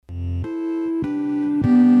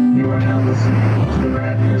are now listening to the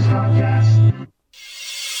Rat News Podcast.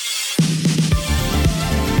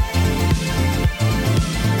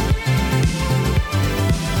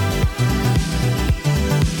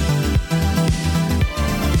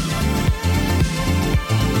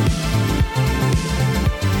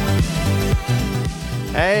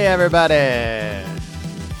 Hey, everybody.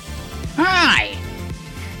 Hi.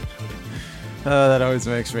 Oh, that always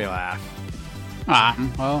makes me laugh.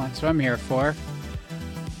 Well, that's what I'm here for.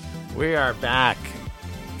 We are back.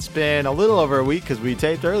 It's been a little over a week because we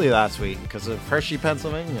taped early last week because of Hershey,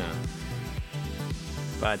 Pennsylvania.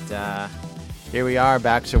 But here we are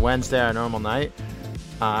back to Wednesday, our normal night.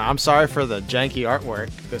 I'm sorry for the janky artwork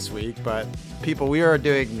this week, but people, we are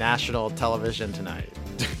doing national television tonight.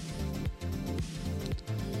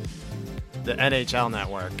 The NHL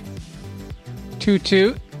network. Toot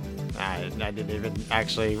toot. I didn't even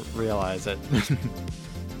actually realize it.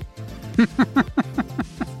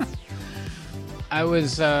 I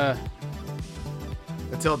was, Until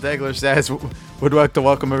Degler says, would like to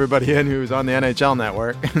welcome everybody in who's on the NHL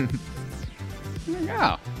network.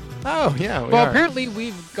 yeah. Oh, yeah. Well, apparently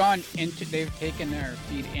we've gone into, they've taken their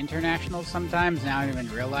feed international sometimes. Now I don't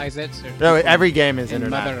even realize it. So no, every game is in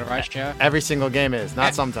international. Mother Russia. Every single game is,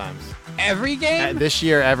 not sometimes. Every game? This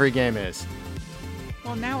year, every game is.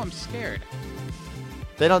 Well, now I'm scared.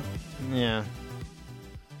 They don't, yeah.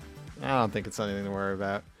 I don't think it's anything to worry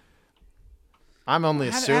about. I'm only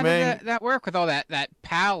assuming. How did that work with all that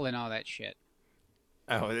PAL and all that shit?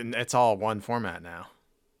 Oh, it's all one format now.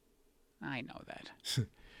 I know that.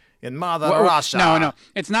 In Mother Russia. No.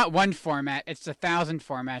 It's not one format. It's 1,000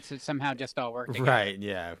 formats that somehow just all work together. Right,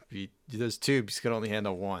 yeah. Those tubes can only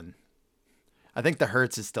handle one. I think the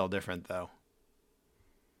hertz is still different, though.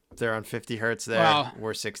 If they're on 50 hertz there,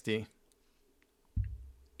 we're 60.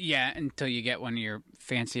 Yeah, until you get one of your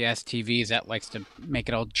fancy-ass TVs that likes to make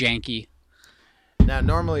it all janky. Now,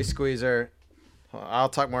 normally, Squeezer, I'll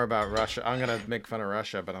talk more about Russia. I'm going to make fun of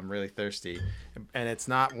Russia, but I'm really thirsty. And it's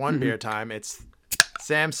not one beer time. It's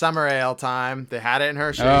Sam Summer Ale time. They had it in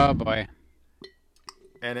Hershey. Oh, boy.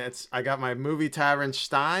 And I got my Movie Tavern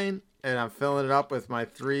Stein, and I'm filling it up with my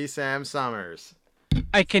 3 Sam Summers.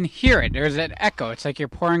 I can hear it. There's an echo. It's like you're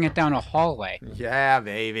pouring it down a hallway. Yeah,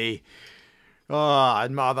 baby. Oh,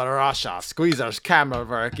 in Mother Russia, Squeezer's camera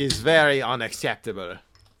work is very unacceptable.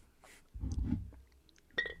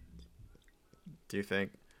 Do you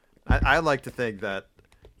think? I like to think that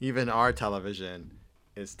even our television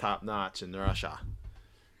is top notch in Russia.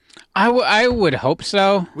 I would hope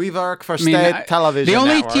so. We work for state television. The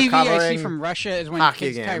only network TV I see from Russia is when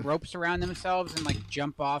kids tie game. ropes around themselves and like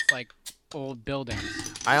jump off like old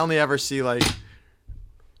buildings. I only ever see like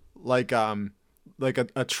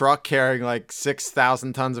a truck carrying like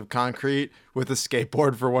 6,000 tons of concrete with a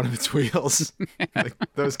skateboard for one of its wheels. Like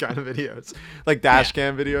those kind of videos, like dash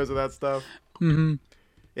cam videos of that stuff. Mm-hmm.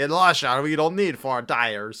 In Russia, we don't need 4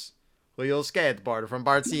 tires. We use skateboard from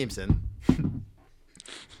Bart Simpson.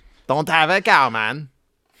 Don't have a cow, man.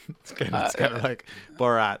 It's kind of like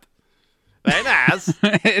Borat. Very nice.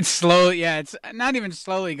 It's slowly, yeah. It's not even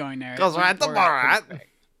slowly going there. Goes right to Borat.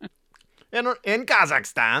 In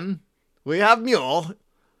Kazakhstan, we have Mule.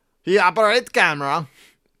 He operates camera.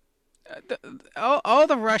 All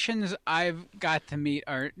the Russians I've got to meet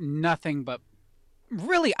are nothing but.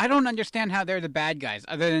 Really, I don't understand how they're the bad guys.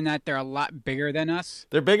 Other than that, they're a lot bigger than us.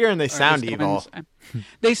 They're bigger and they sound evil.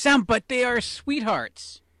 They sound, but they are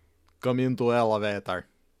sweethearts. Come into elevator.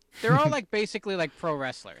 They're all like basically like pro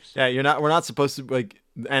wrestlers. Yeah, we're not supposed to, like,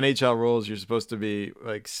 NHL rules, you're supposed to be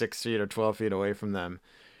like 6 feet or 12 feet away from them.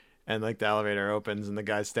 And like the elevator opens and the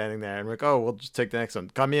guy's standing there and we're like, oh, we'll just take the next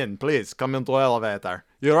one. Come in, please. Come into elevator.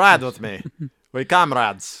 You ride with me. We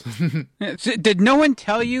comrades. Did no one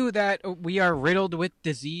tell you that we are riddled with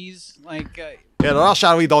disease? Like in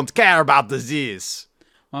Russia, we don't care about disease.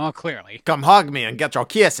 Oh, clearly. Come hug me and get your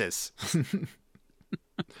kisses.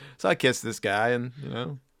 So I kissed this guy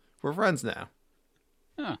and, we're friends now.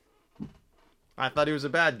 Huh. I thought he was a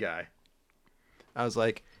bad guy. I was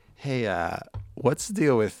like, hey, what's the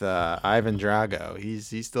deal with Ivan Drago?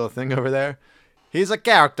 He's still a thing over there? He's a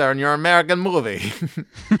character in your American movie.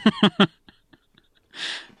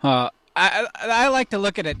 I like to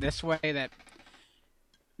look at it this way, that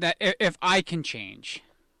if I can change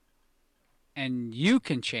and you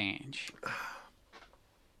can change,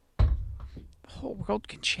 the whole world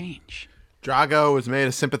can change. Drago was made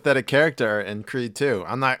a sympathetic character in Creed 2.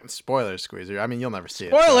 I'm not spoilers, Squeezer. I mean, you'll never see it.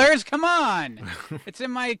 Spoilers, come on! It's in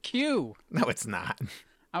my queue. No, it's not.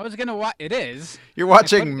 I was gonna watch. It is. You're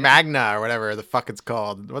watching Magna or whatever the fuck it's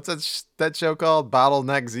called. What's that show called?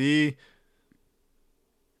 Bottleneck Z.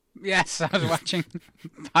 Yes, I was watching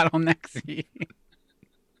Bottleneck Z.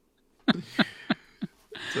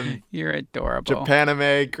 Some You're adorable.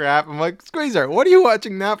 Japanime crap. I'm like, Squeezer, what are you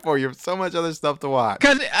watching that for? You have so much other stuff to watch.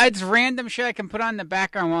 Because it's random shit I can put on in the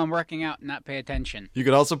background while I'm working out and not pay attention. You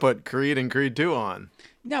could also put Creed and Creed 2 on.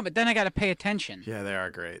 No, but then I got to pay attention. Yeah, they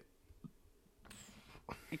are great.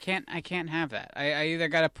 I can't have that. I either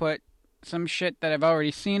got to put some shit that I've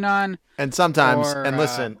already seen on. And sometimes, Or, and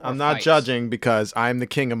listen, or I'm not fights. judging because I'm the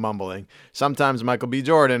king of mumbling. Sometimes Michael B.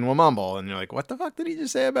 Jordan will mumble, and you're like, what the fuck did he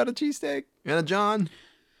just say about a cheesesteak and a John?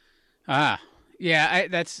 Yeah,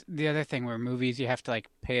 that's the other thing where movies you have to like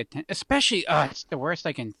pay attention. Especially, it's the worst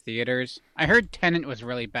like in theaters. I heard Tenet was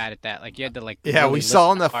really bad at that. Like you had to like. Yeah, really we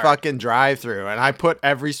saw in the listen hard. fucking drive-thru, and I put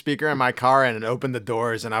every speaker in my car in and opened the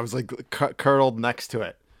doors, and I was like curdled next to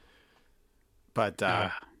it. But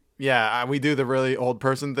yeah, we do the really old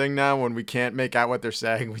person thing now when we can't make out what they're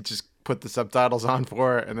saying. We just put the subtitles on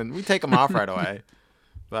for it, and then we take them off right away.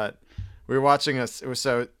 But we were watching us. It was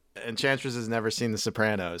so. Enchantress has never seen The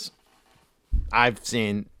Sopranos. I've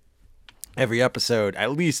seen every episode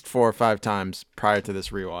at least 4 or 5 times prior to this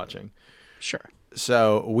rewatching. Sure.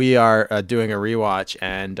 So we are doing a rewatch,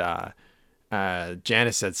 and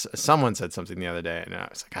Janice said someone said something the other day, and I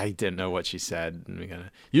was like, I didn't know what she said.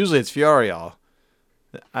 And usually it's Fiorio.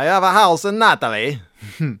 I have a house in Natalie.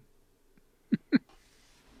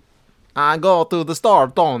 I go to the store,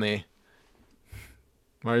 Tony.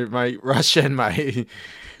 My Russian,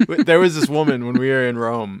 there was this woman when we were in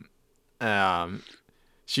Rome.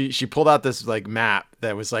 She pulled out this like map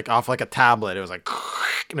that was like off like a tablet. It was like,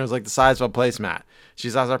 and it was like the size of a placemat. She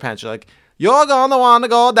says our pants. She's like, "You're gonna want to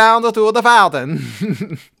go down to the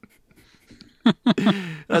fountain."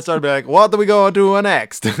 And I started being like, "What do we go do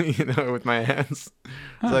next?" With my hands.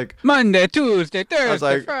 It's like Monday, Tuesday, Thursday, I was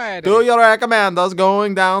like, Friday. "Do you recommend us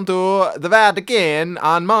going down to the Vatican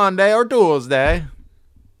on Monday or Tuesday?"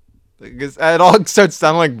 Because it all starts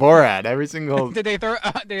sounding like Borat. Every single. Did they throw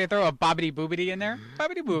a bobbity boobity in there?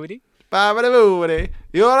 Bobbity boobity. Babidi-boobidi.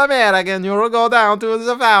 You're American. You'll go down to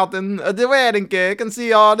the fountain, the wedding cake, and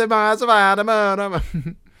see all the I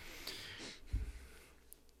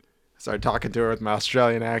started talking to her with my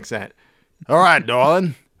Australian accent. All right,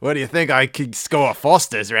 darling. What do you think I could score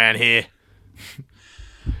Fosters around here?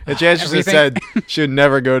 And Chances said she'd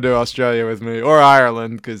never go to Australia with me or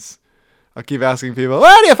Ireland because I'll keep asking people,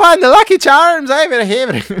 where do you find the Lucky Charms? I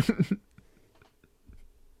haven't.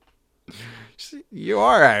 You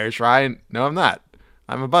are Irish, right? No, I'm not.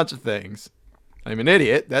 I'm a bunch of things. I'm an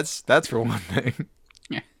idiot. That's for one thing.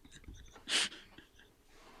 Yeah.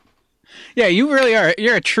 Yeah, you really are.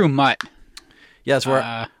 You're a true mutt. Yes,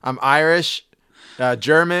 I'm Irish,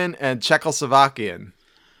 German, and Czechoslovakian.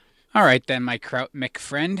 All right then, my Kraut Mick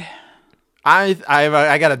friend. I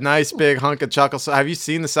got a nice big hunk of Czechoslovakia. Have you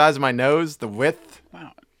seen the size of my nose? The width?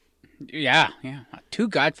 Wow. Yeah. 2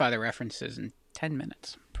 Godfather references in 10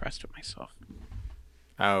 minutes. Impressed with myself.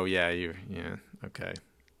 Oh yeah, okay.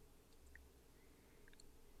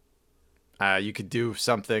 You could do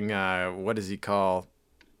something. What does he call?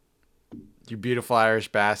 You beautiful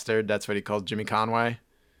Irish bastard. That's what he called Jimmy Conway.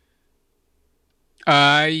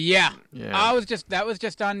 Yeah. That was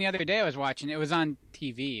just on the other day. I was watching. It was on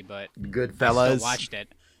TV, but Goodfellas. I still watched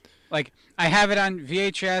it. Like I have it on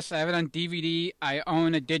VHS. I have it on DVD. I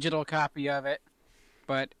own a digital copy of it,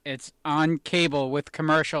 but it's on cable with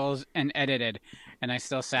commercials and edited, and I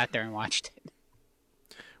still sat there and watched it.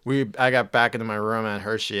 I got back into my room at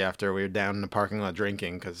Hershey after we were down in the parking lot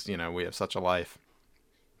drinking because we have such a life.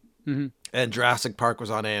 Mm-hmm. And Jurassic Park was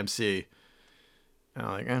on AMC. And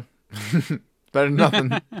I'm like, better than nothing.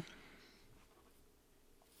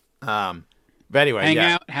 But anyway, hang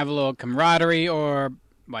out, have a little camaraderie, or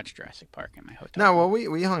watch Jurassic Park in my hotel. No, well,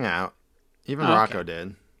 we hung out. Even Rocco okay.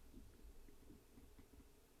 did.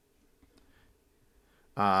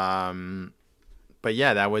 But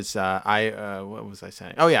yeah, that was what was I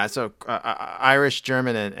saying? Oh yeah, so Irish,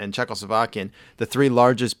 German, and Czechoslovakian, the 3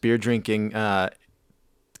 largest beer drinking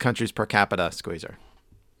countries per capita, Squeezer.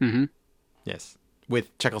 Mm-hmm. Yes,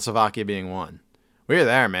 with Czechoslovakia being 1. We were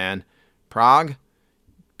there, man. Prague,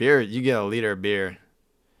 beer. You get a liter of beer,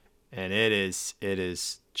 and it is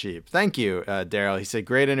cheap. Thank you, Daryl. He said,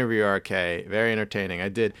 great interview, RK. Very entertaining. I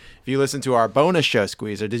did. If you listen to our bonus show,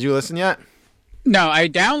 Squeezer, did you listen yet? No, I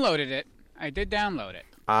downloaded it. I did download it.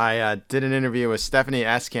 I did an interview with Stephanie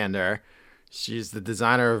Eskander. She's the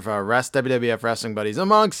designer of WWF Wrestling Buddies,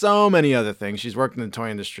 among so many other things. She's worked in the toy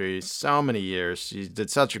industry so many years. She did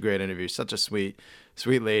such a great interview, such a sweet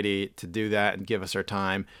lady to do that and give us her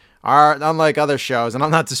time. Unlike other shows, and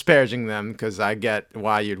I'm not disparaging them because I get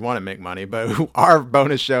why you'd want to make money, but our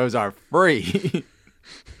bonus shows are free.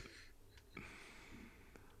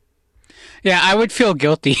 Yeah, I would feel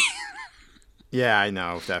guilty Yeah, I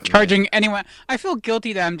know, definitely. charging anyone. I feel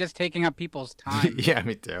guilty that I'm just taking up people's time. Yeah,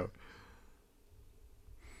 me too.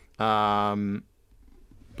 Um,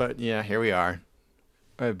 but yeah, here we are.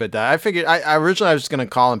 But I figured I originally I was just gonna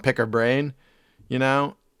call and pick her brain, you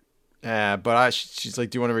know. But she's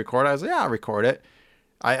like, "Do you want to record it?" I was like, "Yeah, I'll record it."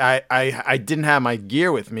 I didn't have my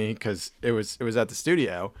gear with me because it was at the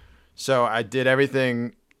studio, so I did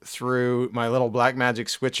everything through my little Blackmagic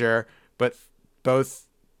switcher. But both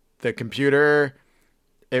the computer,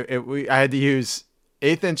 I had to use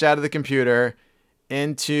 1/8 inch out of the computer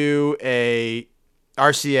into a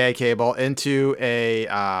RCA cable into a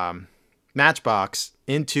Matchbox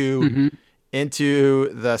Mm-hmm. into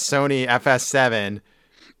the Sony FS7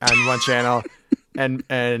 on one channel, and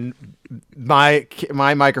my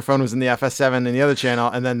microphone was in the FS7 in the other channel,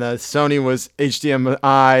 and then the Sony was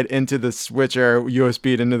HDMI'd into the switcher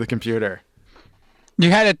USB into the computer.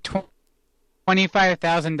 You had a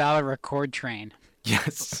 $25,000 record train.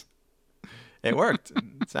 Yes, it worked.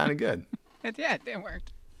 It sounded good. Yeah, it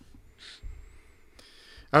worked.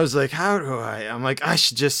 I was like, how do I? I'm like, I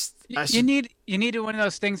should. You needed one of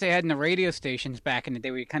those things they had in the radio stations back in the day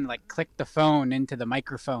where you kind of like click the phone into the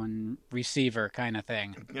microphone receiver kind of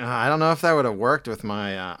thing. I don't know if that would have worked with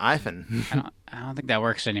my iPhone. I don't think that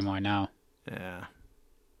works anymore. No. Yeah.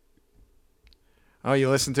 Oh, you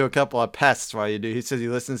listen to a couple of pests while you do. He says he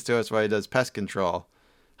listens to us while he does pest control.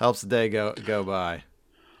 Helps the day go by.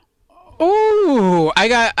 Ooh, I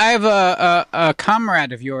have a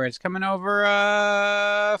comrade of yours coming over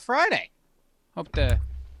Friday. Hope to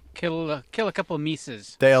kill a couple of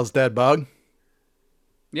Mises. Dale's dead bug.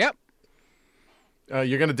 Yep.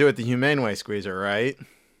 You're gonna do it the humane way, Squeezer, right?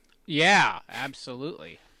 Yeah,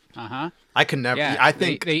 absolutely. Uh-huh. I can never. Yeah, I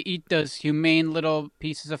think they eat those humane little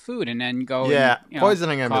pieces of food and then go. Yeah, and,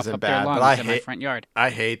 poisoning them cough isn't up their bad, but lungs I in my hate front yard. I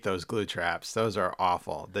hate those glue traps. Those are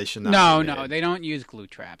awful. They should not. No, be no, made. they don't use glue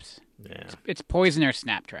traps. Yeah. It's poison or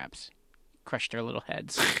snap traps. Crush their little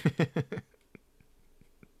heads.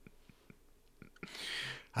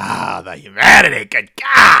 Ah, the humanity! Good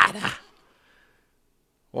God!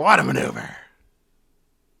 What a maneuver.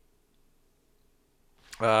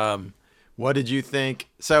 What did you think?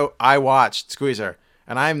 So I watched Squeezer,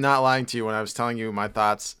 and I'm not lying to you when I was telling you my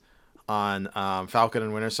thoughts on Falcon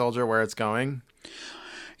and Winter Soldier, where it's going.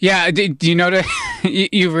 Yeah, do you know that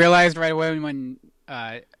you realized right away when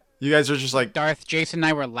You guys are just like, Darth, Jason, and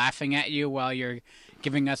I were laughing at you while you're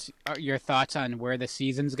giving us your thoughts on where the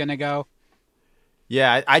season's gonna go.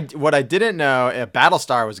 yeah. What I didn't know,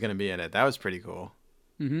 Battlestar was going to be in it. That was pretty cool.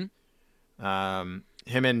 Mm-hmm.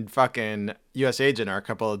 Him and fucking U.S. Agent are a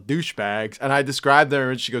couple of douchebags, and I described them,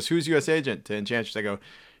 and she goes, "Who's U.S. Agent?" to Enchantress. I go,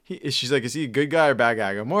 she's like, "Is he a good guy or a bad guy?"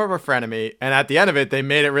 I go, "More of a frenemy." And at the end of it, they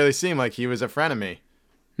made it really seem like he was a frenemy.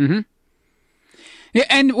 Mm-hmm. Yeah,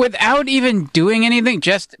 and without even doing anything,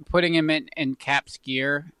 just putting him in Cap's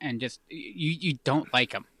gear, and just you don't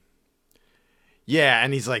like him. Yeah,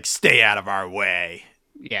 and he's like, "Stay out of our way."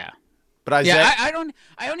 Yeah. But I Yeah, said,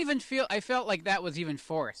 I don't even feel. I felt like that was even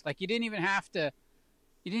forced. Like you didn't even have to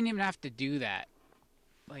do that.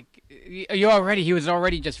 Like he was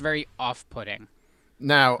already just very off-putting.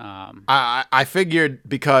 now, I figured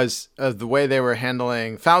because of the way they were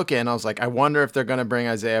handling Falcon, I was like, I wonder if they're going to bring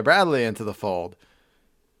Isaiah Bradley into the fold,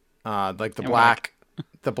 like the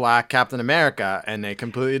black Captain America, and they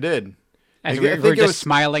completely did. As I we're think it just was-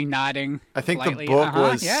 smiling, nodding. I think politely. the book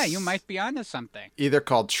was Yeah, you might be onto something. either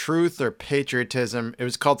called Truth or Patriotism. It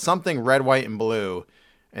was called something Red, White, and Blue,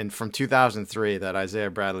 and from 2003 that Isaiah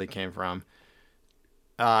Bradley came from.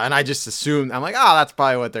 And I just assumed, I'm like, oh, that's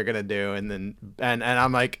probably what they're gonna do, and then and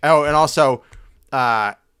I'm like, oh, and also,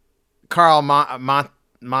 Carl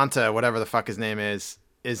Monta, whatever the fuck his name is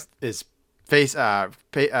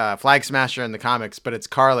Flag Smasher in the comics, but it's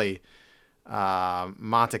Carly.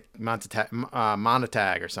 Montague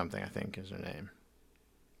or something, I think is her name.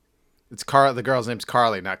 It's Carl. The girl's name's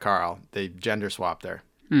Carly, not Carl. They gender swapped her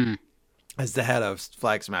as the head of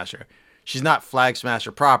Flag Smasher. She's not Flag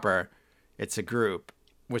Smasher proper. It's a group,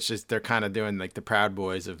 which is they're kind of doing like the Proud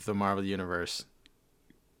Boys of the Marvel Universe,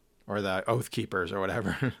 or the Oath Keepers or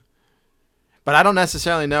whatever. But I don't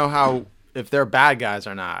necessarily know if they're bad guys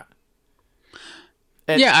or not.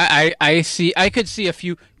 I see. I could see a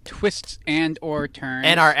few twists and or turns.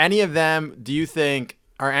 And are any of them, do you think,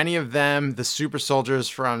 are any of them the super soldiers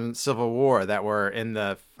from Civil War that were in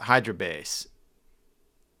the Hydra base?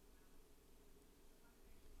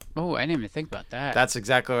 Oh, I didn't even think about that. That's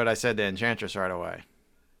exactly what I said to Enchantress right away.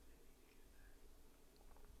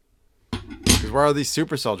 Because where are these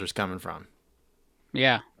super soldiers coming from?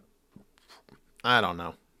 Yeah. I don't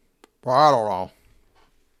know. I don't know.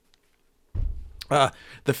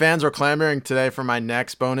 The fans were clamoring today for my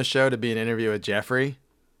next bonus show to be an interview with Jeffrey,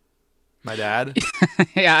 my dad.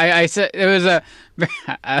 Yeah, I said it was a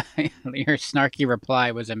your snarky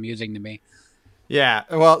reply was amusing to me. Yeah,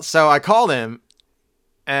 well, so I called him,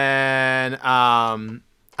 and I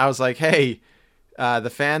was like, "Hey,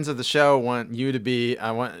 the fans of the show want you to be.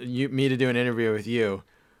 I want me to do an interview with you."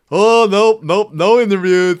 Oh, nope, no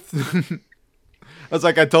interviews. I was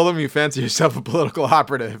like, I told him you fancy yourself a political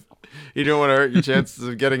operative. You don't want to hurt your chances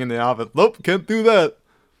of getting in the office. Nope, can't do that.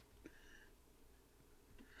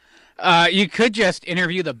 You could just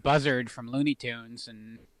interview the buzzard from Looney Tunes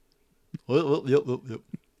and. Well, yep.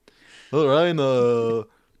 All right, so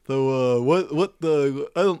what the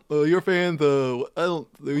I don't your fans I don't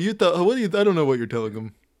you what do you I don't know what you're telling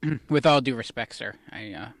them. With all due respect, sir,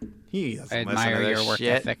 He I admire your work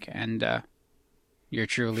ethic and you're a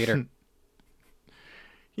true leader.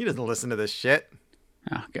 He doesn't listen to this shit.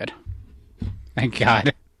 Oh, good. Thank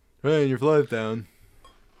God. Hey, your flight's down.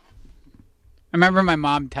 I remember my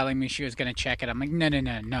mom telling me she was going to check it. I'm like, no.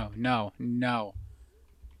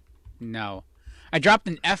 I dropped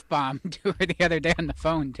an F-bomb to her the other day on the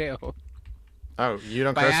phone, too. Oh, you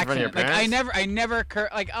don't By curse in front of your accident. parents? Like, I never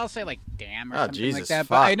like, I'll say, like, damn or something Jesus, like that.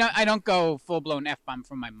 fuck. But I don't go full-blown F-bomb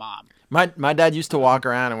from my mom. My dad used to walk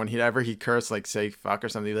around, and when he cursed, like, say fuck or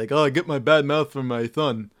something, he'd be like, oh, I get my bad mouth from my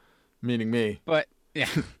son, meaning me. But, yeah.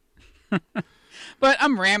 But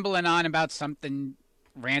I'm rambling on about something,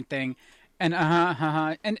 ranting, and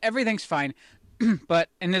and everything's fine. But,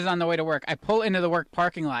 and this is on the way to work, I pull into the work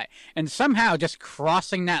parking lot, and somehow just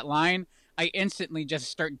crossing that line, I instantly just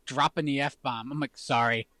start dropping the F-bomb. I'm like,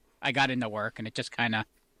 sorry, I got into work, and it just kind of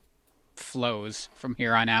flows from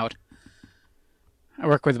here on out. I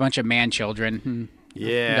work with a bunch of man children.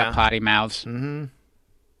 Yeah. Got potty mouths. Mm-hmm.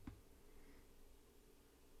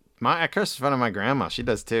 I curse in front of my grandma. She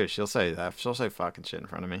does too. She'll say that. She'll say fucking shit in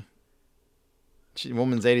front of me.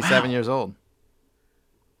 Woman's 87 years old.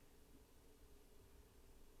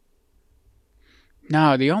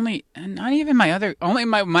 No, not even only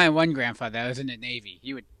my one grandfather that was in the Navy.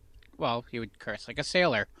 He would curse like a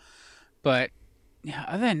sailor. But, yeah,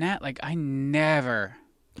 other than that, like, I never.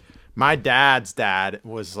 My dad's dad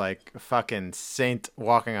was like a fucking saint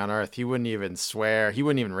walking on earth. He wouldn't even swear. He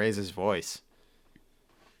wouldn't even raise his voice.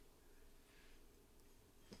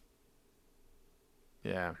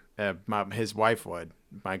 Yeah. His wife would.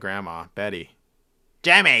 My grandma, Betty.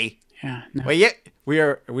 Jimmy! Yeah. No. Well, yeah, we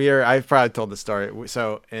are. I've probably told the story.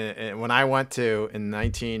 So when I went to in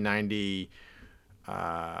 1990,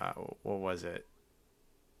 what was it?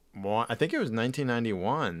 I think it was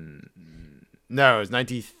 1991. No, it was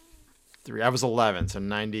 93. I was 11, so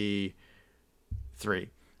 93.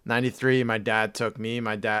 93. My dad took me,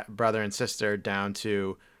 my brother and sister down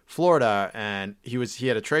to Florida, and he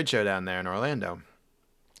had a trade show down there in Orlando.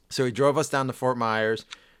 So he drove us down to Fort Myers,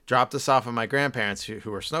 dropped us off at my grandparents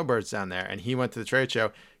who were snowbirds down there, and he went to the trade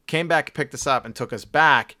show, came back, picked us up, and took us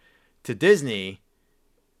back to Disney.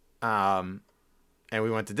 And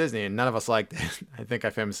we went to Disney, and none of us liked it. I think I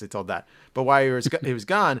famously told that. But while he was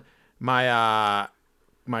gone, my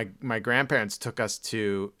grandparents took us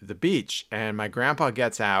to the beach, and my grandpa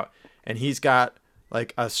gets out, and he's got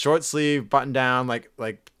like a short sleeve button down, like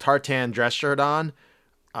tartan dress shirt on,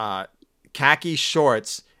 khaki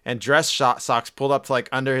shorts, and dress socks pulled up to like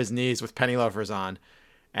under his knees with penny loafers on.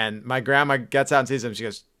 And my grandma gets out and sees him. She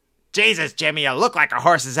goes, Jesus, Jimmy, you look like a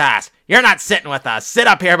horse's ass. You're not sitting with us. Sit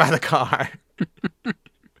up here by the car.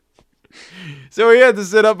 So we had to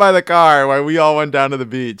sit up by the car while we all went down to the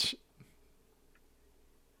beach.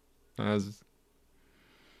 That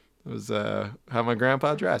was how my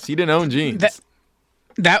grandpa dressed. He didn't own jeans.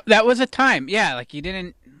 That was a time. Yeah, like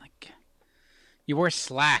you wore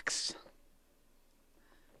slacks.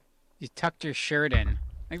 You tucked your shirt in.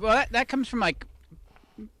 Like, well, that comes from like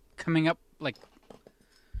coming up like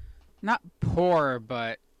not poor,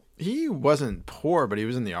 but he wasn't poor, but he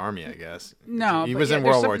was in the army, I guess. No, he was in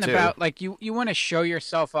World War II. About like you want to show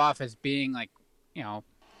yourself off as being like,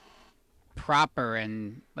 proper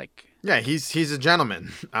and like. Yeah, he's a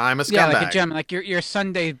gentleman. I'm a scumbag. Yeah, like a gentleman, like your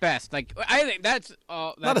Sunday's best. Like I think that's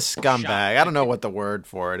all. Not a scumbag. I don't know what the word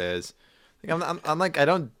for it is. Like, I'm like I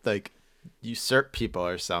don't like usurp people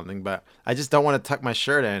or something, but I just don't want to tuck my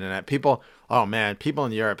shirt in. And people, oh man, people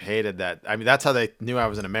in Europe hated that. I mean, that's how they knew I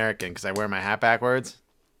was an American, because I wear my hat backwards.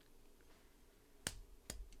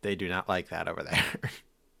 They do not like that over there.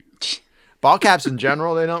 Ball caps in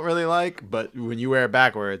general, they don't really like, but when you wear it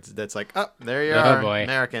backwards, that's like, oh, there you are, boy.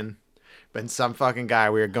 American. But some fucking guy,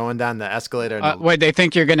 we were going down the escalator. Wait, they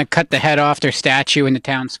think you're going to cut the head off their statue in the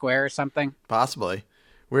town square or something? Possibly.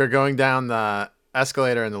 We were going down the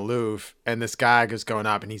escalator in the Louvre, and this guy goes going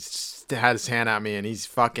up, and he's had his hand at me, and he's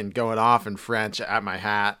fucking going off in French at my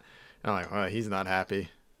hat. And I'm like, well, he's not happy.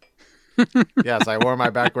 Yes, I wore my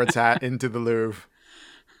backwards hat into the Louvre.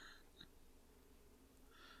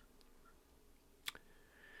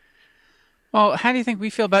 Well, how do you think we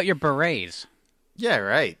feel about your berets? Yeah,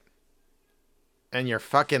 right. And you're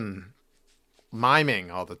fucking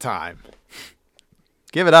miming all the time.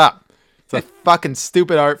 Give it up. It's a fucking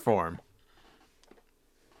stupid art form.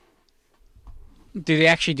 Do they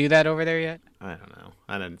actually do that over there yet? I don't know.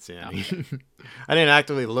 I didn't see any. I didn't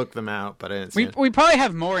actively look them out, but I didn't see We probably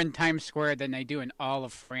have more in Times Square than they do in all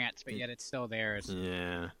of France, but yet it's still theirs.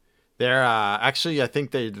 Yeah. There, actually, I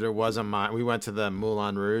think there was we went to the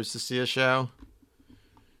Moulin Rouge to see a show.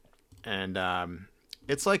 And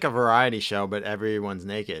it's like a variety show, but everyone's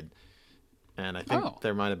naked. And I think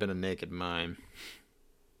there might have been a naked mime.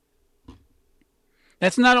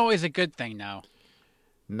 That's not always a good thing, though.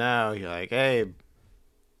 No, you're like, hey,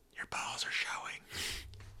 your balls are showing.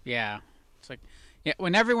 Yeah. It's like, yeah,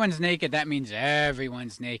 when everyone's naked, that means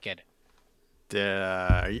everyone's naked.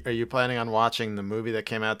 Are you planning on watching the movie that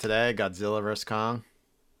came out today, Godzilla vs. Kong?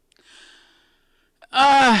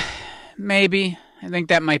 Maybe. I think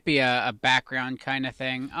that might be a background kind of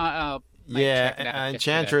thing. Yeah,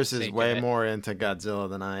 Enchantress is way more into Godzilla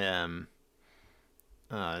than I am.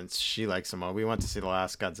 She likes them all. We went to see the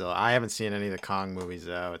last Godzilla. I haven't seen any of the Kong movies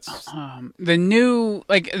though. It's the new,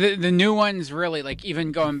 like the new ones, really, like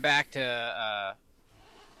even going back to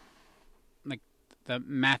like the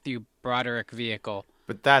Matthew Broderick vehicle.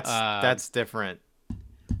 But that's different.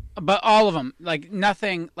 But all of them, like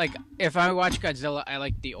nothing. Like if I watch Godzilla, I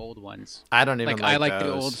like the old ones. I don't even I like those.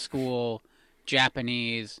 the old school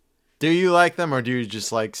Japanese. Do you like them, or do you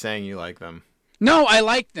just like saying you like them? No, I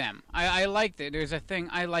like them. I like it. There's a thing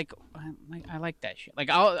I like that shit. Like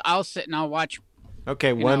I'll sit and I'll watch.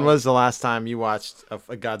 Okay, when was the last time you watched a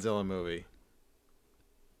Godzilla movie?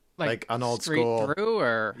 Like an old school through,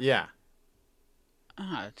 or yeah.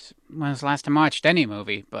 It's when was the last time I watched any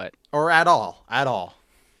movie, but or at all. Oh,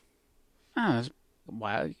 it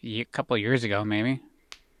was a couple of years ago, maybe.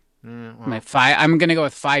 Well. I'm gonna go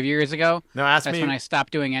with 5 years ago. No, That's when I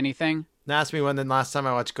stopped doing anything. Ask me when the last time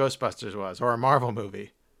I watched Ghostbusters was, or a Marvel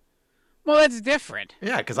movie. Well, that's different.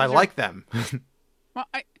 Yeah, because I like them. Well,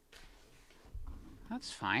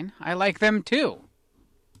 that's fine. I like them too.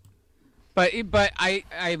 But I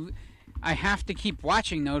have to keep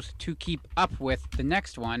watching those to keep up with the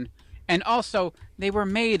next one, and also they were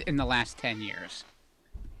made in the last 10 years.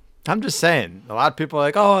 I'm just saying. A lot of people are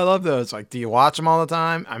like, "Oh, I love those." Like, do you watch them all the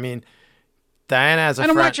time? I mean, Diana has a friend.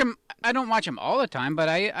 I don't watch them all the time, but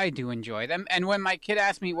I do enjoy them. And when my kid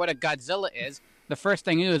asks me what a Godzilla is, the first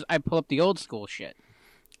thing is I pull up the old school shit.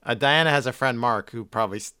 Diana has a friend, Mark, who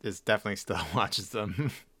probably is definitely still watches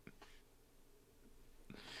them.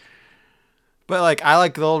 But like, I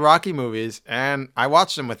like the old Rocky movies, and I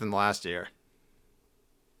watched them within the last year.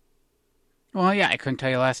 Well, yeah, I couldn't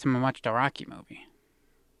tell you the last time I watched a Rocky movie.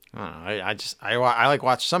 I don't know. I like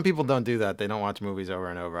watch. Some people don't do that. They don't watch movies over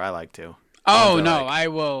and over. I like to. Oh no, I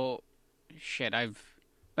will. Shit, like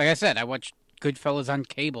I said, I watched Goodfellas on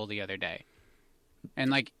cable the other day,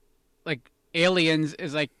 and like Aliens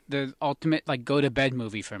is like the ultimate like go to bed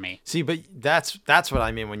movie for me. See, but that's what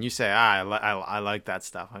I mean when you say I like that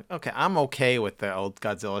stuff. Like, okay, I'm okay with the old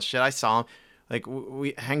Godzilla shit. I saw him. Like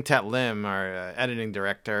Hang Tat Lim, our editing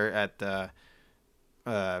director at the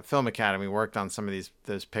Film Academy, worked on some of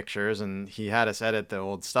those pictures, and he had us edit the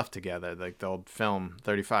old stuff together, like the old film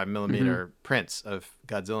 35 millimeter prints of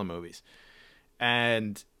Godzilla movies.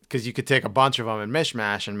 And because you could take a bunch of them and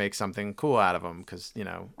mishmash and make something cool out of them, because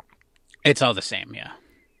it's all the same, yeah.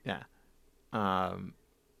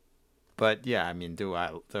 But yeah, I mean, do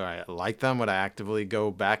I like them? Would I actively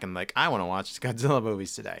go back and I want to watch Godzilla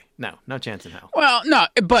movies today? No chance in hell. Well, no,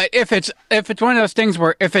 but if it's one of those things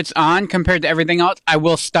where if it's on compared to everything else, I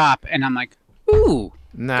will stop and I'm like, ooh,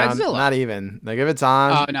 no, Godzilla. Not even. Like if it's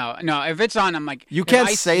on. Oh no, if it's on, I'm like, you can't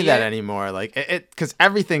say that anymore. Like because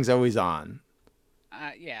everything's always on.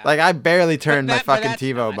 Yeah. Like I barely turned my fucking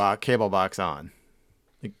cable box on.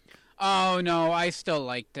 Oh no, I still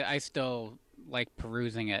liked it. I still like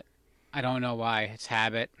perusing it. I don't know why. It's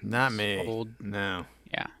habit. Not it's me. Old. No.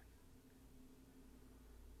 Yeah.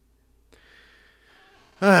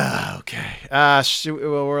 Okay.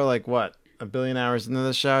 We're like what? A billion hours into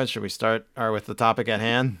the show. Should we start with the topic at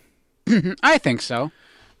hand? I think so.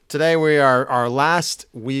 Today we are our last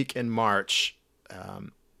week in March.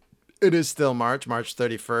 It is still March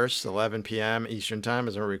 31st, 11 p.m. Eastern Time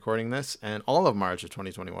as we're recording this, and all of March of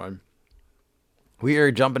 2021. We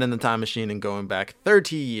are jumping in the time machine and going back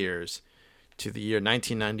 30 years to the year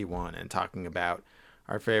 1991 and talking about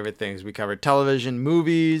our favorite things. We covered television,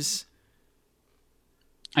 movies.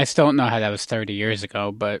 I still don't know how that was 30 years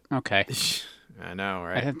ago, but okay. I know,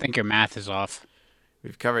 right? I don't think your math is off.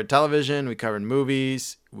 We've covered television, we covered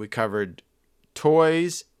movies, we covered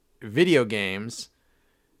toys, video games,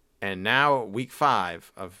 and now week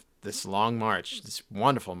 5 of this long march, this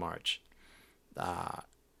wonderful march,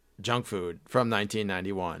 junk food from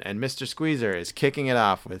 1991. And Mr. Squeezer is kicking it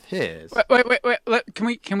off with his... Wait.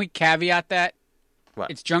 Can we caveat that? What?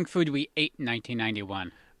 It's junk food we ate in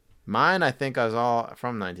 1991. Mine, I think I was all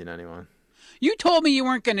from 1991. You told me you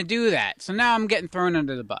weren't going to do that, so now I'm getting thrown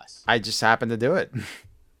under the bus. I just happened to do it.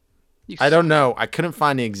 I don't know. I couldn't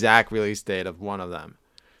find the exact release date of one of them.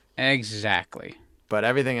 Exactly. But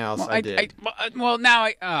everything else I did. Now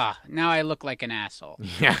I look like an asshole.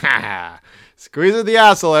 Yeah. Squeezer the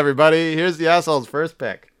asshole, everybody. Here's the asshole's first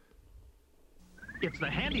pick. It's the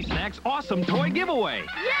Handy Snacks Awesome Toy Giveaway.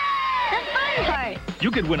 The fun part.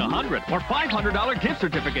 You could win a $100 or $500 gift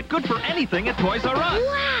certificate, good for anything at Toys R Us.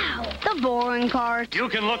 Wow. The boring part. You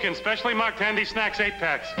can look in specially marked Handy Snacks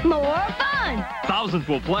 8-packs. More fun. Thousands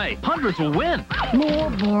will play, hundreds will win. More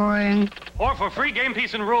boring. Or for free game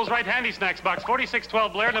piece and rules, write Handy Snacks Box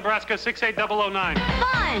 4612 Blair, Nebraska 68009.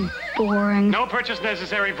 Fun. Boring. No purchase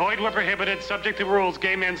necessary. Void where prohibited. Subject to rules.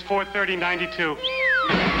 Game ends 4/30/92.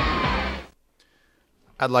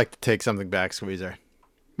 I'd like to take something back, Squeezer.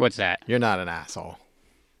 What's that? You're not an asshole.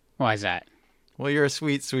 Why is that? Well, you're a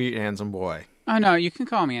sweet, sweet, handsome boy. Oh no, you can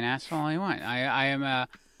call me an asshole all you want. I am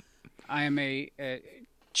a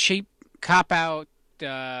cheap cop out.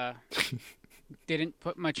 Didn't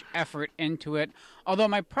put much effort into it. Although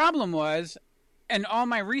my problem was, and all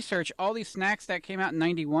my research, all these snacks that came out in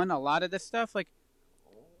 '91, a lot of this stuff, like,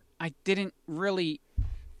 I didn't really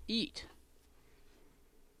eat.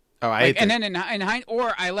 Oh, I Like, ate and this. then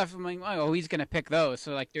or I left them like, oh, he's gonna pick those.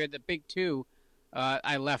 So like, they're the big two.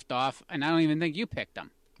 I left off, and I don't even think you picked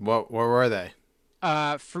them. What were they?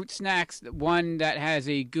 Fruit snacks. One that has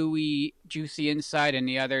a gooey, juicy inside, and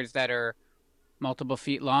the others that are multiple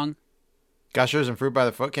feet long. Gushers and Fruit by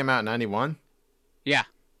the Foot came out in 91? Yeah.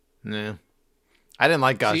 No. I didn't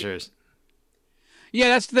like Gushers. Yeah,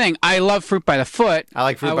 that's the thing. I love Fruit by the Foot. I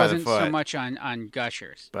like Fruit by the wasn't Foot. so much on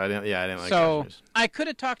Gushers. But I didn't like So Gushers. I could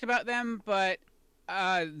have talked about them, but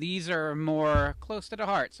these are more close to the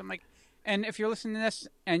heart. So I'm like, and if you're listening to this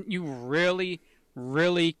and you really,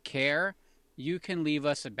 really care, you can leave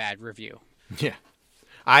us a bad review. Yeah.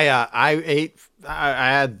 I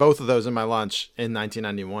had both of those in my lunch in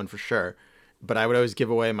 1991 for sure. But I would always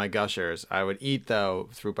give away my Gushers. I would eat, though,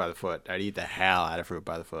 Fruit by the Foot. I'd eat the hell out of Fruit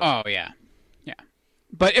by the Foot. Oh, yeah. Yeah.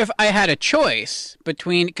 But if I had a choice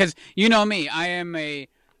between, because you know me, I'm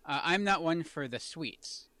not one for the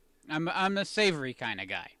sweets. I'm a savory kind of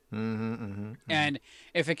guy. And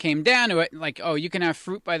if it came down to it, like, oh, you can have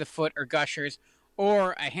Fruit by the Foot or Gushers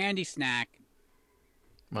or a handy snack.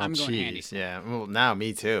 Well, I'm going handy cheese, snack. yeah. Well, now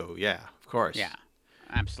me too. Yeah, of course. Yeah,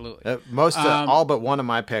 absolutely. All but one of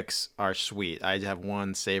my picks are sweet. I have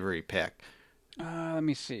one savory pick. Let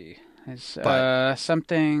me see. It's But-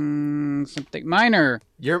 something minor.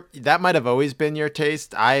 That might have always been your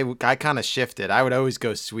taste. I kind of shifted. I would always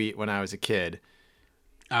go sweet when I was a kid,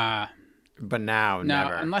 but now No,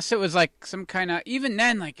 never. unless it was like some kind of. Even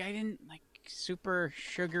then, like I didn't like super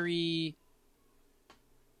sugary.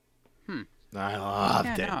 I loved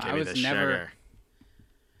Yeah, it. no, Give I me was the never- sugar.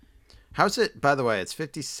 How's it? By the way, it's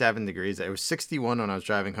 57 degrees. It was 61 when I was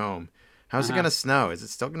driving home. How's it gonna snow? Is it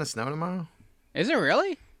still gonna snow tomorrow? Is it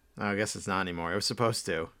really? Oh, I guess it's not anymore. It was supposed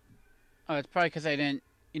to. Oh, it's probably because I didn't.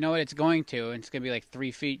 You know what? It's going to, and it's gonna be like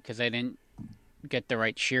 3 feet because I didn't get the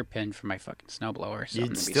right shear pin for my fucking snowblower. So I'm You gonna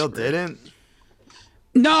be still screwed. didn't?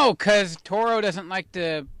 No, because Toro doesn't like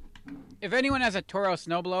to. If anyone has a Toro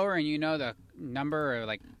snowblower and you know the number or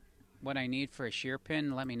like what I need for a shear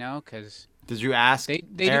pin, let me know. Because Did you ask they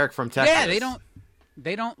Eric from Texas? Yeah,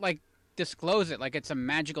 they don't like disclose it like it's a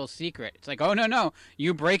magical secret. It's like, oh no,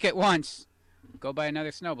 you break it once, go buy another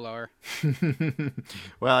snowblower.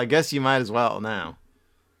 Well, I guess you might as well now.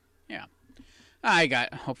 Yeah,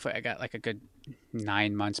 hopefully I got like a good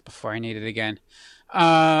 9 months before I need it again.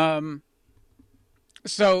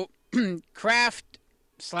 So Kraft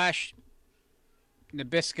 /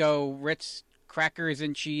 Nabisco Ritz crackers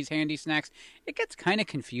and cheese handy snacks, it gets kind of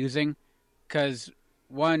confusing because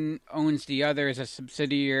one owns the other as a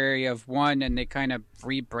subsidiary of one, and they kind of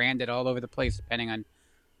rebrand it all over the place depending on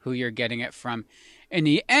who you're getting it from. In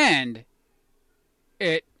the end,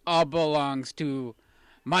 it all belongs to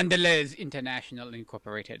Mondelez International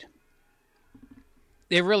Incorporated.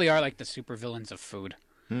 They really are like the supervillains of food.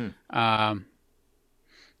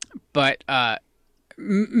 But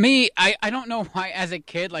me, I don't know why. As a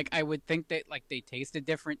kid, like I would think that like they tasted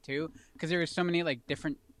different too, because there were so many like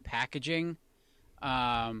different packaging.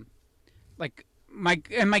 Like my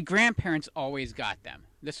grandparents always got them.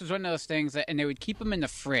 This was one of those things that, and they would keep them in the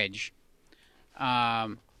fridge.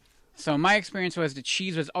 So my experience was the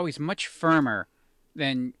cheese was always much firmer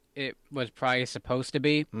than it was probably supposed to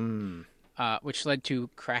be, which led to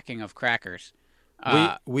cracking of crackers.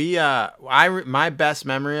 My best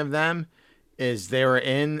memory of them is they were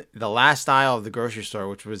in the last aisle of the grocery store,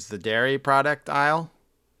 which was the dairy product aisle,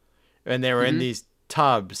 and they were in these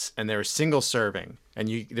tubs, and they were single serving, and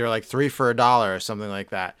they were like 3 for $1 or something like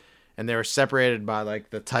that, and they were separated by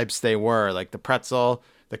like the types they were, like the pretzel,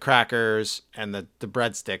 the crackers, and the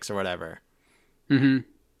breadsticks or whatever. Mm-hmm.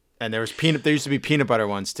 And there used to be peanut butter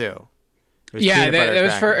ones too. Yeah, that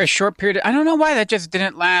was for a short period. I don't know why that just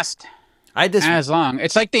didn't last as long.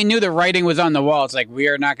 It's like they knew the writing was on the wall. It's like, we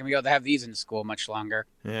are not going to be able to have these in school much longer.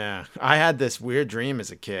 Yeah. I had this weird dream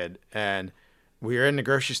as a kid, and we were in the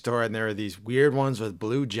grocery store, and there were these weird ones with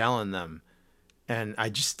blue gel in them. And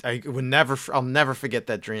I'll never forget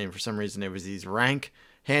that dream. For some reason, it was these rank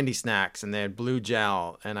handy snacks, and they had blue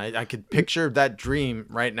gel, and I could picture that dream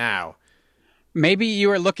right now. Maybe you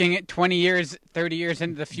were looking at 20 years, 30 years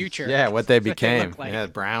into the future. Yeah, what they became. Like. Yeah,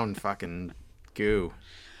 brown fucking goo.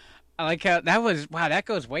 I like how that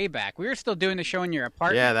goes way back. We were still doing the show in your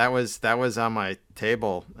apartment. Yeah, that was on my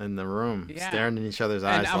table in the room, staring in each other's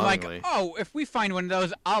eyes and I'm lovingly. like, oh, if we find one of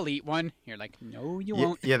those, I'll eat one. You're like, no, you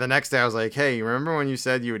won't. Yeah, the next day I was like, hey, you remember when you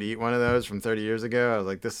said you would eat one of those from 30 years ago? I was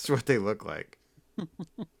like, this is what they look like.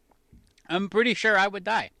 I'm pretty sure I would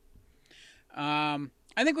die.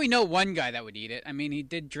 I think we know one guy that would eat it. I mean, he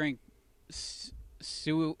did drink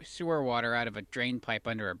sewer water out of a drain pipe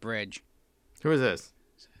under a bridge. Who is this?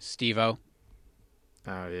 Steve-O.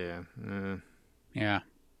 Oh, yeah. Yeah.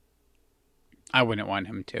 I wouldn't want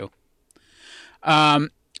him to.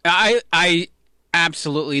 I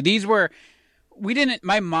absolutely.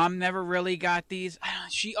 My mom never really got these.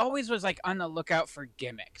 She always was like on the lookout for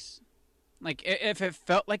gimmicks. Like if it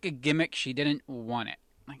felt like a gimmick, she didn't want it.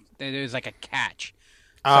 Like there was like a catch.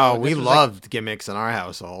 Oh, we loved gimmicks in our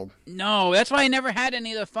household. No, that's why I never had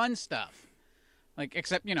any of the fun stuff. Like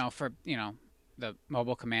except, for, the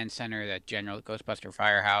Mobile Command Center, the General Ghostbuster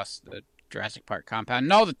Firehouse, the Jurassic Park compound,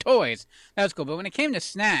 and all the toys. That was cool. But when it came to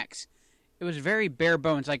snacks, it was very bare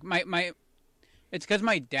bones. Like it's because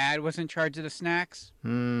my dad was in charge of the snacks.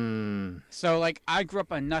 So like I grew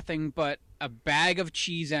up on nothing but a bag of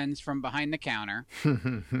cheese ends from behind the counter,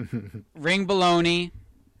 ring bologna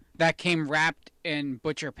that came wrapped in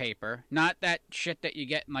butcher paper, not that shit that you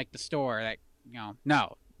get in like the store. That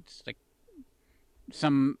no, it's like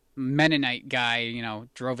some Mennonite guy,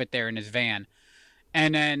 drove it there in his van,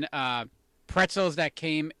 and then pretzels that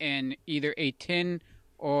came in either a tin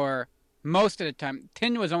or most of the time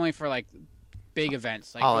tin was only for like big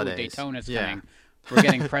events like Daytona's coming. We're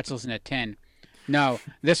getting pretzels in a tin. No,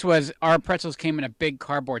 our pretzels came in a big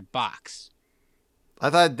cardboard box. I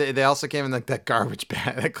thought they also came in like that garbage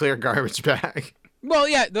bag, that clear garbage bag. Well,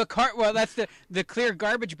 yeah, that's the clear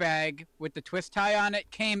garbage bag with the twist tie on it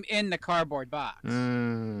came in the cardboard box.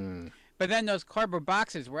 But then those cardboard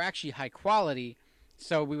boxes were actually high quality,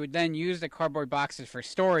 so we would then use the cardboard boxes for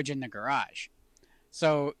storage in the garage.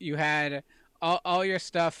 So you had all your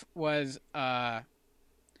stuff was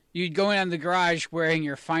you'd go in the garage wearing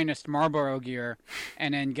your finest Marlboro gear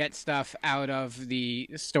and then get stuff out of the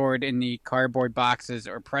stored in the cardboard boxes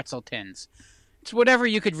or pretzel tins. It's whatever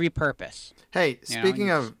you could repurpose. Hey, speaking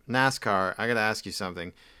of NASCAR, I got to ask you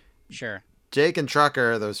something. Sure. Jake and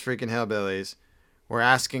Trucker, those freaking hillbillies, were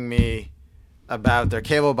asking me about their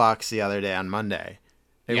cable box the other day on Monday.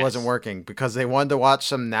 It wasn't working because they wanted to watch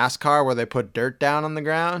some NASCAR where they put dirt down on the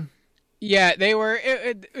ground. Yeah, they were.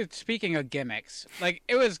 Speaking of gimmicks, like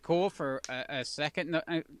it was cool for a second.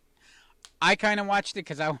 I kind of watched it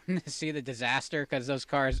because I wanted to see the disaster because those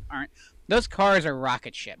cars are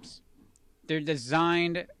rocket ships. They're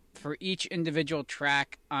designed for each individual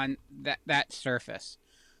track on that surface.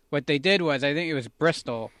 What they did was, I think it was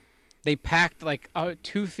Bristol, they packed like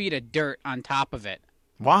 2 feet of dirt on top of it.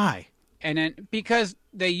 Why? And then because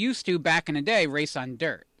they used to back in the day race on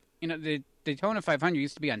dirt. The Daytona 500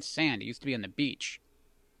 used to be on sand. It used to be on the beach.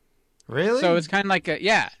 Really? So it's kind of like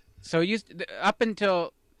So up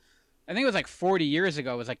until I think it was like 40 years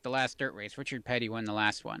ago was like the last dirt race. Richard Petty won the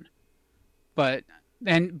last one. But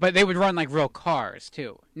they would run like real cars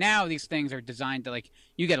too. Now these things are designed to like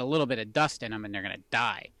you get a little bit of dust in them and they're gonna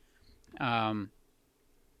die.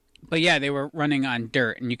 But yeah, they were running on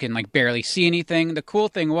dirt and you can like barely see anything. The cool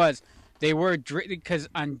thing was they were because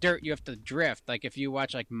on dirt you have to drift. Like if you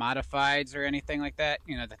watch like modifieds or anything like that,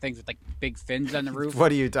 the things with like big fins on the roof.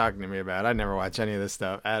 What are you talking to me about? I never watch any of this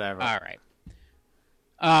stuff ever. All right.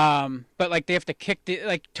 But like they have to kick the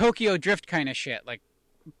like Tokyo Drift kind of shit, like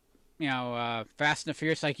Fast and the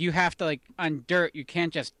Furious. Like you have to like on dirt, you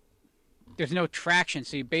can't just. There's no traction,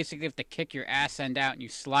 so you basically have to kick your ass end out and you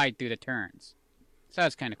slide through the turns. So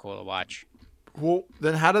that's kind of cool to watch. Well,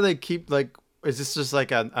 then how do they keep like? Is this just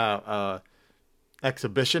like a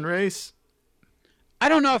exhibition race? I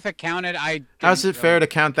don't know if it counted. How's it fair to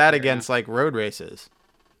count that against like road races?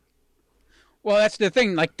 Well, that's the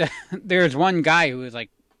thing. Like there's one guy who was like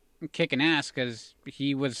kicking ass because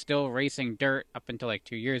he was still racing dirt up until like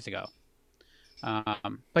 2 years ago.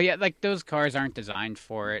 But yeah, like those cars aren't designed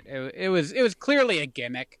for it. It was clearly a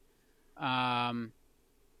gimmick. It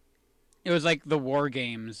was like the war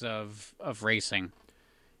games of racing.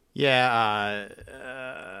 Yeah.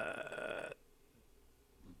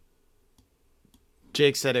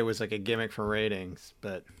 Jake said it was like a gimmick for ratings,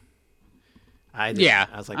 but I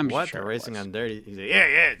was like, what? Sure they're racing on dirt? He's like,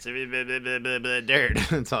 yeah, it's dirt.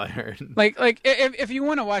 That's all I heard. Like if you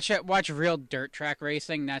want to watch real dirt track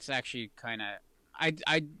racing, that's actually kind of.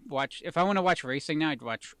 I'd watch if I want to watch racing now. I'd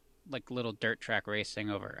watch like little dirt track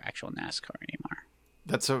racing over actual NASCAR anymore.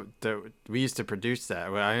 That's we used to produce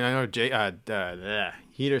that. Well, I know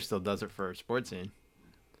Heater still does it for Sports Scene.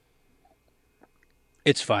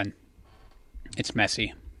 It's fun. It's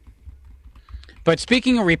messy. But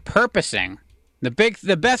speaking of repurposing, the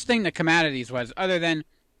best thing that come out of these was other than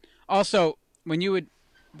also when you would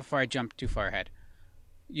before I jump too far ahead,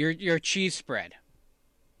 your cheese spread.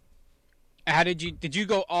 How did you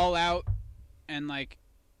go all out and like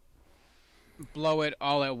blow it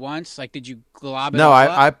all at once? Like did you glob it No, all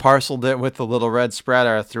I up? parceled it with the little red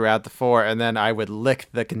spreader throughout the four, and then I would lick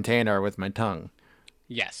the container with my tongue.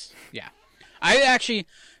 Yes. Yeah. I actually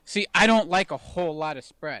I don't like a whole lot of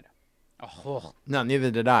spread. A whole. No, neither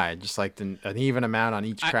did I. Just like an even amount on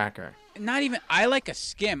each cracker. Not even. I like a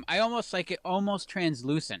skim. I almost like it almost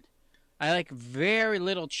translucent. I like very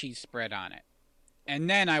little cheese spread on it. And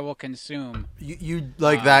then I will consume. You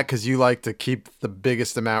like that because you like to keep the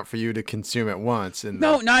biggest amount for you to consume at once. And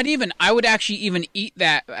no, not even. I would actually even eat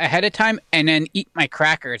that ahead of time and then eat my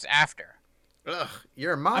crackers after. Ugh,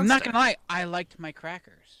 you're a monster. I'm not going to lie. I liked my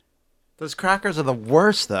crackers. Those crackers are the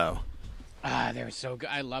worst, though. They were so good.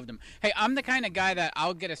 I loved them. Hey, I'm the kind of guy that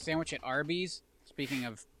I'll get a sandwich at Arby's, speaking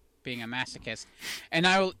of being a masochist, and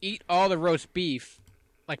I will eat all the roast beef,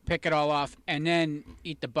 like pick it all off, and then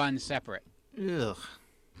eat the bun separate. Ugh.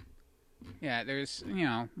 Yeah, there's,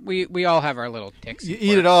 we all have our little ticks. You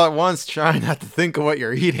eat it all at once, try not to think of what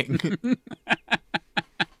you're eating.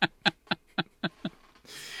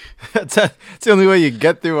 That's the only way you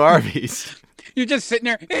get through Arby's. You're just sitting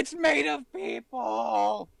there, it's made of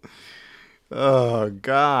people! Oh,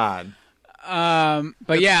 God.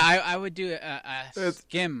 But yeah, I would do a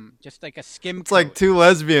skim, just like a skim. It's like two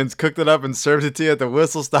lesbians cooked it up and served it to you at the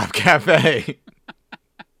Whistle Stop Cafe.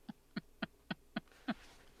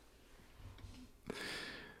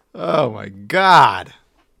 Oh my God.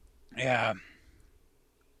 Yeah.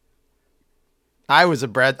 I've always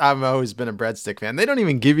been a breadstick fan. They don't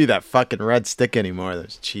even give you that fucking red stick anymore,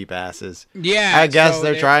 those cheap asses. Yeah. I guess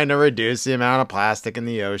they're trying to reduce the amount of plastic in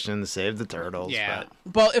the ocean to save the turtles. Yeah.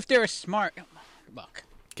 But well, if they were smart, look.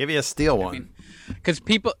 Give you a steel one. Because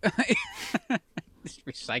people just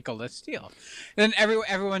recycle the steel. Then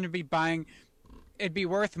everyone would be buying. It'd be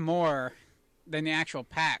worth more than the actual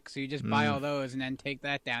pack. So you just buy all those and then take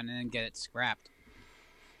that down and then get it scrapped.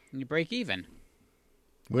 And you break even.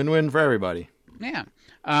 Win-win for everybody. Yeah.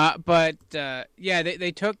 But they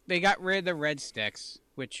got rid of the red sticks,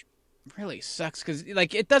 which really sucks because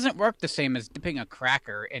like it doesn't work the same as dipping a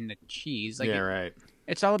cracker in the cheese. Like, yeah, right.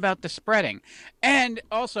 It's all about the spreading. And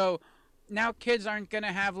also, now kids aren't going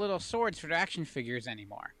to have little swords for their action figures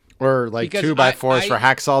anymore. Or like Because 2x4s for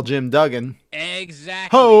Hacksaw Jim Duggan.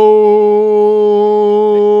 Exactly. Ho!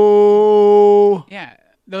 Yeah.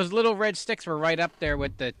 Those little red sticks were right up there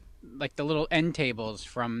with the little end tables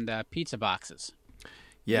from the pizza boxes.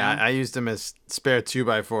 Yeah, I used them as spare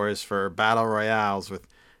 2x4s for battle royales with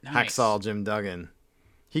Hacksaw Jim Duggan.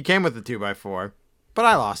 He came with the 2x4, but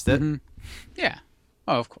I lost it. Mm-hmm. Yeah.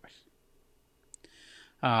 Oh, of course.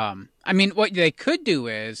 I mean, what they could do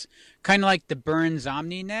is kind of like the Burns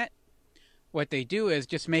OmniNet. What they do is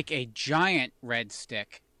just make a giant red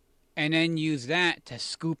stick and then use that to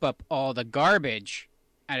scoop up all the garbage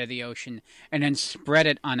out of the ocean and then spread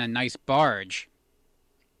it on a nice barge.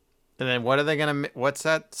 And then what are they going to what's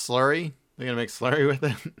that? Slurry? They're going to make slurry with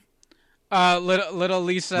it? Little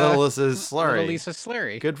Lisa. Little Lisa's slurry. Little Lisa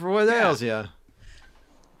slurry. Good for what ails ya.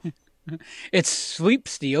 It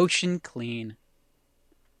sweeps the ocean clean.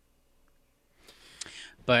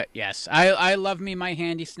 But yes, I love me my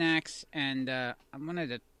handy snacks, and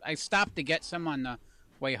I stopped to get some on the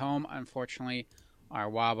way home. Unfortunately, our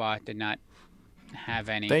Wawa did not have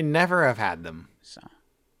any. They never have had them. So,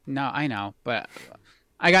 no, I know, but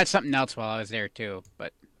I got something else while I was there too.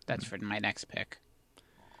 But that's for my next pick.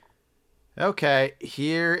 Okay,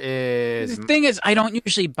 here is... The thing is, I don't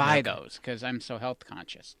usually buy those because I'm so health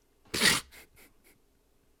conscious.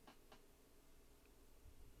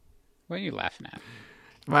 What are you laughing at?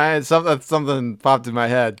 Something popped in my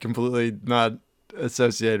head, completely not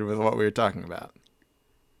associated with what we were talking about.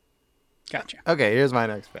 Gotcha. Okay, here's my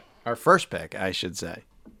next pick. Our first pick, I should say.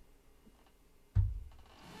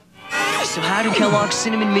 So how do Kellogg's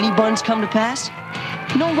Cinnamon Mini Buns come to pass?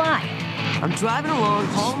 No lie. I'm driving along,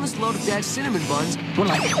 hauling this load of Dad's cinnamon buns, when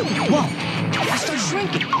like, whoa, I start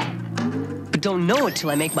shrinking. But don't know it till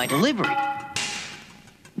I make my delivery.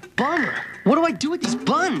 Bummer. What do I do with these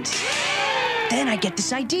buns? Then I get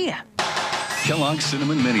this idea. Kellogg's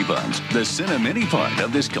Cinnamon Mini Buns, the cinnamon part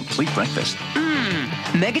of this complete breakfast.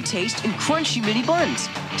 Mega taste and crunchy mini buns.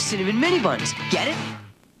 Cinnamon mini buns. Get it?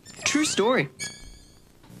 True story.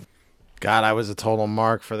 God, I was a total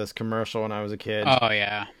mark for this commercial when I was a kid. Oh,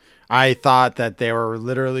 yeah. I thought that they were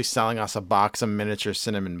literally selling us a box of miniature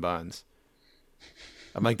cinnamon buns.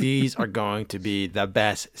 I'm like, these are going to be the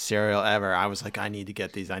best cereal ever. I was like, I need to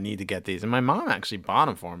get these. I need to get these. And my mom actually bought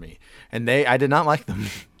them for me. And I did not like them.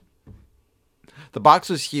 The box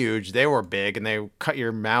was huge. They were big. And they cut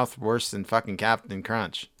your mouth worse than fucking Captain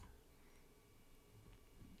Crunch.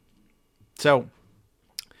 So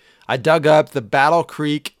I dug up the Battle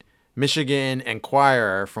Creek, Michigan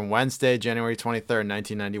Enquirer from Wednesday, January 23rd,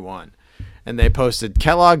 1991. And they posted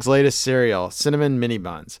Kellogg's latest cereal, Cinnamon Mini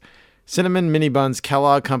Buns. Cinnamon Mini Buns,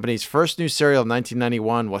 Kellogg Company's first new cereal of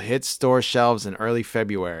 1991, will hit store shelves in early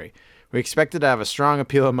February. We expect it to have a strong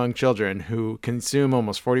appeal among children who consume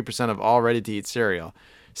almost 40% of all ready-to-eat cereal,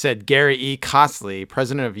 said Gary E. Costley,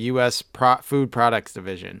 president of U.S. Food Products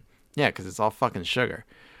Division. Yeah, because it's all fucking sugar.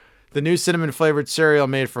 The new cinnamon-flavored cereal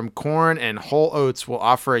made from corn and whole oats will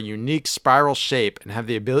offer a unique spiral shape and have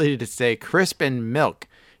the ability to stay crisp in milk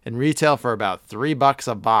and retail for about $3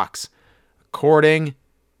 a box, according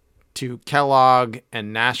to Kellogg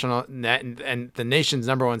and the nation's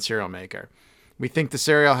 #1 cereal maker. We think the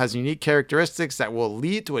cereal has unique characteristics that will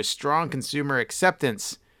lead to a strong consumer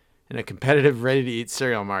acceptance in a competitive ready-to-eat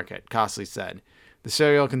cereal market, Costley said. The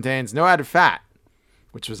cereal contains no added fat,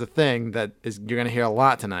 which was a thing that you're going to hear a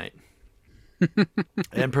lot tonight,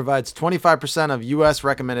 and provides 25% of U.S.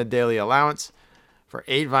 recommended daily allowance for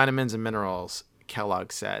 8 vitamins and minerals,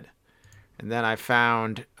 Kellogg said. And then I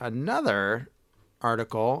found another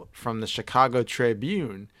article from the Chicago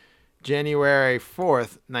Tribune, January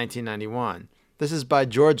 4th, 1991. This is by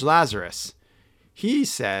George Lazarus. He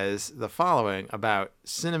says the following about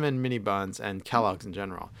cinnamon mini buns and Kellogg's in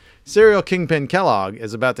general. Cereal kingpin Kellogg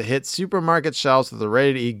is about to hit supermarket shelves with a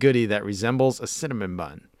ready-to-eat goodie that resembles a cinnamon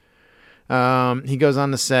bun. He goes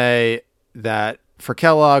on to say that for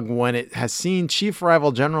Kellogg, when it has seen chief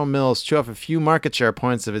rival General Mills chew off a few market share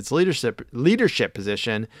points of its leadership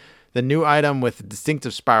position, the new item with a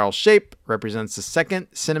distinctive spiral shape represents the second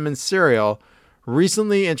cinnamon cereal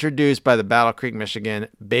recently introduced by the Battle Creek,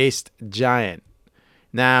 Michigan-based giant.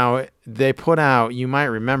 Now, they put out, you might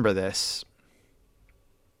remember this.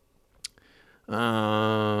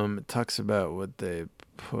 It talks about what they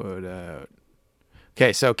put out.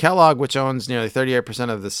 Okay, so Kellogg, which owns nearly 38%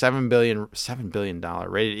 of the $7 billion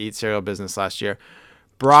ready-to-eat cereal business last year,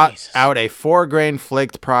 brought out a 4-grain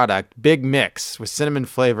flaked product, Big Mix, with cinnamon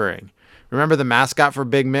flavoring. Remember the mascot for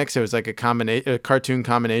Big Mix? It was like a cartoon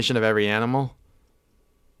combination of every animal.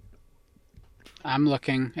 I'm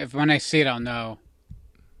looking. When I see it, I'll know.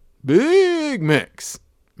 Big Mix.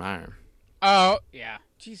 Oh, yeah.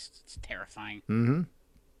 Jeez, it's terrifying. Mm-hmm.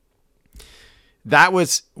 That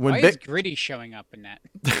was when Why is Gritty showing up in that?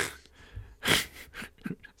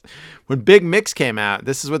 When Big Mix came out,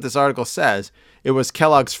 this is what this article says. It was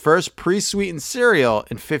Kellogg's first pre-sweetened cereal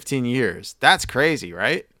in 15 years. That's crazy,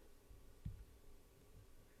 right?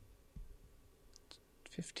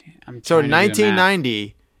 15. So in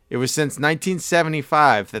 1990, it was since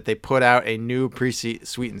 1975 that they put out a new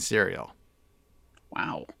pre-sweetened cereal.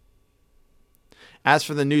 Wow. As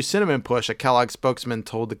for the new cinnamon push, a Kellogg spokesman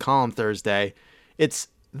told the column Thursday, it's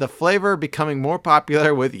the flavor becoming more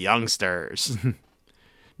popular with youngsters.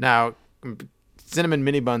 Now, cinnamon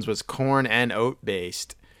mini buns was corn and oat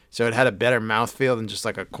based. So it had a better mouthfeel than just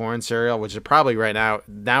like a corn cereal, which is probably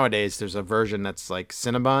nowadays there's a version that's like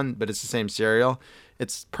Cinnabon, but it's the same cereal.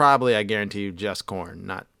 It's probably, I guarantee you, just corn,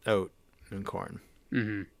 not oat and corn.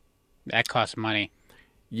 Mm-hmm. That costs money.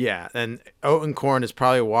 Yeah, and oat and corn is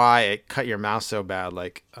probably why it cut your mouth so bad,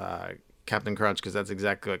 like Captain Crunch, because that's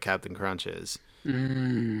exactly what Captain Crunch is.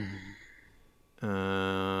 Mini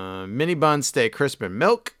buns stay crisp and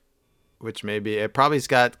milk, which maybe it probably's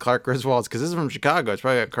got Clark Griswold's, because this is from Chicago. It's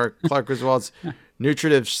probably got Clark Griswold's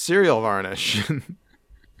nutritive cereal varnish.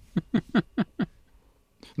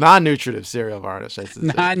 Non-nutritive cereal varnish.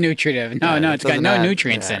 Non-nutritive. No, it's got no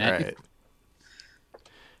nutrients in it. Right.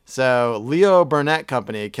 So Leo Burnett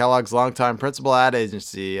Company, Kellogg's longtime principal ad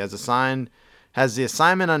agency, has the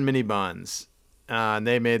assignment on mini buns. And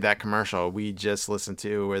they made that commercial we just listened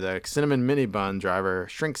to where the cinnamon mini bun driver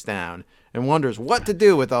shrinks down and wonders what to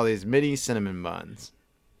do with all these mini cinnamon buns.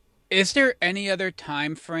 Is there any other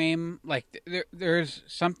time frame? Like there's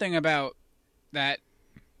something about that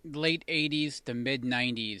late 80s to mid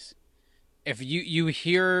 90s. If you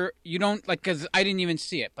hear, you don't like, because I didn't even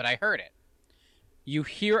see it, but I heard it. You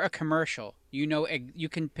hear a commercial, you know, you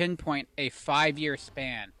can pinpoint a 5-year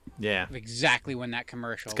span. Yeah. Of exactly when that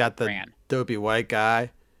commercial It's got the ran. dopey white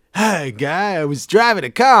guy. Hi, guy. I was driving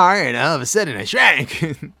a car and all of a sudden I shrank.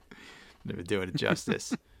 Never doing it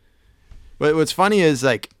justice. But what's funny is,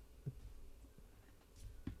 like,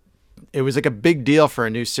 it was like a big deal for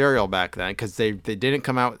a new cereal back then because they didn't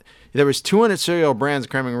come out. There was 200 cereal brands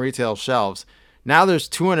cramming retail shelves. Now there's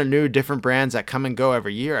 200 new different brands that come and go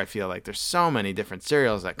every year. I feel like there's so many different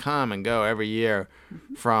cereals that come and go every year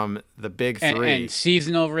from the big three. And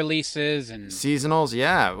seasonal releases and seasonals,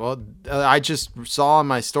 yeah. Well, I just saw in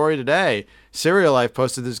my story today, Cereal Life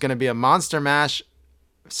posted there's going to be a Monster Mash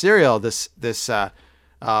cereal this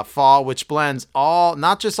fall, which blends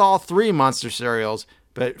not just all 3 Monster cereals,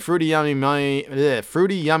 but Fruity Yummy Mummy,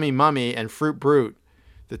 and Fruit Brute,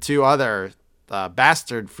 the 2 other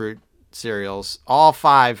bastard fruit cereals, all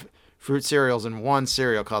 5 fruit cereals in one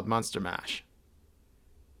cereal called Monster Mash.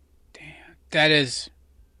 Damn, that is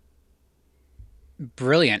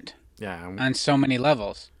brilliant. Yeah, on so many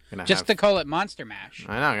levels. Just to call it Monster Mash.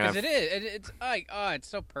 I know, because it is. It's like, it's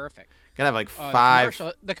so perfect. Gonna have like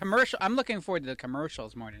 5. The commercial. I'm looking forward to the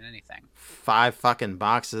commercials more than anything. 5 fucking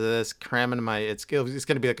boxes of this cramming in my. It's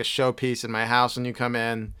gonna be like a showpiece in my house when you come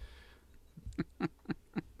in.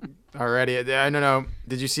 Already, I don't know.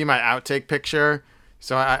 Did you see my outtake picture?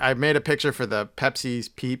 So I made a picture for the Pepsi's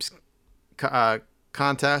Peeps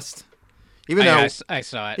contest. I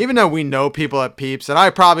saw it. Even though we know people at Peeps, and I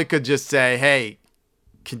probably could just say, "Hey,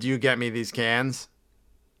 could you get me these cans?"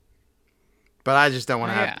 But I just don't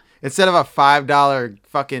want to have. Instead of a $5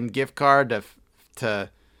 fucking gift card to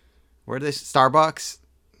where are they? Starbucks.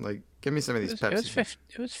 Like, give me some of these Pepsi.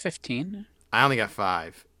 It was 15. I only got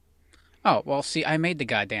 5. Oh, well, see, I made the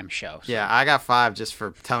goddamn show. So. Yeah, I got 5 just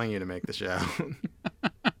for telling you to make the show.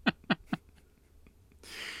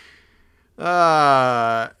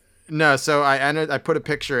 No, so I put a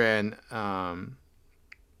picture in, and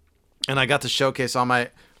I got to showcase all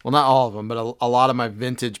my, well, not all of them, but a lot of my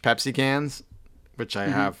vintage Pepsi cans, which I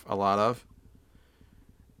have a lot of.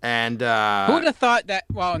 And who would have thought that?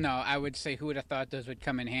 Well, no, I would say who would have thought those would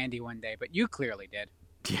come in handy one day, but you clearly did.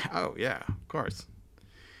 Yeah. Oh, yeah. Of course.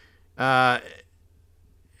 And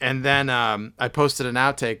then I posted an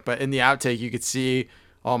outtake, but in the outtake you could see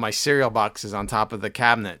all my cereal boxes on top of the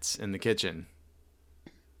cabinets in the kitchen.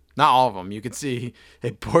 Not all of them. You could see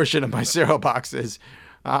a portion of my cereal boxes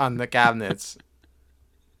on the cabinets.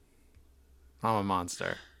 I'm a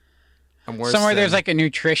monster. I'm worse. Somewhere there's like a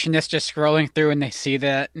nutritionist just scrolling through and they see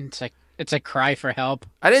that and it's a cry for help.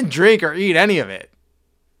 I didn't drink or eat any of it.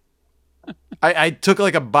 I took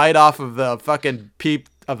like a bite off of the fucking peep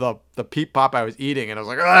of the peep pop I was eating, and I was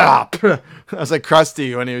like, ah! I was like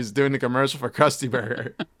Krusty when he was doing the commercial for Krusty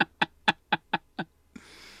Burger.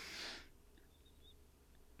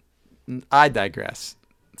 I digress.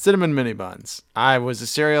 Cinnamon mini buns. I was a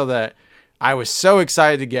cereal that I was so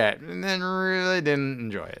excited to get, and then really didn't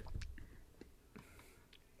enjoy it.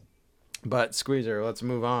 But Squeezer, let's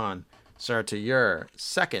move on, sir, to your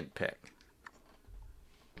second pick.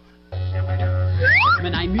 My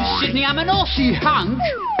name is Sydney, I'm an Aussie hunk.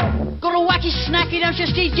 Got a wacky snacky, don't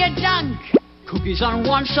just eat your dunk. Cookies on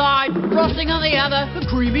one side, frosting on the other. The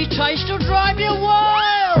creamy taste will drive you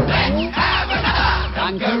wild. Let's have another.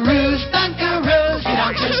 Dunkaroos, Dunkaroos. You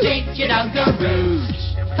don't just eat your Dunkaroos.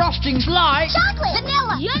 Frosting's light. Chocolate,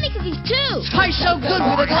 vanilla, yummy cookies too. Tastes so good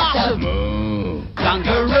with a glass of moo.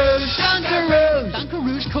 Dunkaroos, Dunkaroos.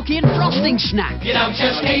 Dunkaroos cookie and frosting snack. You don't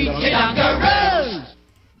just eat your Dunkaroos.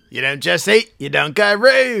 You don't just eat, you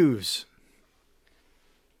Dunkaroos.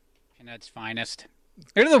 And that's finest.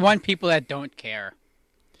 They're the one people that don't care.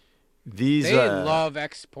 These They love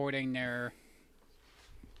exporting their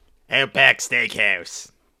Outback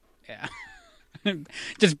Steakhouse. Yeah.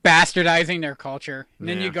 Just bastardizing their culture. And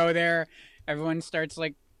then Yeah. you go there, everyone starts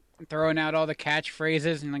like throwing out all the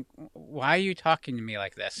catchphrases and like, why are you talking to me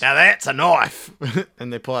like this? Now that's a knife.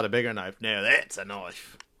 And they pull out a bigger knife. Now that's a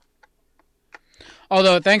knife.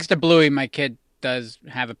 Although thanks to Bluey, my kid does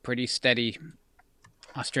have a pretty steady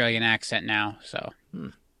Australian accent now, so.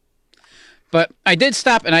 But I did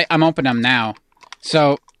stop and I'm opening them now.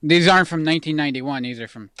 So these aren't from 1991, these are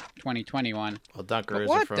from 2021. Well, Dunkaroos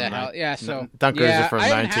What are from the hell? Yeah, so Dunkaroos are from I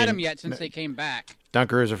haven't had them yet since they came back.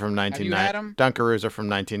 Dunkaroos are from Have you had 'em? Dunkaroos are from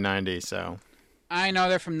 1990, so. I know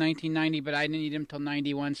they're from 1990, but I didn't eat them till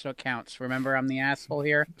 91, so it counts. Remember, I'm the asshole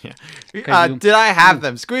here. Yeah. Did I have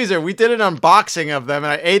them? Squeezer, we did an unboxing of them,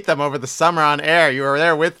 and I ate them over the summer on air. You were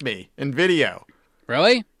there with me in video.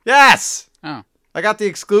 Really? Yes! Oh. I got the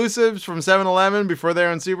exclusives from 7-Eleven before they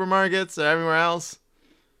were in supermarkets and everywhere else.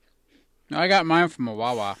 No, I got mine from a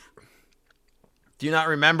Wawa. Do you not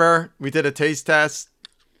remember? We did a taste test.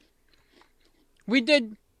 We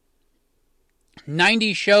did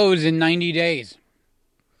 90 shows in 90 days.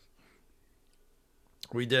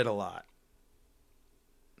 We did a lot.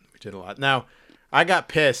 Now, I got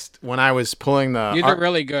pissed when I was pulling the... These are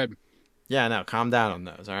really good. Yeah, no, calm down on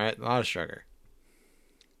those, all right? A lot of sugar.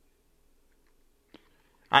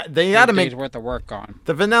 They got to make... days worth of work on.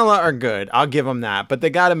 The vanilla are good. I'll give them that. But they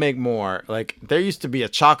got to make more. Like, there used to be a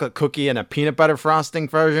chocolate cookie and a peanut butter frosting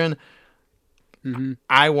version. Mm-hmm.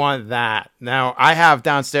 I want that. Now, I have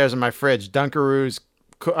downstairs in my fridge Dunkaroos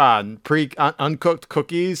uncooked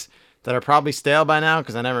cookies that are probably stale by now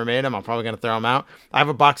because I never made them. I'm probably going to throw them out. I have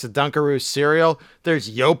a box of Dunkaroos cereal. There's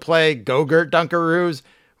Yoplait Go-Gurt Dunkaroos.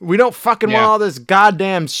 We don't fucking want all this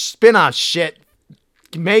goddamn spin-off shit.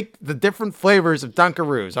 Make the different flavors of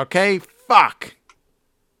Dunkaroos, okay? Fuck.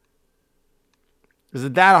 Is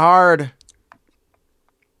it that hard?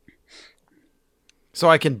 So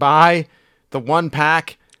I can buy the one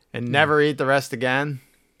pack and never eat the rest again?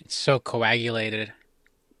 It's so coagulated.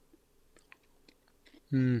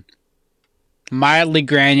 Mildly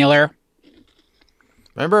granular.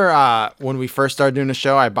 Remember when we first started doing the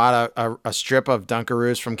show, I bought a strip of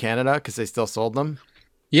Dunkaroos from Canada because they still sold them?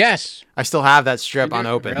 Yes. I still have that strip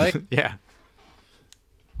unopened. Really? Yeah.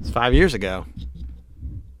 It's 5 years ago.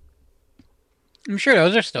 I'm sure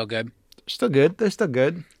those are still good. Still good. They're still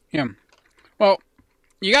good. Yeah. Well,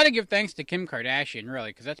 you got to give thanks to Kim Kardashian,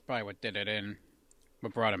 really, because that's probably what did it in,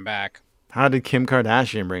 what brought him back. How did Kim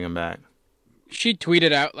Kardashian bring him back? She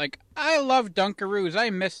tweeted out, like, I love Dunkaroos. I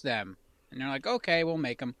miss them. And they're like, okay, we'll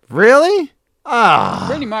make them. Really? Ah.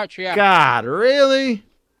 Pretty much, yeah. God, really?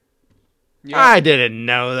 Yep. I didn't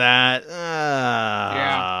know that. Oh,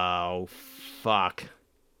 Yeah. fuck.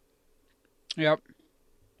 Yep.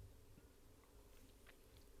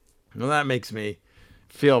 Well, that makes me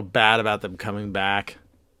feel bad about them coming back.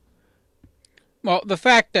 Well, the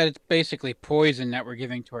fact that it's basically poison that we're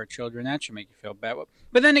giving to our children, that should make you feel bad.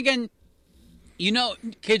 But then again, you know,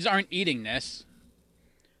 kids aren't eating this.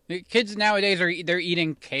 The kids nowadays they're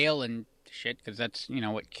eating kale and shit because that's, you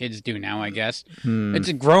know, what kids do now, I guess.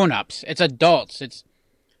 It's grown-ups. It's adults. It's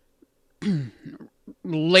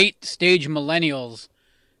late-stage millennials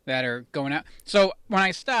that are going out. So when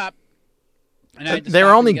I stopped... They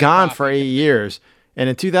were only gone for 8 years. And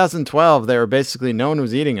in 2012, they were basically no one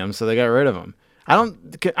was eating them, so they got rid of them. I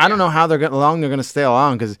don't know how long they're going to stay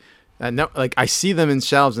along because I see them in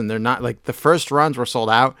shelves and they're not like the first runs were sold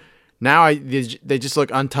out. Now they just look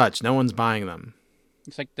untouched. No one's buying them.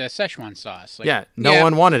 It's like the Szechuan sauce. Like, yeah, no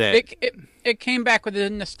one wanted it. It came back with a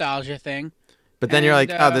nostalgia thing. But then you're like,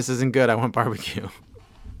 oh, this isn't good. I want barbecue.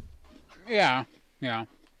 Yeah.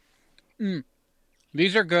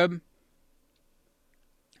 These are good.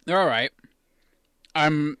 They're all right.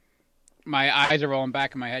 My eyes are rolling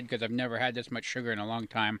back in my head because I've never had this much sugar in a long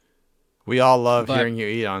time. We all love hearing you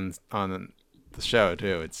eat on the show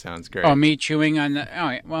too. It sounds great. Oh, me chewing on the.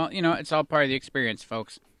 Oh, well, you know, it's all part of the experience,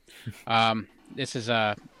 folks. This is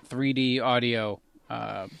a 3D audio,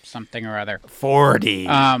 something or other.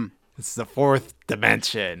 4D. It's the fourth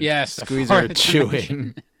dimension. Yes, Squeezer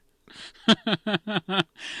chewing.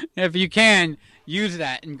 If you can, use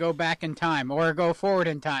that and go back in time or go forward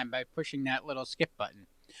in time by pushing that little skip button.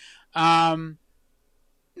 No,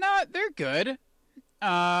 they're good.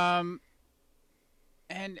 And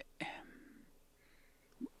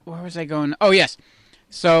where was I going? Oh, yes.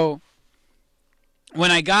 So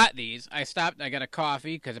when I got these, I stopped. I got a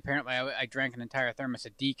coffee because apparently I drank an entire thermos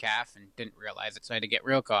of decaf and didn't realize it, so I had to get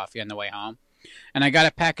real coffee on the way home. And I got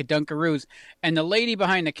a pack of Dunkaroos. And the lady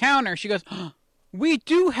behind the counter, she goes, oh, "We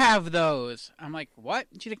do have those." I'm like, "What?"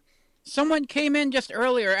 She's like, "Someone came in just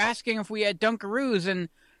earlier asking if we had Dunkaroos," and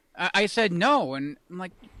I said no. And I'm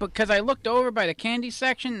like, because I looked over by the candy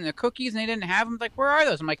section and the cookies, and they didn't have them. I'm like, "Where are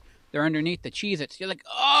those?" I'm like, "They're underneath the Cheez-Its." You're like,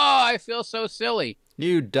 "Oh, I feel so silly."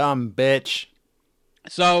 You dumb bitch.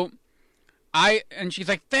 So and she's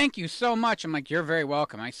like, "Thank you so much." I'm like, "You're very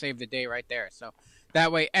welcome." I saved the day right there. So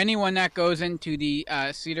that way, anyone that goes into the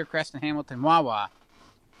Cedar Crest and Hamilton Wawa,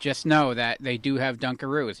 just know that they do have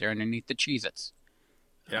Dunkaroos. They're underneath the Cheez-Its.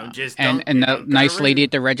 And the nice lady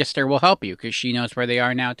at the register will help you because she knows where they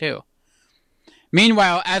are now too.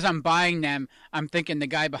 Meanwhile, as I'm buying them, I'm thinking the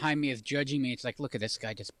guy behind me is judging me. It's like, look at this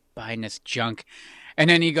guy just buying this junk. And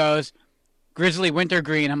then he goes, "Grizzly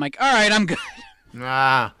Wintergreen." I'm like, all right, I'm good.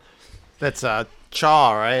 Ah, that's a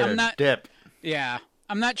chaw, right? I'm or not, dip. Yeah.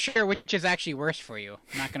 I'm not sure which is actually worse for you.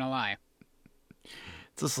 I'm not going to lie.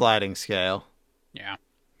 It's a sliding scale. Yeah.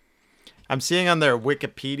 I'm seeing on their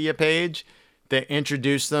Wikipedia page, they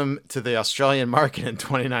introduced them to the Australian market in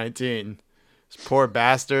 2019. Those poor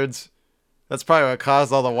bastards. That's probably what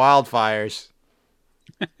caused all the wildfires.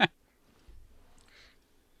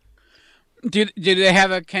 Do they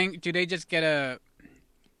have do they just get a...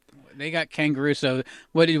 They got kangaroo, so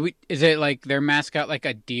is it like their mascot like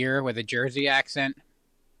a deer with a Jersey accent?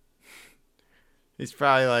 He's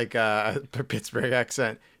probably like a Pittsburgh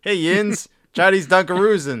accent. Hey, Yins, try these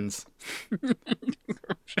Dunkaroosins.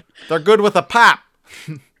 They're good with a pop.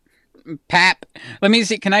 Pap. Let me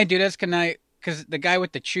see. Can I do this? Because the guy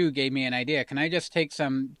with the chew gave me an idea. Can I just take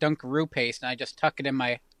some Dunkaroo paste and I just tuck it in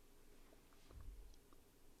my...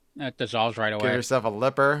 That dissolves right away. Give yourself a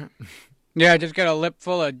lipper. Yeah, just got a lip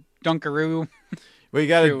full of Dunkaroo. What you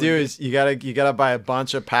gotta do is you gotta buy a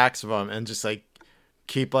bunch of packs of them and just like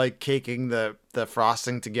keep like caking the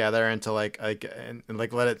frosting together until like and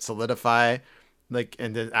let it solidify, like,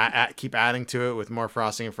 and then keep adding to it with more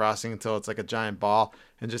frosting until it's like a giant ball,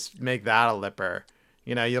 and just make that a lipper.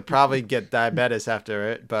 You know, you'll probably get diabetes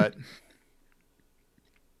after it, but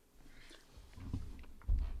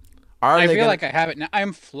I feel like I have it now.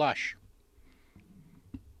 I'm flush.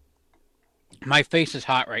 My face is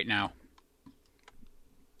hot right now.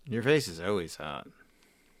 Your face is always hot.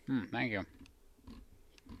 Thank you.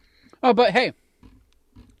 Oh, but hey,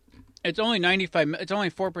 it's only 95. It's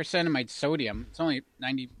only 4% of my sodium. It's only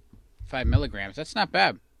 95 milligrams. That's not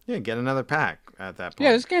bad. Yeah, get another pack at that point.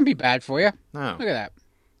 Yeah, this can't be bad for you. No. Look at that.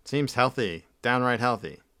 Seems healthy. Downright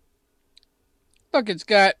healthy. Look, it's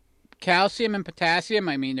got calcium and potassium.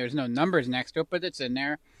 I mean, there's no numbers next to it, but it's in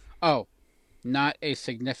there. Oh, not a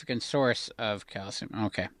significant source of calcium.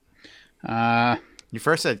 Okay. You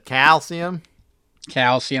first said calcium?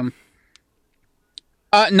 Calcium.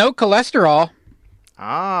 No cholesterol.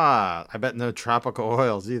 Ah, I bet no tropical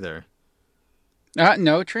oils either.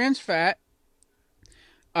 No trans fat.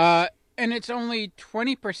 And it's only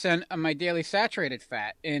 20% of my daily saturated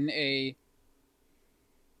fat in a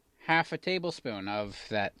half a tablespoon of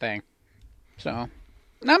that thing. So,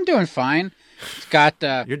 I'm doing fine. It's got...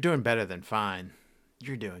 You're doing better than fine.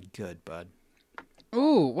 You're doing good, bud.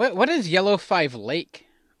 Ooh, what is Yellow 5 Lake?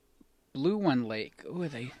 Blue 1 Lake. Ooh, are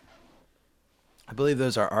they... I believe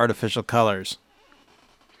those are artificial colors.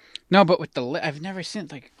 No, but with the... I've never seen,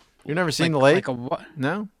 like... You've never seen the lake? Like a what?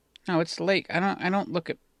 No? No, it's the lake. I don't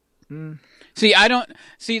look at...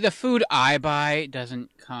 See, the food I buy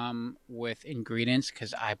doesn't come with ingredients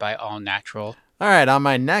because I buy all natural. All right, on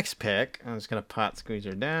my next pick, I'm just going to pot squeeze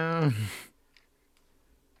her down.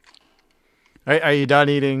 Are you done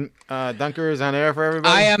eating Dunkaroos on air for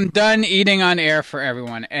everybody? I am done eating on air for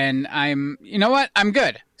everyone, and you know what? I'm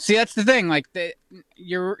good. See, that's the thing. Like,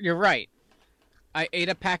 you're right. I ate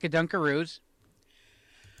a pack of Dunkaroos.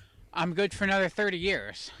 I'm good for another 30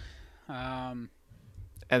 years. And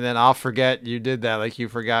then I'll forget you did that, like you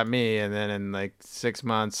forgot me, and then in like 6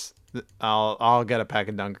 months, I'll get a pack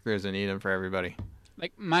of Dunkaroos and eat them for everybody.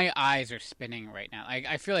 Like, my eyes are spinning right now.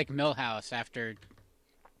 I feel like Milhouse after...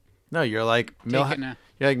 No, you're like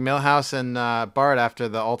Milhouse and Bart after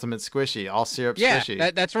the Ultimate Squishy, all syrup squishy.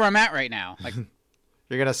 Yeah, that's where I'm at right now. Like,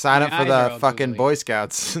 you're gonna sign up for the fucking Boy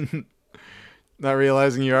Scouts, not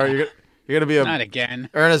realizing you are. You're gonna be not again.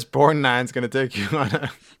 Ernest Borgnine's gonna take you on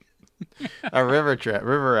a river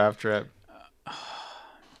raft trip.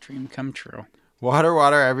 Dream come true.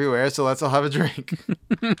 Water everywhere. So let's all have a drink.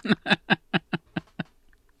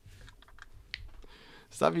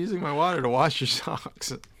 Stop using my water to wash your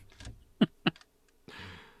socks.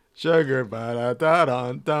 Sugar, ba da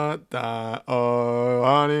da da da. Oh,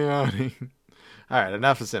 honey, honey. All right,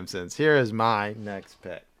 enough of Simpsons. Here is my next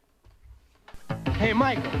pick. Hey,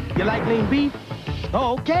 Michael, you like lean beef?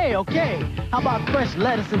 Oh, okay. How about fresh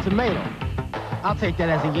lettuce and tomato? I'll take that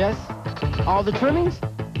as a yes. All the trimmings?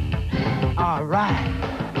 All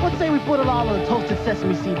right. What say we put it all on a toasted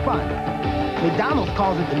sesame seed bun? McDonald's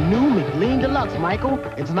calls it the new McLean Deluxe, Michael.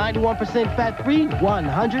 It's 91% fat-free,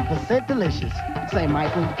 100% delicious. Say,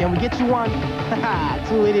 Michael, can we get you one? Haha,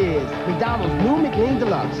 true it is. McDonald's new McLean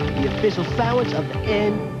Deluxe, the official sandwich of the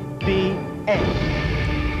NBA.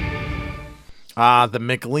 The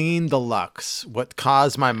McLean Deluxe. What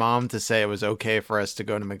caused my mom to say it was okay for us to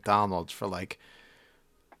go to McDonald's for like,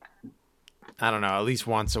 I don't know, at least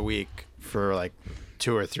once a week for like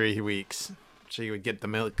 2 or 3 weeks. So you would get the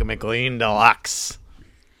McLean Deluxe.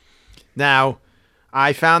 Now,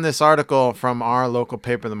 I found this article from our local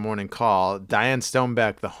paper, The Morning Call. Diane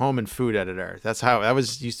Stonebeck, the home and food editor. That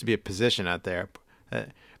used to be a position out there.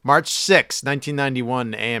 March 6,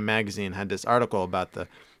 1991, AM Magazine had this article about the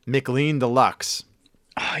McLean Deluxe.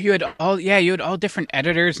 Oh, you had all different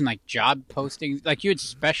editors and like job postings. Like you had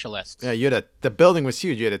specialists. Yeah, the building was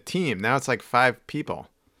huge. You had a team. Now it's like 5 people.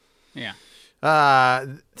 Yeah.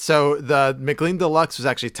 So the McLean Deluxe was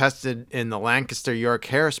actually tested in the Lancaster, York,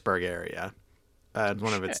 Harrisburg area at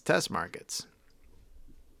one of its test markets.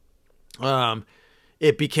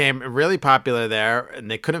 It became really popular there,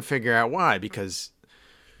 and they couldn't figure out why, because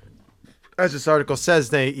as this article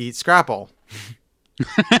says, they eat scrapple.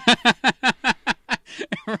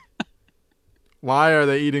 Why are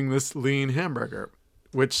they eating this lean hamburger?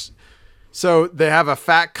 So they have a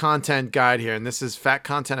fat content guide here, and this is fat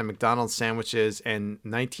content of McDonald's sandwiches in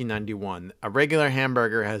 1991. A regular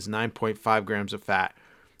hamburger has 9.5 grams of fat.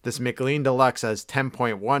 This McLean Deluxe has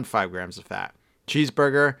 10.15 grams of fat.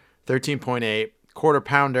 Cheeseburger, 13.8. Quarter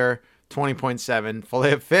pounder, 20.7.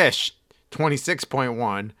 Filet of fish,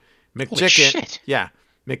 26.1. McChicken,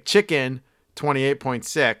 McChicken,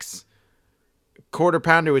 28.6. Quarter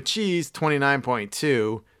pounder with cheese,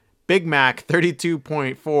 29.2. Big Mac,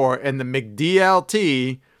 32.4. And the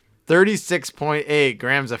McDLT, 36.8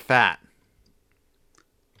 grams of fat.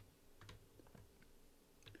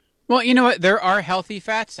 Well, you know what? There are healthy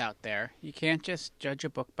fats out there. You can't just judge a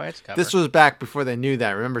book by its cover. This was back before they knew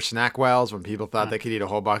that. Remember SnackWells, when people thought they could eat a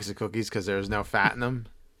whole box of cookies because there was no fat in them?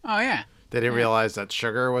 Oh, yeah. They didn't realize that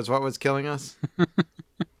sugar was what was killing us.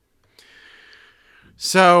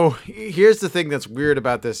 So here's the thing that's weird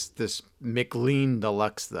about this McLean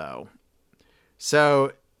Deluxe, though.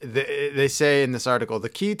 So they say in this article, the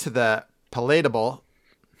key to the palatable,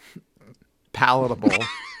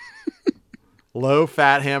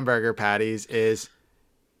 low-fat hamburger patties is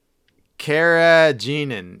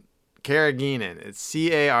carrageenan. It's Carrageenan.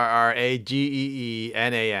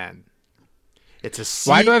 It's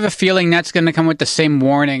Why do I have a feeling that's going to come with the same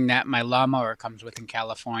warning that my lawnmower comes with in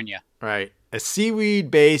California? Right. A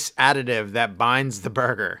seaweed-based additive that binds the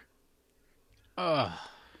burger. Ugh.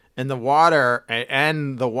 And the water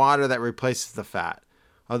that replaces the fat.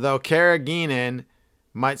 Although carrageenan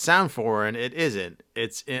might sound foreign, it isn't.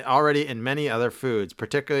 It's already in many other foods,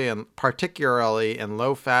 particularly in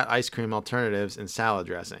low-fat ice cream alternatives and salad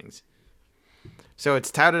dressings. So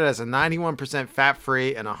it's touted as a 91%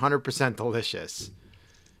 fat-free and 100% delicious.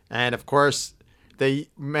 And of course, they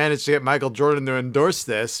managed to get Michael Jordan to endorse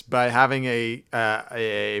this by having a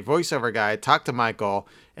voiceover guy talk to Michael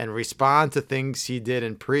and respond to things he did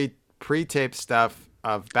in pre-taped stuff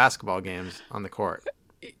of basketball games on the court.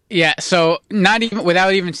 Yeah, so not even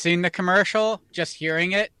without even seeing the commercial, just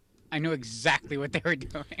hearing it, I knew exactly what they were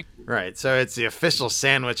doing. Right, so it's the official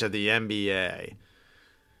sandwich of the NBA.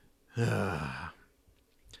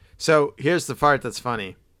 So here's the part that's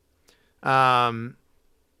funny.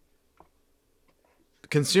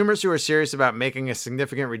 Consumers who are serious about making a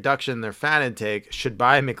significant reduction in their fat intake should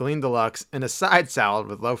buy a McLean Deluxe and a side salad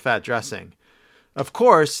with low-fat dressing. Of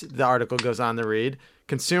course, the article goes on to read,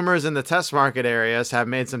 consumers in the test market areas have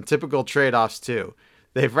made some typical trade-offs too.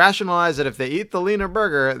 They've rationalized that if they eat the leaner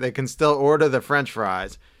burger, they can still order the French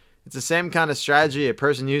fries. It's the same kind of strategy a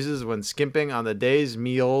person uses when skimping on the day's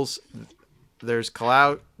meals. There's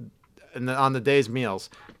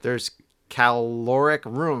caloric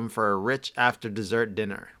room for a rich after dessert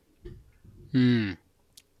dinner. A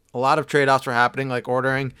lot of trade-offs were happening, like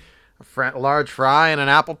ordering a large fry and an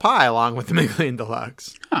apple pie along with the McLean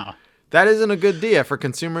Deluxe. Oh. That isn't a good deal for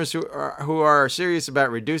consumers who are serious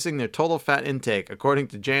about reducing their total fat intake, according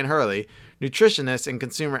to Jane Hurley, nutritionist and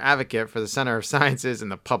consumer advocate for the Center of Sciences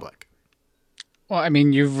and the Public. Well, I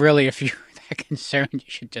mean, if you're that concerned, you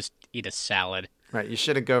should just eat a salad. Right, you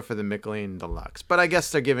shouldn't go for the McLean Deluxe, but I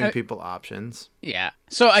guess they're giving people options. Yeah.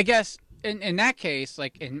 So I guess in that case,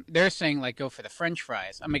 like, they're saying like go for the French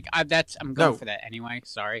fries. I'm like, I'm going for that anyway.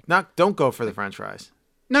 Sorry. Don't go for the French fries.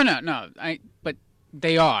 No. But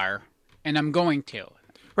they are, and I'm going to.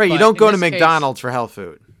 Right, but you don't go to case, McDonald's for health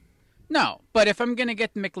food. No, but if I'm gonna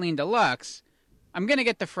get the McLean Deluxe, I'm gonna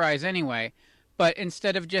get the fries anyway. But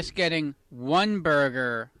instead of just getting one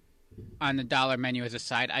burger on the dollar menu as a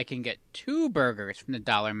side, I can get 2 burgers from the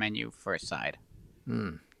dollar menu for a side.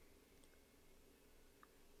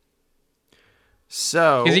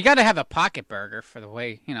 So, because you got to have a pocket burger for the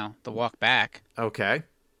way, the walk back. Okay.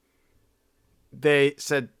 They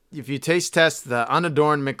said if you taste test the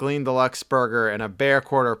unadorned McLean Deluxe burger and a Bear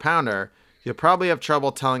Quarter Pounder, you'll probably have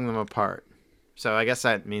trouble telling them apart. So I guess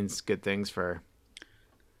that means good things for.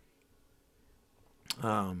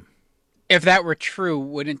 If that were true,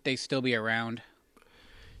 wouldn't they still be around?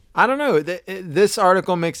 I don't know. This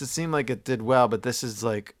article makes it seem like it did well, but this is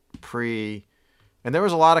like pre. And there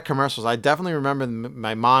was a lot of commercials. I definitely remember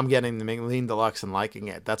my mom getting the McLean Deluxe and liking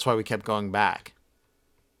it. That's why we kept going back.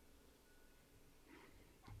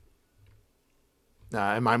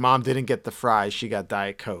 And my mom didn't get the fries. She got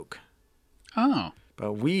Diet Coke. Oh.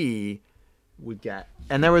 But we would get.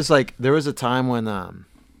 And there was a time when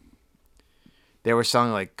they were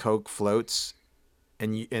selling like Coke floats.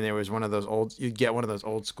 And there was one of those you'd get one of those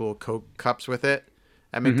old school Coke cups with it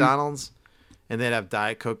at McDonald's. And they'd have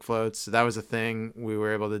Diet Coke floats. So that was a thing we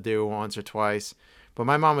were able to do once or twice. But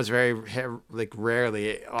my mom was very,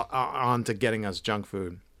 rarely on to getting us junk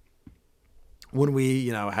food. When we,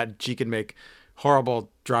 she could make horrible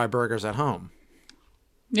dry burgers at home.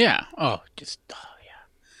 Yeah. Yeah.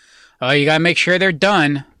 Oh, you got to make sure they're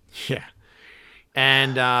done. Yeah.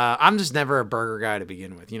 And I'm just never a burger guy to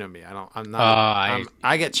begin with. You know me.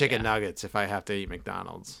 I get chicken nuggets if I have to eat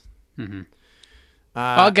McDonald's. Mm-hmm.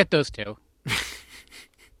 I'll get those too.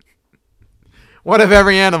 One of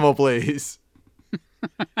every animal, please.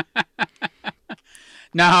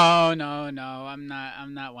 No. I'm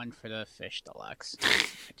not one for the fish deluxe.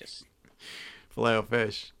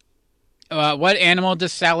 Filet-O-Fish. What animal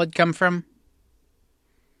does salad come from?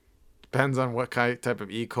 Depends on what type of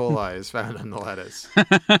E. coli is found in the lettuce.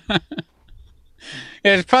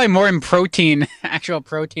 There's probably more in protein, actual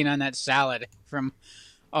protein on that salad from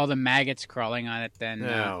all the maggots crawling on it than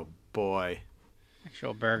oh boy,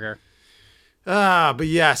 actual burger. But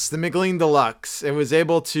yes, the McLean Deluxe. It was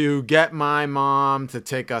able to get my mom to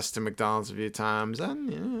take us to McDonald's a few times, and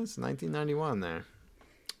it's 1991 there.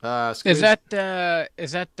 Is that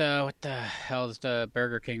what the hell is the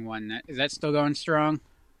Burger King one? Is that still going strong?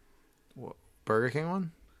 What, Burger King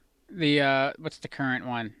one? The what's the current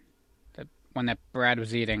one? The one that Brad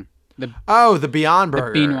was eating. The Beyond Burger.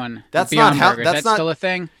 The bean one. That's not healthy. That's still a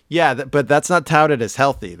thing. Yeah, but that's not touted as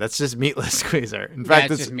healthy. That's just meatless squeezer. In fact,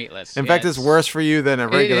 it's just meatless. In fact, it's worse for you than a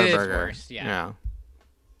regular burger. Worse, yeah.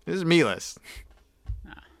 This is meatless.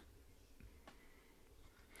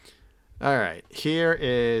 All right, here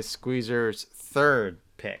is Squeezer's third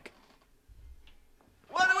pick.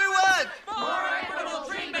 What do we want? More equitable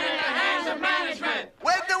treatment in the hands of management.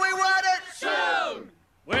 When do we want it? Soon.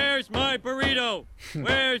 Where's my burrito?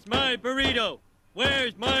 Where's my burrito?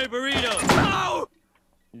 Where's my burrito? Oh!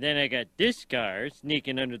 Then I got this car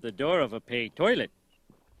sneaking under the door of a paid toilet.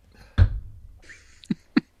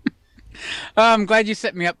 I'm glad you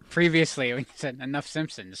set me up previously when you said enough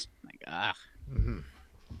Simpsons. Mm-hmm.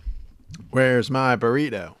 Where's my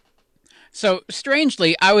burrito? So,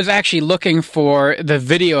 strangely, I was actually looking for the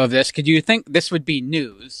video of this because you think this would be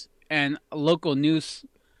news, and a local news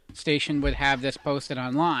station would have this posted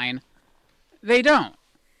online. They don't.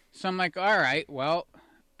 So I'm like, all right, well,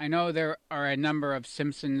 I know there are a number of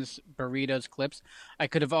Simpsons burritos clips. I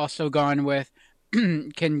could have also gone with,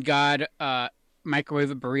 can God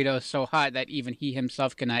microwave a burrito so hot that even he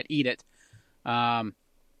himself cannot eat it?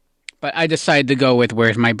 But I decided to go with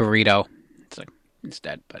Where's My Burrito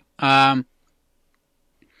instead. But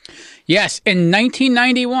yes, in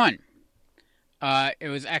 1991, it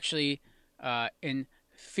was actually in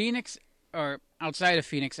Phoenix, or outside of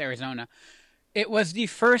Phoenix, Arizona. It was the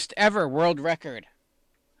first ever world record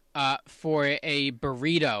for a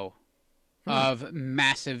burrito of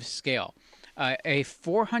massive scale. A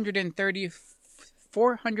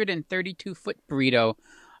 432-foot burrito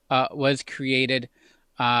was created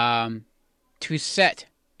to set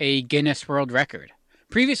a Guinness World Record.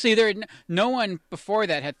 Previously, no one before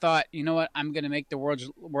that had thought, you know what, I'm going to make the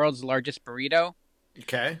world's largest burrito.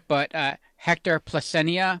 Okay. But Hector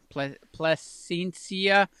Placencia,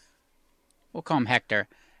 we'll call him Hector.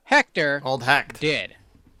 Hector Old Hecht. did.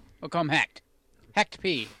 We'll call him Hecht. Hecht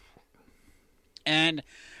P. And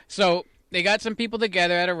so they got some people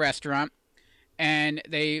together at a restaurant, and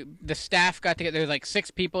the staff got together. There's like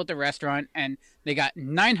 6 people at the restaurant, and they got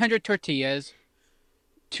 900 tortillas,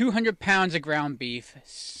 200 pounds of ground beef,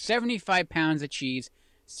 75 pounds of cheese,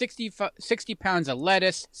 60 pounds of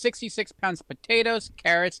lettuce, 66 pounds of potatoes,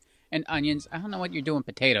 carrots, and onions. I don't know what you're doing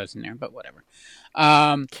potatoes in there, but whatever.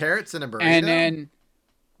 Carrots in a burrito? And then,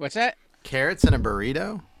 what's that? Carrots in a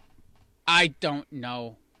burrito? I don't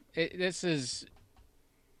know. It's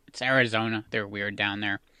Arizona. They're weird down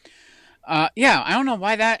there. Yeah, I don't know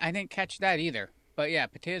why I didn't catch that either. But yeah,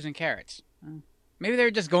 potatoes and carrots. Maybe they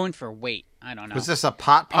were just going for weight. I don't know. Was this a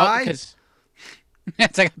pot pie? Because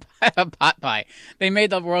it's like a pot pie. They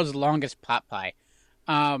made the world's longest pot pie.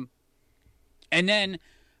 And then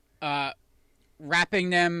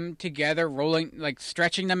wrapping them together,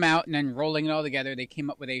 stretching them out, and then rolling it all together, they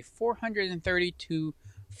came up with a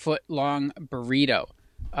 432-foot long burrito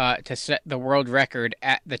to set the world record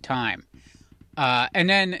at the time. And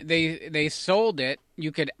then they sold it.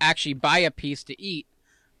 You could actually buy a piece to eat.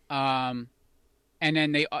 And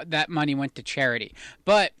then that money went to charity.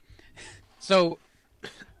 But so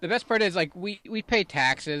the best part is we pay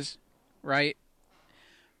taxes, right?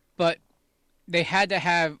 But they had to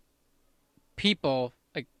have people,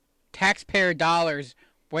 taxpayer dollars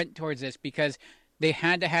went towards this because they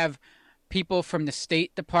had to have people from the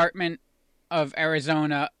State Department of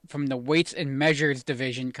Arizona, from the Weights and Measures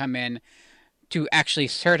Division, come in to actually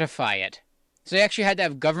certify it. So they actually had to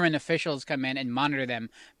have government officials come in and monitor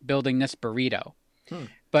them building this burrito.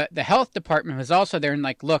 But the health department was also there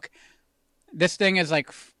and look, this thing is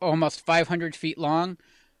almost 500 feet long.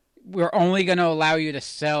 We're only going to allow you to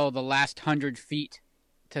sell the last 100 feet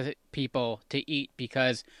to people to eat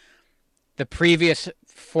because the previous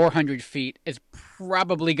 400 feet is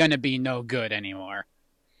probably going to be no good anymore.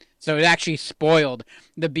 So it actually spoiled.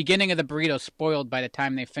 The beginning of the burrito spoiled by the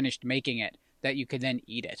time they finished making it, that you could then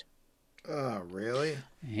eat it. Oh, really?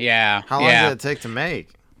 Yeah. How long did it take to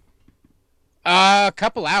make? A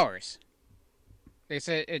couple hours. They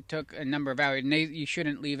said it took a number of hours, and you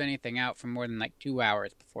shouldn't leave anything out for more than 2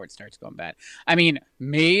 hours before it starts going bad. I mean,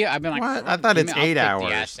 I've been what? I thought it's 8 hours.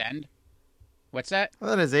 The ass end. What's that? I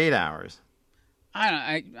thought it's 8 hours. I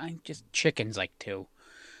don't know. I just chicken's 2.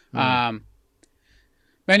 But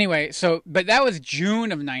anyway, but that was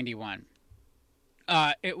June of 91.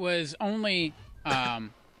 It was only,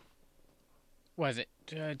 was it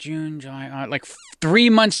June, July,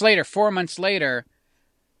 4 months later,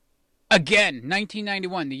 again,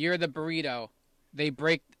 1991, the year of the burrito,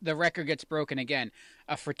 the record gets broken again.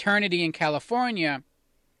 A fraternity in California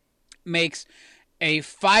makes a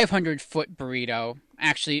 500-foot burrito,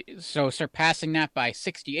 actually, so surpassing that by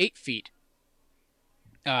 68 feet.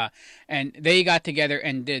 And they got together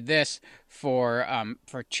and did this for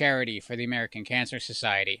charity for the American Cancer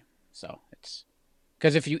Society. So it's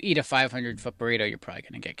because if you eat a 500-foot burrito, you're probably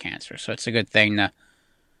going to get cancer. So it's a good thing to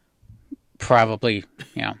probably,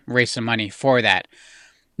 raise some money for that.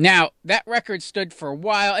 Now, that record stood for a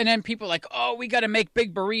while, and then people were like, oh, we got to make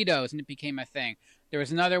big burritos, and it became a thing. There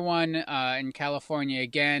was another one in California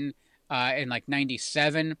again in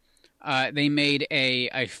 97. They made a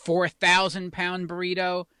 4,000-pound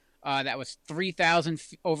burrito that was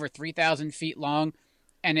over 3,000 feet long,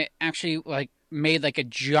 and it actually made a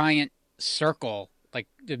giant circle,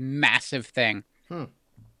 the massive thing.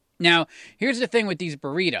 Now, here's the thing with these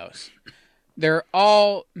burritos. They're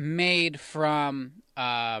all made from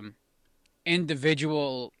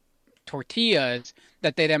individual tortillas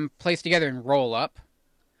that they then place together and roll up.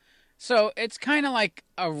 So it's kind of like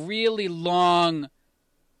a really long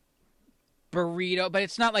burrito, but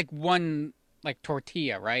it's not one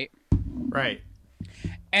tortilla, right? Right.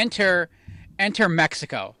 Enter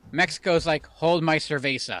Mexico. Mexico's hold my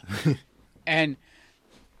cerveza. And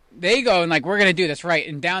they go and we're going to do this, right?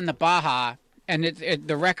 And down the Baja, and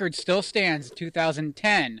the record still stands,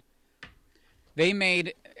 2010.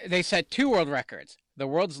 They set 2 world records, the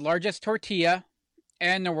world's largest tortilla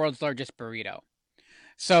and the world's largest burrito.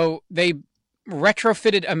 So they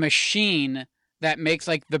retrofitted a machine that makes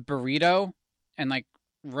the burrito and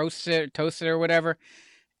roast it, toast it or whatever,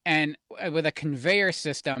 and with a conveyor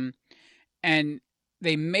system, and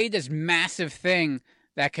they made this massive thing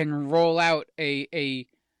that can roll out a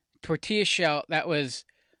tortilla shell that was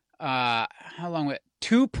how long was it?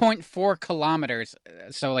 2.4 kilometers.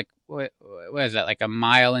 So what is that? A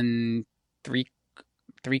mile and three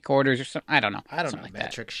quarters or something? I don't know. I don't know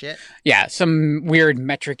metric shit. Yeah, some weird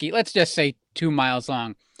metric-y. Let's just say 2 miles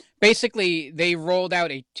long. Basically, they rolled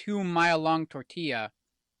out a 2-mile-long tortilla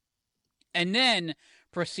and then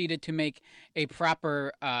proceeded to make a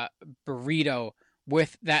proper burrito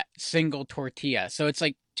with that single tortilla. So it's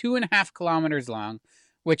like 2.5 kilometers long,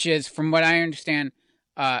 which is, from what I understand,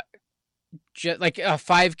 like a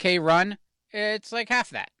 5K run. It's like half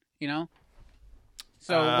that, you know?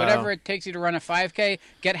 So whatever it takes you to run a 5K,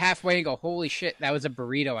 get halfway and go, holy shit, that was a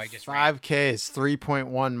burrito I just ran. 5K is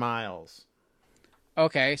 3.1 miles.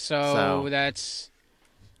 Okay, so that's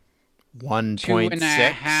 1.6,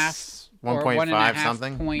 2.5 or 1.5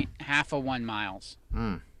 something. Point half of 1 miles.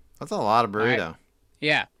 That's a lot of burrito. Right.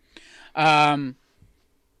 Yeah.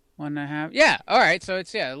 1.5. Yeah. All right. So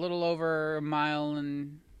it's a little over a mile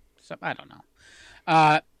and something. I don't know.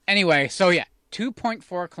 Anyway, so yeah,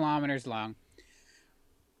 2.4 kilometers long,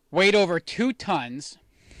 weighed over 2 tons,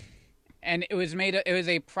 and it was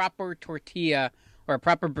a proper tortilla or a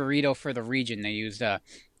proper burrito for the region. They used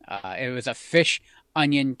it was a fish,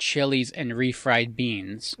 onion, chilies, and refried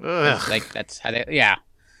beans. That's how they. Yeah.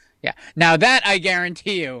 Now that I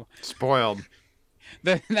guarantee you, spoiled.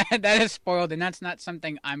 That is spoiled, and that's not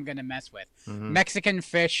something I'm gonna mess with. Mexican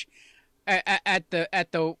fish. At the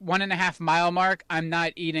 1.5 mile mark, I'm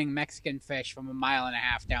not eating Mexican fish from 1.5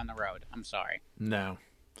 miles down the road. I'm sorry. No.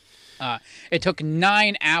 It took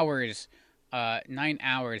 9 hours. 9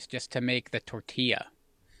 hours just to make the tortilla.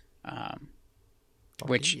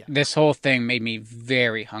 Which this whole thing made me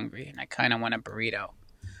very hungry, and I kind of want a burrito.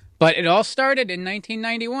 But it all started in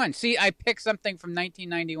 1991. See, I picked something from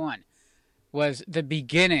 1991. Was the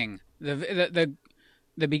beginning, the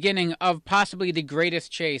beginning of possibly the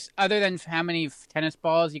greatest chase, other than how many tennis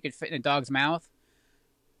balls you could fit in a dog's mouth.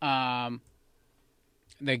 The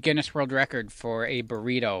Guinness World Record for a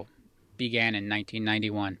burrito began in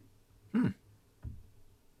 1991.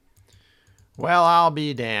 Well, I'll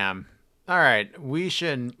be damned. All right, we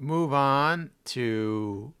should move on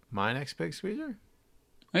to my next Pig Squeezer.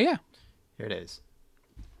 Oh, yeah. Here it is.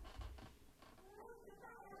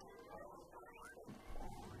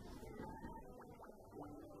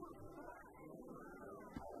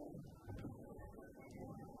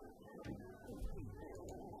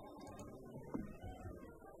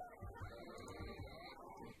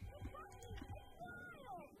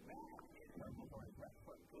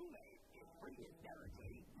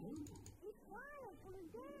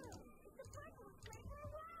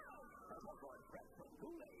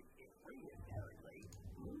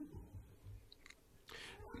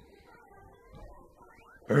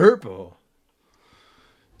 Purple.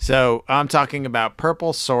 So I'm talking about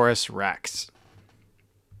Purple Saurus Rex.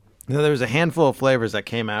 Now, there was a handful of flavors that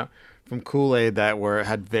came out from Kool-Aid that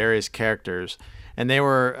had various characters, and they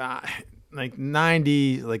were like late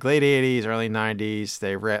 80s, early 90s.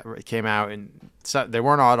 They came out, and they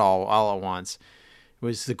weren't all at once. It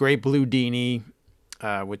was the Great Blue Dini,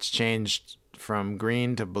 which changed from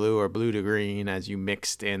green to blue or blue to green as you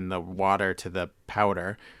mixed in the water to the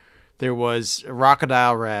powder. There was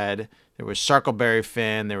Crocodile Red, there was Sharkleberry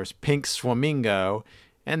Fin, there was Pink Flamingo,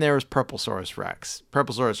 and there was Purple Saurus Rex.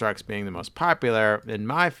 Purple Saurus Rex being the most popular and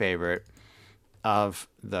my favorite of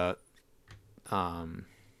the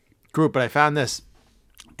group. But I found this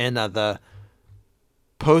in the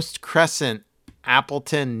Post-Crescent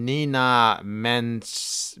Appleton Neenah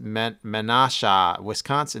Menasha,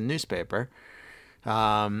 Wisconsin newspaper.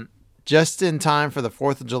 Just in time for the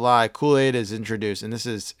 4th of July, Kool-Aid is introduced, and this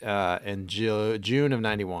is in June of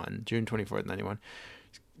 91, June 24th, 91.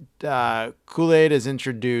 Kool-Aid is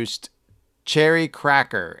introduced Cherry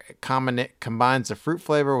Cracker. It combines the fruit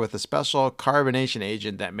flavor with a special carbonation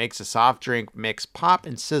agent that makes a soft drink mix pop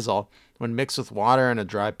and sizzle when mixed with water in a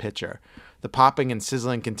dry pitcher. The popping and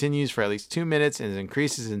sizzling continues for at least 2 minutes and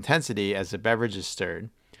increases intensity as the beverage is stirred.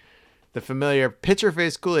 The familiar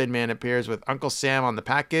pitcher-faced Kool-Aid Man appears with Uncle Sam on the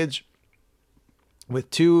package,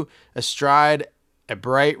 with 2 astride a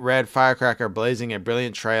bright red firecracker blazing a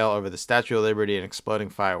brilliant trail over the Statue of Liberty and exploding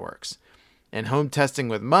fireworks. In home testing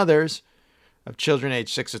with mothers of children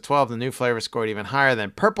aged 6 to 12, the new flavor scored even higher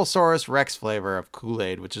than Purple Saurus Rex flavor of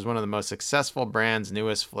Kool-Aid, which is one of the most successful brand's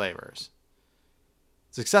newest flavors.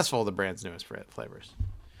 The brand's newest flavors.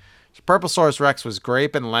 So Purple Saurus Rex was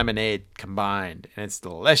grape and lemonade combined, and it's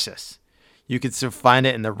delicious. You can still find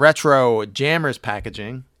it in the retro Jammers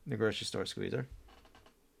packaging, the grocery store squeezer.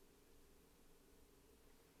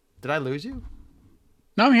 Did I lose you?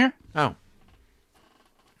 No, I'm here. Oh.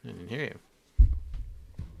 I didn't hear you.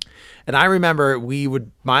 And I remember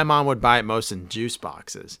my mom would buy it most in juice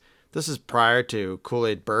boxes. This is prior to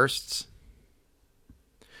Kool-Aid Bursts.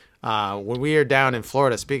 When we were down in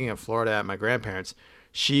Florida, speaking of Florida at my grandparents',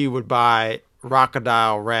 she would buy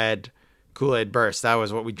Crocodile Red Kool-Aid Burst. That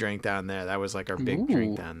was what we drank down there. That was like our big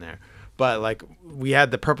drink down there. But like we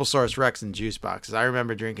had the Purple Saurus Rex in juice boxes. I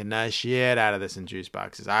remember drinking the shit out of this in juice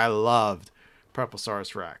boxes. I loved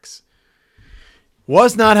Purplesaurus Rex.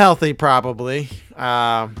 Was not healthy, probably,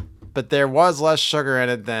 but there was less sugar in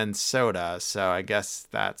it than soda, so I guess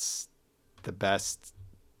that's the best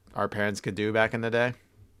our parents could do back in the day.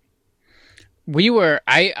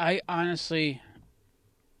 I honestly,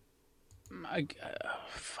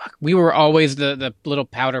 we were always the little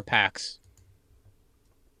powder packs.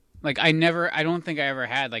 Like, I don't think I ever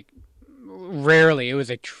had, like, rarely, it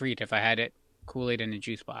was a treat if I had Kool-Aid in a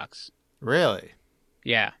juice box. Really?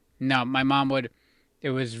 Yeah. No, my mom would. It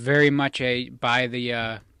was very much a buy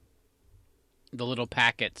the little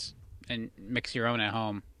packets and mix your own at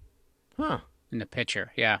home. Huh. In the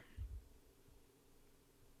pitcher, yeah.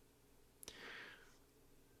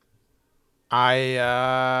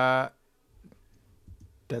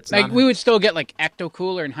 That's like, we would still get like Ecto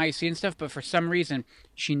Cooler and High C and stuff, but for some reason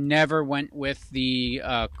she never went with the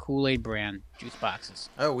Kool-Aid brand juice boxes.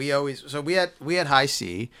 Oh, we had High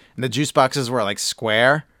C, and the juice boxes were like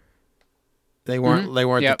square. They weren't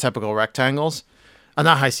the typical rectangles.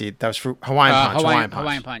 Not High C. That was for Hawaiian Punch.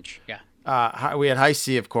 Hawaiian Punch. Yeah. We had High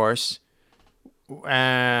C, of course.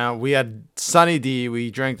 We had Sunny D.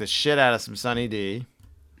 We drank the shit out of some Sunny D.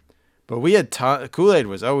 But we had Kool-Aid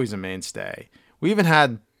was always a mainstay. We even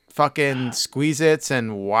had fucking Squeeze-Its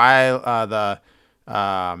and the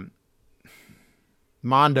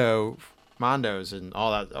Mondos and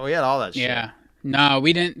all that. Oh, we had all that shit. Yeah. No,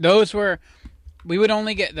 we didn't. We would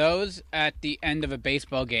only get those at the end of a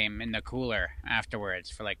baseball game in the cooler afterwards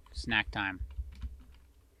for like snack time.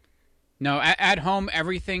 No, at home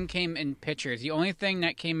everything came in pitchers. The only thing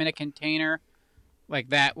that came in a container like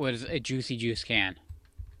that was a Juicy Juice can.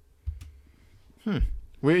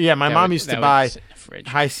 My mom used to buy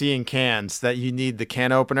High C in cans that you need the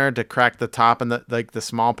can opener to crack the top and the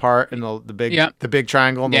small part and the big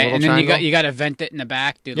triangle and the little triangle. And then you got to vent it in the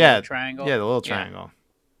back, do the little triangle. Yeah, the little triangle.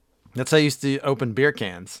 That's how I used to open beer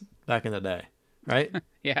cans back in the day, right?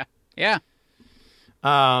 Yeah.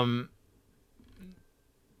 But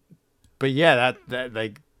yeah, that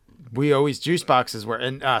like we always juice boxes were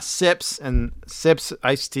and Sips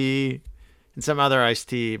iced tea and some other iced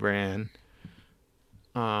tea brand.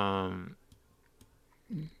 But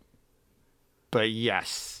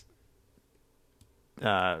yes,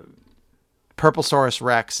 Purplesaurus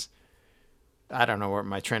Rex. I don't know where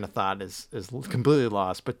my train of thought is completely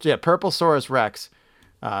lost, but yeah, Purplesaurus Rex,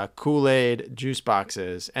 Kool-Aid juice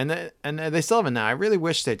boxes, and they still have it now. I really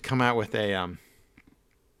wish they'd come out with the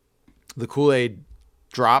Kool-Aid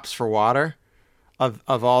drops for water of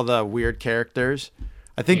all the weird characters.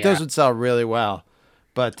 I think those would sell really well.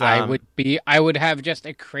 But I would have just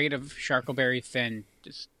a crate of Sharkleberry Thin.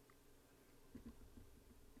 Just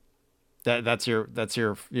that's your go-to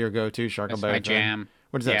Sharkleberry. That's my jam.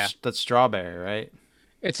 What is that? Yeah. That's strawberry, right?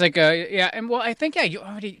 It's like I think you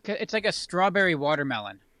already. It's like a strawberry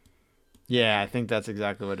watermelon. Yeah, I think that's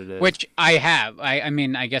exactly what it is. Which I have. I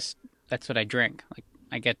mean, I guess that's what I drink. Like,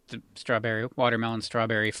 I get the watermelon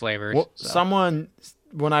strawberry flavors. Well, someone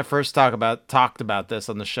when I first talked about this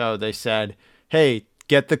on the show, they said, "Hey,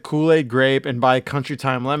 get the Kool-Aid grape and buy Country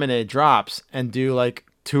Time lemonade drops and do like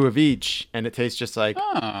 2 of each, and it tastes just like."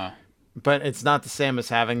 Oh. But it's not the same as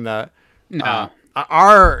having the. No.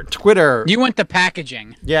 Our Twitter. You want the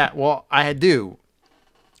packaging. Yeah, well, I do.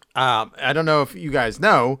 I don't know if you guys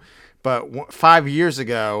know, but 5 years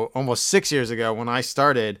ago, almost 6 years ago, when I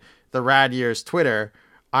started the Rad Years Twitter,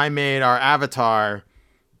 I made our avatar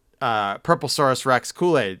Purplesaurus Rex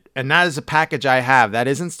Kool-Aid. And that is a package I have. That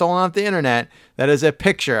isn't stolen off the internet. That is a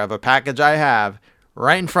picture of a package I have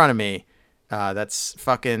right in front of me. That's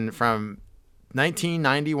fucking from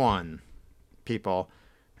 1991, people.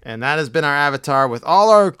 And that has been our avatar with all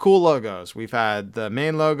our cool logos. We've had the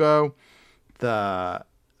main logo, the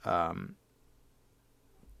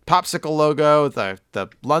popsicle logo, the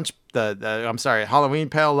Halloween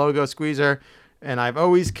Pail logo squeezer, and I've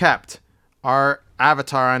always kept our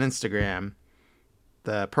avatar on Instagram,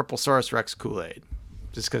 the Purplesaurus Rex Kool-Aid,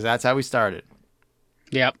 just because that's how we started.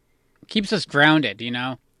 Yep, keeps us grounded, you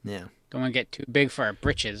know. Yeah, don't want to get too big for our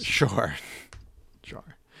britches. Sure.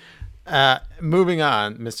 Moving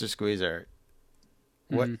on, Mr. Squeezer.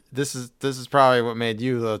 This is probably what made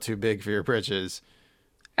you a little too big for your britches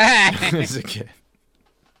as a kid.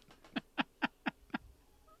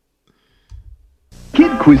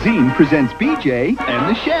 Kid Cuisine presents BJ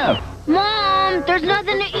and the Chef. Mom, there's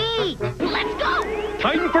nothing to eat. Let's go.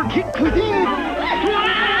 Time for Kid Cuisine.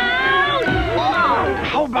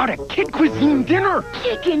 How about a Kid Cuisine dinner?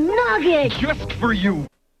 Chicken nuggets. Just for you.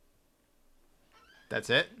 That's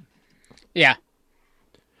it? Yeah.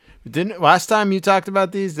 Didn't last time you talked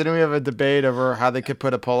about these? Didn't we have a debate over how they could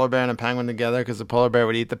put a polar bear and a penguin together because the polar bear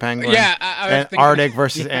would eat the penguin? Yeah, I was and thinking, Arctic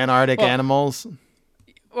versus Antarctic animals.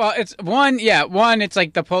 Well, it's one. Yeah, one. It's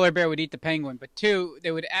like the polar bear would eat the penguin, but two,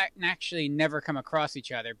 they would actually never come across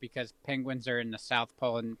each other because penguins are in the South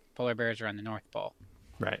Pole and polar bears are on the North Pole.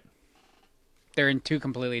 Right. They're in two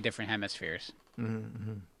completely different hemispheres.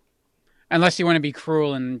 Mm-hmm. Unless you want to be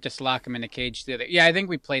cruel and just lock them in a cage together. Yeah, I think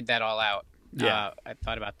we played that all out. Yeah, I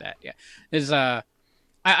thought about that. Yeah, there's I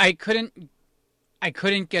couldn't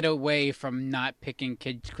get away from not picking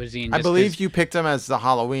kids cuisine. I believe you picked them as the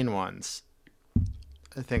Halloween ones.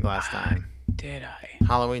 I think last time. Did I?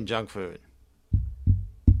 Halloween junk food.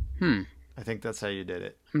 I think that's how you did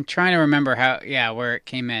it. I'm trying to remember where it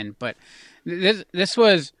came in, but this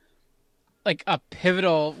was like a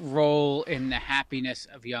pivotal role in the happiness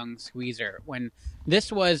of young Squeezer when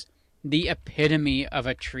this was the epitome of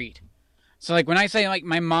a treat. So like when I say like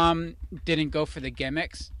my mom didn't go for the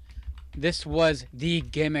gimmicks, this was the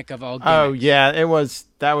gimmick of all gimmicks. Oh yeah, it was.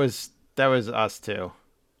 That was us too.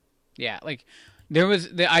 Yeah, like there was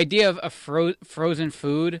the idea of a frozen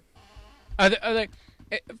food. I'm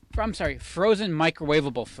sorry, frozen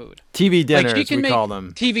microwavable food. TV dinners, like we call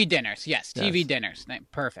them. TV dinners, yes, TV dinners.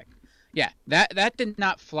 Perfect. Yeah, that did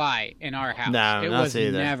not fly in our house. No, it was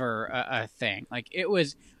never a thing. Like it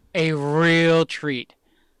was a real treat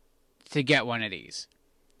to get one of these,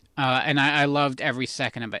 and I loved every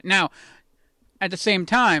second of it. Now, at the same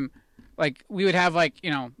time, like we would have like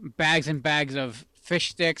bags and bags of fish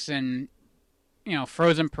sticks and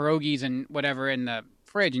frozen pierogies and whatever in the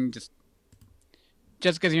fridge, and just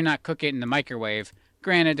because you're not cooking it in the microwave.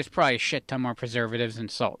 Granted, there's probably a shit ton more preservatives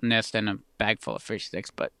and salt in this than a bag full of fish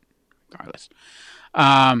sticks, but regardless,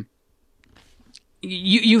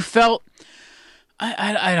 you felt.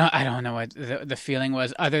 I don't know what the feeling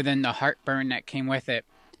was other than the heartburn that came with it,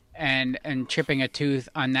 and chipping a tooth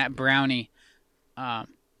on that brownie.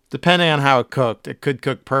 Depending on how it cooked, it could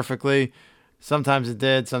cook perfectly. Sometimes it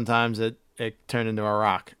did. Sometimes it turned into a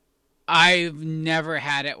rock. I've never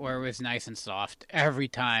had it where it was nice and soft. Every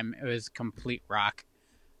time it was complete rock.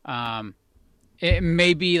 It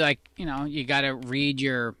may be like you got to read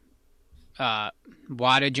your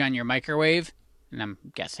wattage on your microwave. And I'm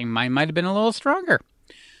guessing mine might have been a little stronger.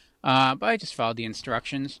 But I just followed the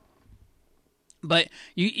instructions. But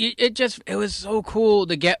it was so cool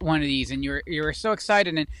to get one of these, and you were so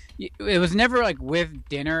excited, and it was never like with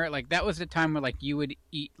dinner. Like that was the time where like you would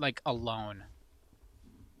eat like alone.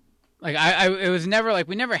 Like it was never like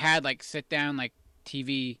we never had like sit down like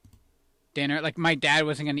TV dinner. Like my dad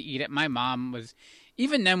wasn't going to eat it. My mom was.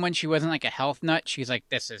 Even then, when she wasn't like a health nut, she's like,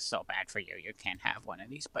 "This is so bad for you. You can't have one of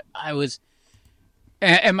these." But I was.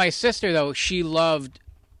 And my sister, though, she loved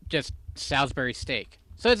just Salisbury steak.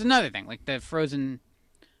 So it's another thing, like the frozen,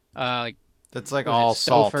 like that's like all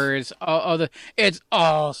salt. It's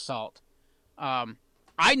all salt.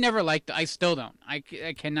 I never liked. I still don't. I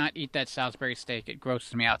cannot eat that Salisbury steak. It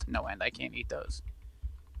grosses me out to no end. I can't eat those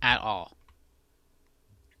at all.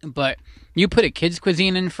 But you put a kid's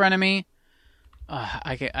cuisine in front of me,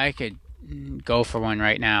 I could go for one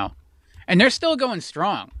right now, and they're still going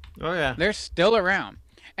strong. Oh yeah, they're still around,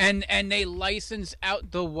 and they license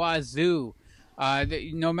out the wazoo.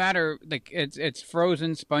 No matter like it's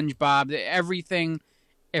frozen SpongeBob, everything.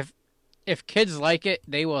 If kids like it,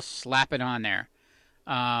 they will slap it on there.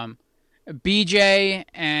 BJ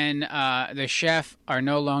and the chef are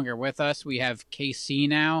no longer with us. We have KC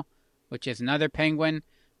now, which is another penguin.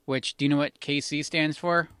 Which do you know what KC stands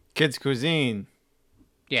for? Kids Cuisine.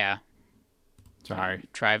 Yeah. Sorry.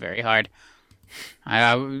 Try very hard.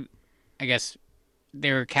 I guess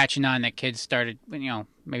they were catching on that kids started,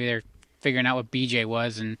 maybe they're figuring out what BJ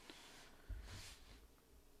was, and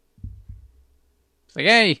it's like,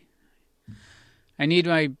 hey, I need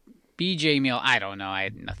my BJ meal. I don't know. I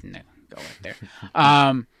had nothing to go with there.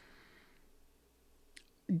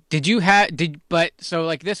 So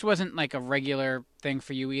like this wasn't like a regular thing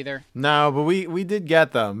for you either? No, but we did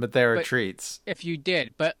get them, but they were treats. If you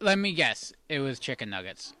did, but let me guess, it was chicken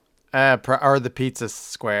nuggets. Or the pizza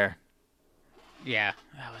square. Yeah,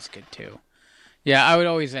 that was good too. Yeah, I would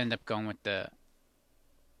always end up going with the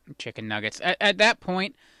chicken nuggets. At that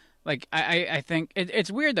point, like I think it's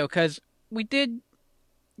weird though, because we did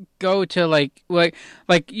go to like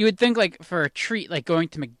you would think like for a treat, like going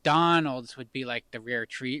to McDonald's would be like the rare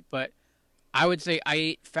treat, but I would say I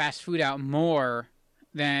ate fast food out more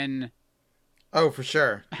than for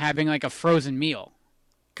sure having like a frozen meal.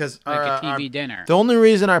 Because like a TV dinner. The only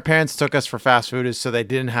reason our parents took us for fast food is so they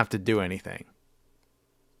didn't have to do anything.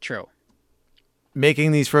 True.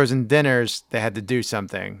 Making these frozen dinners, they had to do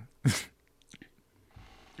something.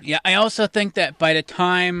 Yeah, I also think that by the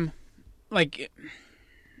time, like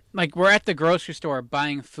we're at the grocery store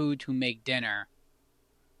buying food to make dinner,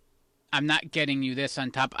 I'm not getting you this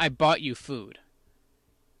on top. I bought you food.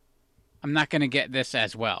 I'm not going to get this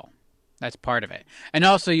as well. That's part of it. And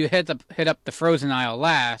also, you hit up the frozen aisle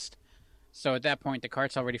last, so at that point the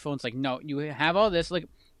cart's already full. It's like, no, you have all this. Like,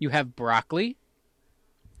 you have broccoli,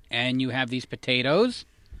 and you have these potatoes.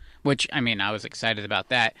 Which, I mean, I was excited about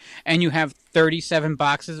that. And you have 37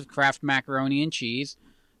 boxes of Kraft macaroni and cheese.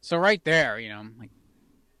 So right there, like,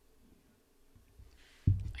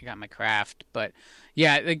 I got my Kraft. But,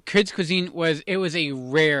 yeah, the kids' cuisine was a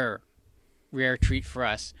rare treat for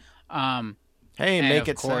us. Hey, make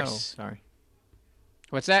it course, so. Sorry.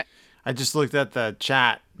 What's that? I just looked at the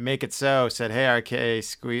chat. Make it so. Said, hey, RK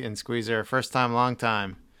and Squeezer. First time, long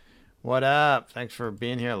time. What up? Thanks for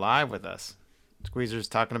being here live with us. Squeezer's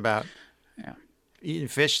talking about eating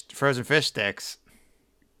frozen fish sticks.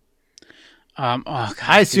 Oh God,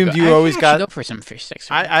 I assumed you always got go for some fish sticks.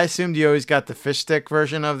 I assumed you always got the fish stick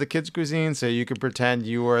version of the kids' cuisine, so you could pretend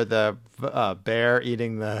you were the bear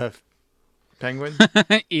eating the penguin.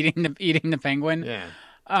 eating the penguin.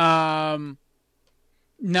 Yeah.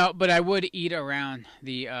 No, but I would eat around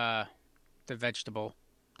the vegetable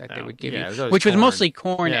that they would give you, which was mostly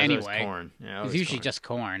corn anyway. It was corn. Yeah, it was usually just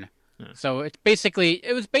corn. Yeah. So it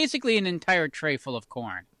was basically an entire tray full of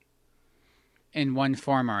corn in one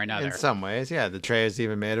form or another. In some ways, yeah. The tray is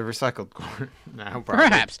even made of recycled corn. No,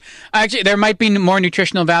 perhaps. Actually, there might be more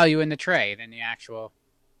nutritional value in the tray than the actual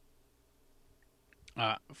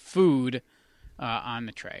food on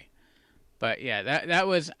the tray. But yeah, that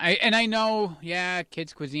was I know, yeah,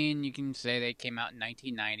 kids' cuisine, you can say they came out in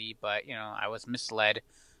 1990, but I was misled.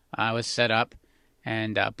 I was set up,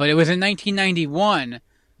 and but it was in 1991.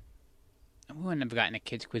 I wouldn't have gotten a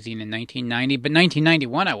kids' cuisine in 1990, but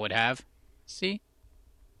 1991 I would have. See?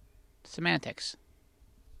 Semantics.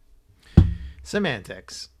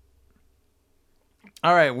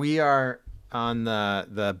 All right, we are on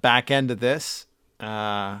the back end of this.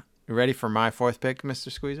 You ready for my fourth pick,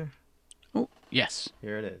 Mr. Squeezer? Oh, yes.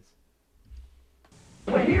 Here it is.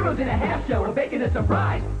 We're heroes in a half shell, we're baking a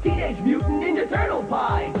surprise. Teenage Mutant Ninja Turtle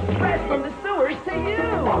pie. Fresh from the sewers to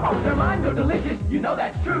you. Their minds are delicious, you know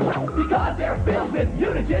that's true. Because they're filled with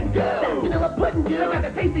mutagen goo. That's vanilla pudding goo. They got the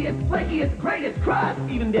tastiest, flakiest, greatest crust.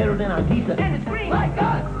 Even better than our pizza. And it's green like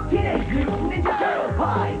us. Teenage Mutant Ninja Turtle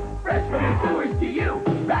pie. Fresh from the sewers to you.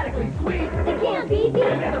 Radically sweet. It can't be beat.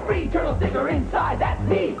 And there's a free turtle sticker inside. That's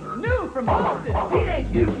neat. New from Boston. Teenage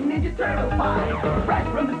Mutant Ninja Turtle pie.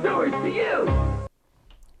 Fresh from the sewers to you.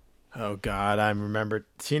 Oh, God, I remember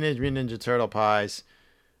Teenage Mutant Ninja Turtle pies.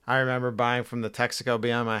 I remember buying from the Texaco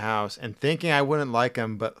beyond my house and thinking I wouldn't like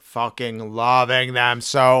them, but fucking loving them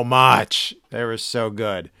so much. They were so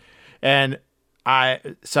good. And I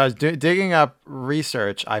was digging up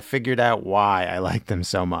research. I figured out why I like them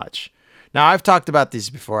so much. Now, I've talked about these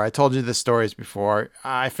before. I told you the stories before.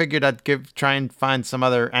 I figured I'd try and find some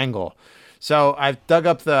other angle. So I've dug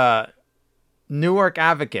up the Newark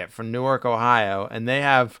Advocate from Newark, Ohio, and they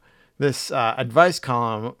have this advice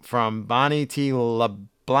column from Bonnie T.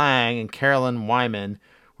 LeBlanc and Carolyn Wyman,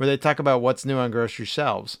 where they talk about what's new on grocery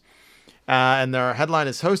shelves. And their headline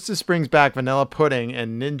is Hostess brings back vanilla pudding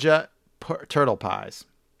and ninja turtle pies.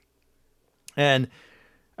 And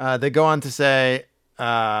they go on to say,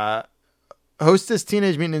 Hostess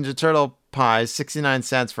Teenage Mutant Ninja Turtle pies, 69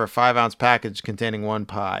 cents for a 5-ounce package containing one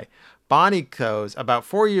pie. Bonnie goes, about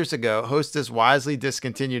 4 years ago, Hostess wisely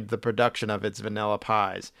discontinued the production of its vanilla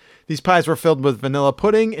pies. These pies were filled with vanilla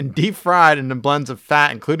pudding and deep fried in blends of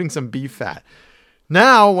fat, including some beef fat.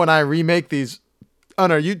 Now, when I remake these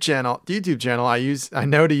on our YouTube channel, I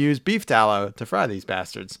know to use beef tallow to fry these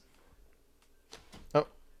bastards. Oh,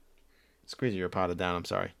 Squeezy, you're potted down. I'm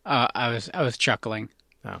sorry. I was chuckling.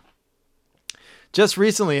 Oh. Just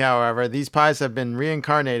recently, however, these pies have been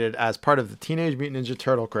reincarnated as part of the Teenage Mutant Ninja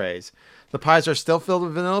Turtle craze. The pies are still filled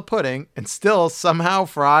with vanilla pudding and still somehow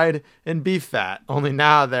fried in beef fat. Only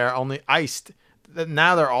now they're iced.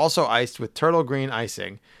 Now they're also iced with turtle green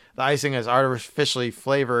icing. The icing is artificially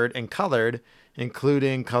flavored and colored,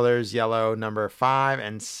 including colors yellow, number 5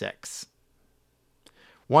 and 6.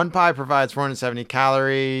 One pie provides 470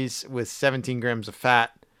 calories with 17 grams of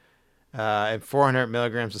fat and 400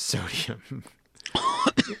 milligrams of sodium.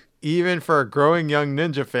 Even for growing young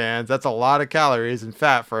ninja fans, that's a lot of calories and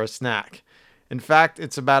fat for a snack. In fact,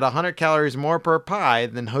 it's about 100 calories more per pie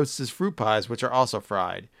than Hostess fruit pies, which are also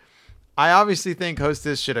fried. I obviously think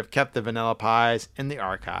Hostess should have kept the vanilla pies in the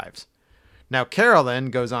archives. Now,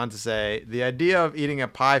 Carolyn goes on to say, the idea of eating a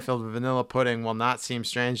pie filled with vanilla pudding will not seem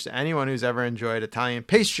strange to anyone who's ever enjoyed Italian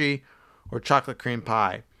pastry or chocolate cream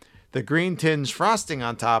pie. The green tinge frosting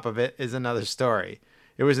on top of it is another story.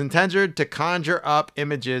 It was intended to conjure up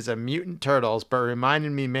images of mutant turtles, but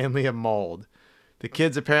reminded me mainly of mold. The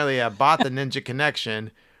kids apparently have bought the Ninja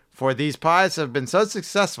Connection, for these pies have been so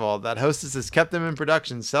successful that Hostess has kept them in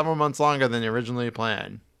production several months longer than originally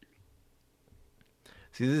planned.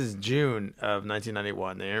 See, this is June of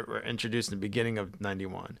 1991. They were introduced in the beginning of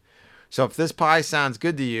 91. So if this pie sounds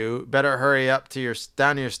good to you, better hurry up to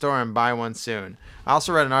down to your store and buy one soon. I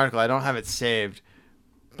also read an article. I don't have it saved,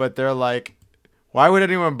 but they're like, why would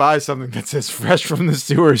anyone buy something that says fresh from the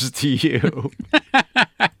sewers to you?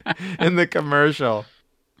 In the commercial.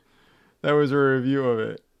 That was a review of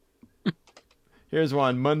it. Here's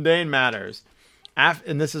one. Mundane Matters.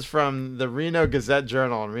 And this is from the Reno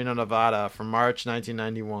Gazette-Journal in Reno, Nevada from March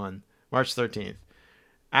 1991. March 13th.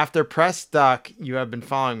 After Press Duck, you have been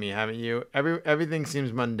following me, haven't you? Everything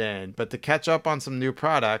seems mundane, but to catch up on some new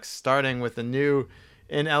products, starting with the new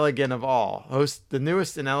inelegant of all. The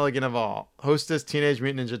newest inelegant of all. Hostess Teenage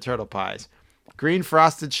Mutant Ninja Turtle Pies. Green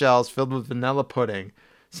frosted shells filled with vanilla pudding.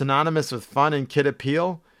 Synonymous with fun and kid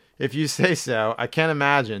appeal? If you say so, I can't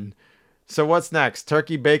imagine. So what's next?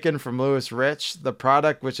 Turkey bacon from Louis Rich, the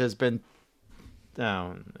product which has been...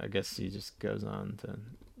 Oh, I guess he just goes on to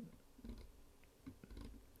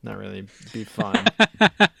not really be fun.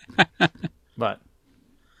 But...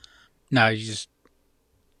 No, you just...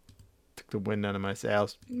 Took the wind out of my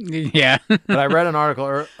sails. Yeah. But I read an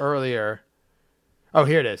article earlier. Oh,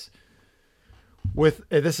 here it is.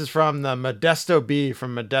 This is from the Modesto Bee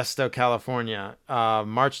from Modesto, California,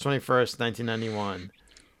 March 21st, 1991.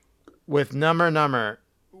 With number,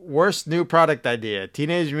 worst new product idea,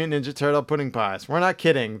 Teenage Mutant Ninja Turtle pudding pies. We're not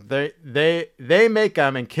kidding. They make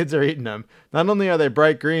them and kids are eating them. Not only are they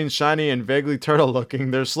bright green, shiny, and vaguely turtle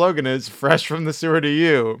looking, their slogan is fresh from the sewer to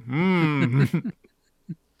you. Mmm.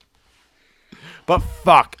 But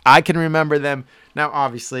fuck, I can remember them. Now,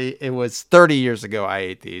 obviously, it was 30 years ago I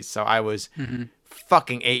ate these, so I was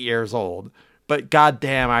fucking 8 years old. But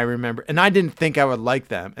goddamn, I remember. And I didn't think I would like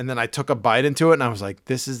them. And then I took a bite into it, and I was like,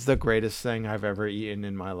 this is the greatest thing I've ever eaten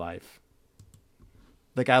in my life.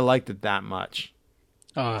 Like, I liked it that much.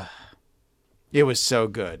 It was so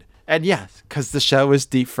good. And yes, because the shell was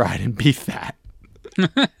deep fried in beef fat.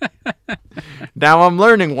 Now I'm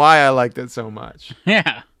learning why I liked it so much.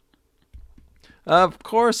 Yeah. Of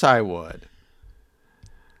course I would.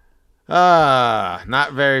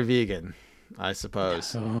 Not very vegan, I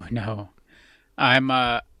suppose. Oh no, I'm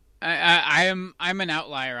an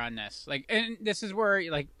outlier on this. Like, and this is where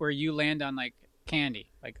you land on like candy.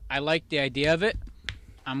 Like, I like the idea of it.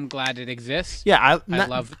 I'm glad it exists. Yeah,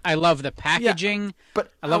 I love the packaging. Yeah,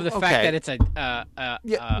 but I love the fact that it's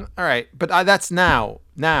all right, but that's now.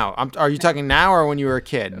 Are you talking now or when you were a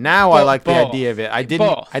kid? Now I like the idea of it. I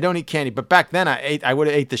don't eat candy, but back then I would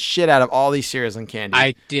have ate the shit out of all these cereals and candy.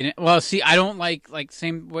 I didn't. Well, see, I don't like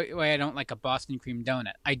same way I don't like a Boston cream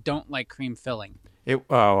donut. I don't like cream filling.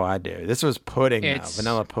 I do. This was pudding now,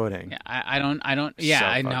 vanilla pudding. Yeah, I don't. Yeah, so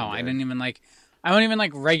I know. Good. I don't even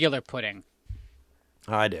like regular pudding.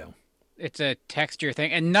 I do. It's a texture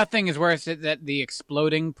thing, and nothing is worse than the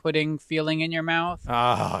exploding pudding feeling in your mouth.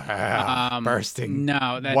 Oh, yeah. Bursting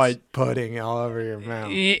white pudding all over your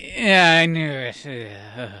mouth. Yeah, I knew it.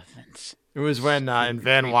 It was when in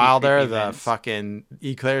Van Wilder, the fucking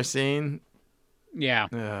Eclair scene. Yeah.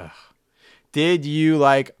 Ugh. Did you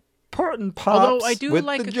like pudding pops? Although I do with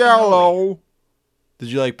like the Jello. Did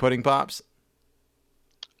you like pudding pops?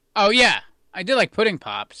 Oh yeah. I do like pudding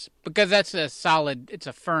pops because that's a solid. It's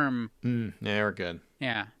a firm. Yeah, they were good.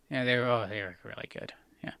 Yeah, they were really good.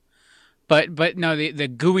 Yeah, but no, the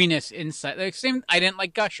gooiness inside. Like, same. I didn't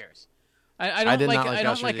like Gushers. I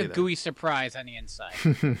don't like a gooey surprise on the inside.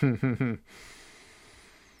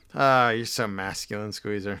 You're so masculine,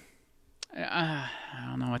 Squeezer. I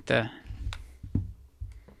don't know what the.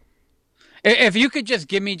 If you could just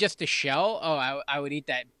give me just a shell, I would eat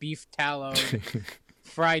that beef tallow.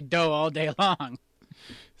 Fried dough all day long.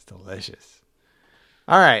 It's delicious.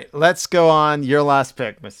 All right, let's go on your last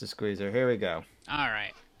pick, Mr. Squeezer. Here we go. All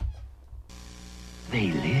right.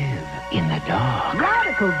 They live in the dark.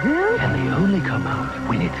 Radical, dude. And they only come out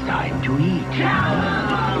when it's time to eat.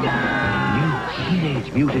 New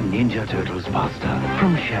Teenage Mutant Ninja Turtles pasta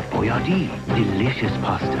from Chef Boyardee. Delicious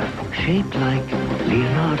pasta shaped like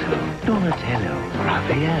Leonardo, Donatello,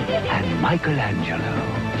 Raphael, and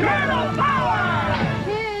Michelangelo. Turtle power!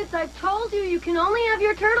 Kids, I told you can only have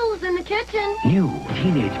your turtles in the kitchen. New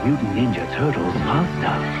Teenage Mutant Ninja Turtles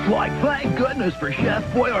pasta. Why, thank goodness for Chef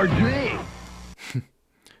Boyardee.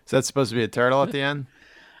 Is that supposed to be a turtle at the end?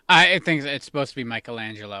 I think it's supposed to be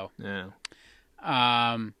Michelangelo. Yeah.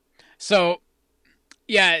 So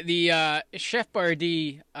Yeah, the Chef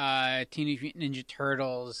Boyardee Teenage Mutant Ninja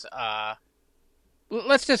Turtles.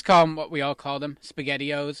 Let's just call them what we all call them,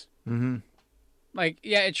 SpaghettiOs. Mm-hmm. Like,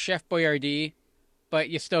 yeah, it's Chef Boyardee, but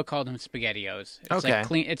you still call them SpaghettiOs. It's Okay.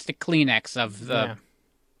 Like it's the Kleenex of the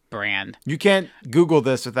brand. You can't Google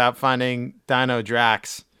this without finding Dino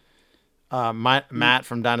Drax. Matt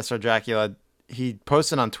from Dinosaur Dracula, he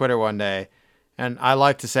posted on Twitter one day, and I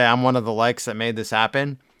like to say I'm one of the likes that made this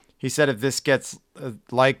happen. He said if this gets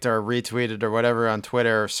liked or retweeted or whatever on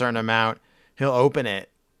Twitter, a certain amount, he'll open it.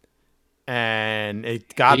 And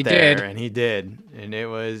it got He there, did. and he did. And it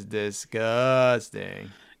was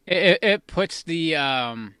disgusting. It puts the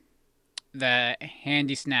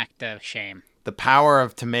handy snack to shame. The power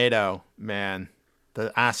of tomato, man.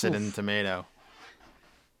 The acid in tomato.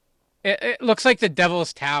 It looks like the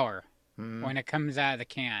Devil's Tower when it comes out of the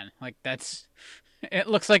can. Like it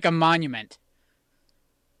looks like a monument.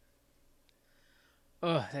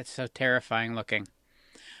 Oh, that's so terrifying looking.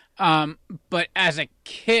 But as a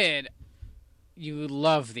kid, you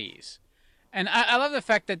love these. And I love the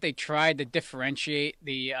fact that they tried to differentiate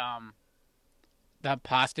the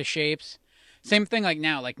pasta shapes. Same thing like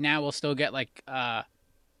now. Like now we'll still get like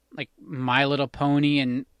My Little Pony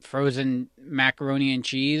and frozen macaroni and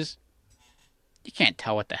cheese. You can't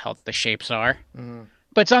tell what the hell the shapes are. Mm-hmm.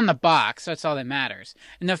 But it's on the box, so that's all that matters.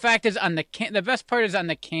 And the fact is, on the can, the best part is on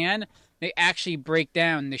the can, they actually break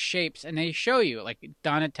down the shapes and they show you. Like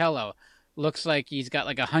Donatello looks like he's got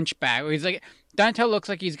like a hunchback. Donatello looks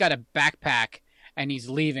like he's got a backpack and he's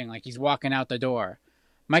leaving, like he's walking out the door.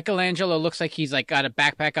 Michelangelo looks like he's like got a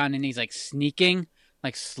backpack on and he's like sneaking,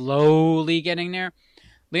 like slowly getting there.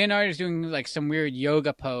 Leonardo's doing like some weird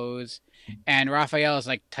yoga pose, and Raphael is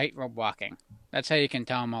like tightrope walking. That's how you can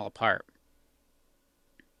tell them all apart.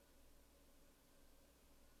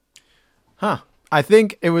 Huh. I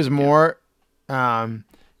think it was more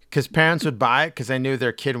because parents would buy it because they knew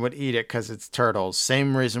their kid would eat it because it's turtles.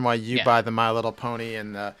 Same reason why you buy the My Little Pony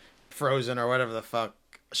and the Frozen or whatever the fuck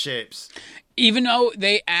shapes. Even though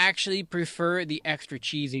they actually prefer the extra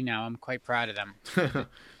cheesy now, I'm quite proud of them.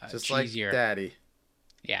 Just cheesier. like Daddy.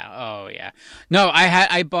 Yeah. Oh yeah. No,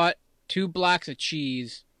 I bought 2 blocks of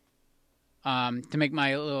cheese to make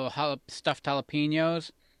my little stuffed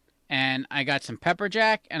jalapenos, and I got some pepper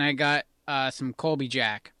jack and I got some Colby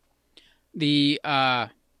Jack. The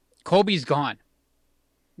Colby's gone.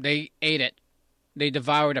 They ate it. They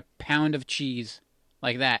devoured a pound of cheese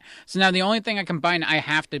like that. So now the only thing I can buy, I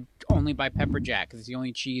have to only buy pepper jack because it's the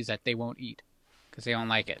only cheese that they won't eat because they don't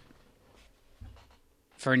like it.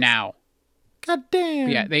 For now. God damn.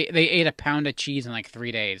 Yeah, they ate a pound of cheese in like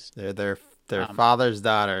 3 days. They're father's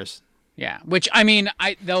daughters. Yeah, which I mean,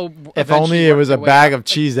 they'll. If only it was a bag of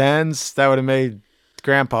cheese ends, that would have made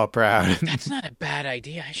Grandpa proud. That's not a bad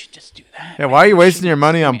idea. I should just do that. Yeah, why are you wasting your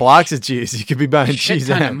money on blocks of cheese? You could be buying cheese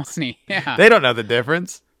ton ends. of money. Yeah. They don't know the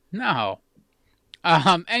difference. No.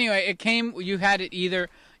 Anyway, it came. You had it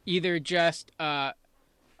either just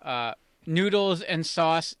noodles and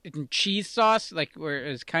sauce and cheese sauce, like where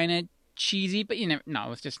it was kind of cheesy, but no, it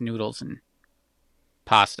was just noodles and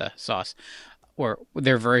pasta sauce, or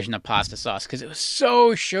their version of pasta sauce because it was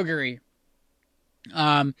so sugary.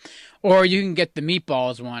 Or you can get the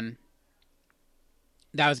meatballs one.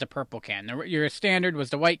 That was the purple can. Your standard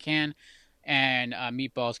was the white can, and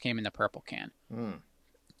meatballs came in the purple can.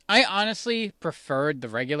 I honestly preferred the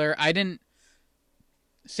regular.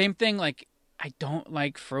 Same thing, like, I don't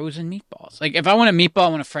like frozen meatballs. Like, if I want a meatball, I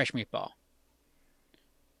want a fresh meatball.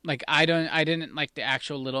 Like, I didn't like the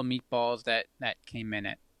actual little meatballs that came in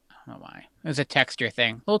it. I don't know why. It was a texture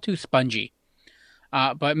thing. A little too spongy.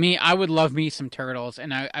 But I would love me some turtles,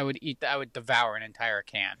 and I would devour an entire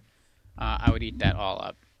can. I would eat that all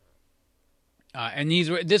up. And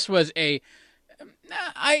this was you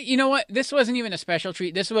know what? This wasn't even a special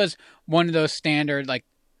treat. This was one of those standard, like,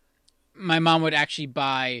 my mom would actually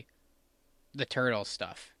buy the turtle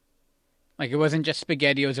stuff. Like, it wasn't just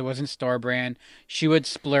SpaghettiOs. It wasn't store brand. She would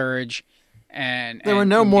splurge. And they were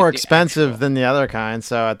no more expensive than the other kind.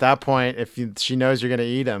 So at that point, she knows you're going to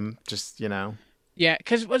eat them, just, Yeah,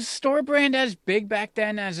 because was store brand as big back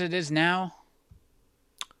then as it is now?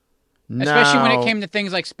 No. Especially when it came to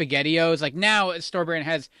things like SpaghettiOs. Like now, store brand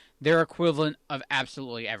has their equivalent of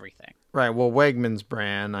absolutely everything. Right. Well, Wegmans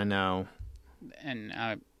brand, I know. And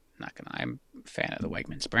I'm a fan of the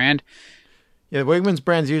Wegmans brand. Yeah, the Wegmans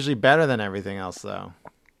brand's usually better than everything else, though.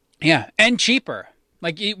 Yeah, and cheaper.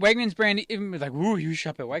 Like, Wegmans brand, even was like, ooh, you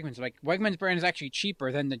shop at Wegmans. Like, Wegmans brand is actually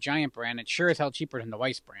cheaper than the Giant brand. It's sure as hell cheaper than the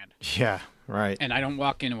Weiss brand. Yeah, right. And I don't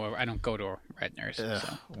go to a Redner's.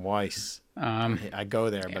 Weiss. I go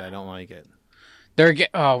there, but I don't like it.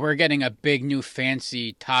 We're getting a big new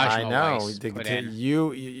fancy Taj I know. Weiss put in.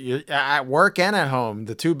 You at work and at home,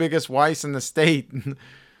 the two biggest Weiss in the state.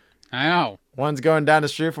 I know. One's going down the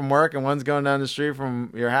street from work, and one's going down the street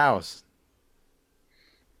from your house.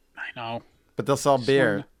 I know. But they'll sell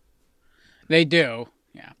beer. They do.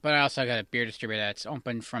 Yeah, but I also got a beer distributor that's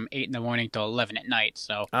open from 8 in the morning till 11 at night.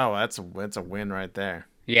 So. Oh, that's a win right there.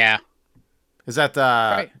 Yeah. Is that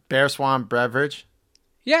the Bear Swamp beverage?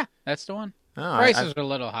 Yeah, that's the one. Oh, Prices are a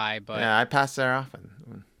little high, but yeah, I pass there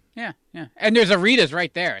often. Yeah, and there's a Rita's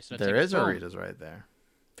right there. So there is a Rita's right there.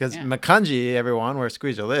 Because Macungie, everyone, where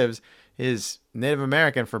Squeezer lives, is Native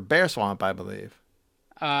American for Bear Swamp, I believe.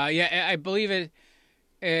 Yeah, I believe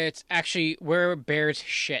it's actually where bears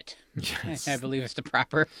shit. Yes. I believe it's the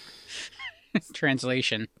proper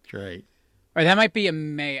translation. Right. Or that might be a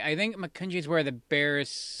May. I think Macungie is where the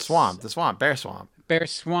bears... Bear Swamp. Bear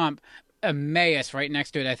Swamp. Emmaus right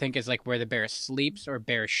next to it, I think, is like where the bear sleeps or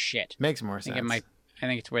bear shit. Makes more sense. I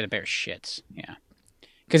think it's where the bear shits. Yeah.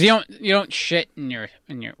 Because you don't shit in your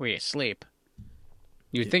where you sleep.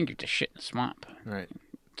 You would think you just shit in the swamp. Right.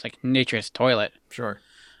 It's like nature's toilet. Sure.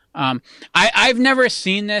 I've never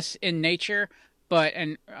seen this in nature, but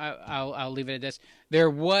I'll leave it at this. There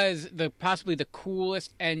was possibly the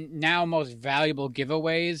coolest and now most valuable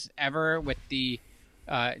giveaways ever with the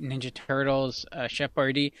Ninja Turtles Chef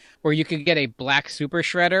Boyardee, where you could get a black super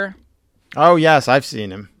shredder. Oh yes, I've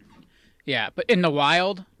seen him. Yeah, but in the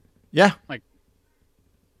wild. Yeah. But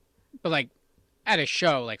at a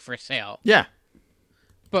show, for sale. Yeah.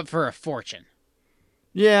 But for a fortune.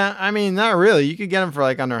 Yeah, I mean, not really. You could get them for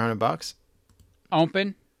under $100.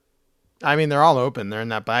 Open? I mean, they're all open. They're in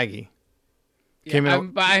that baggie. Yeah,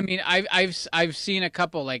 I've seen a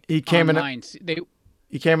couple he came online.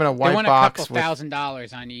 He came in a white they won box. a couple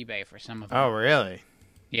 $1,000s on eBay for some of them. Oh, really?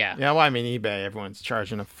 Yeah. Yeah, well, I mean, eBay, everyone's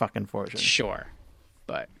charging a fucking fortune. Sure.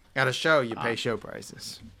 But at a show, you pay show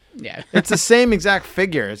prices. Yeah. It's the same exact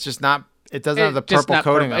figure. It's just not, it doesn't have the purple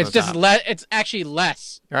coating on the top. It's actually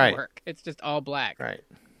less work. It's just all black. Right.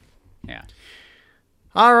 Yeah.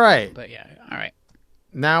 All right. But yeah, all right.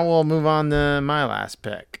 Now we'll move on to my last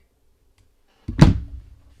pick.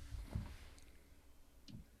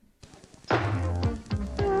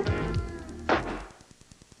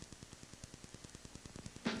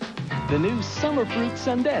 The new Summer Fruit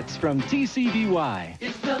Sundaes from TCBY.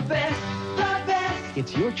 It's the best, the best.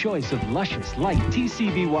 It's your choice of luscious, light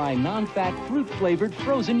TCBY non-fat fruit-flavored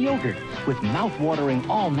frozen yogurt with mouth-watering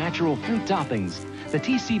all-natural fruit toppings. The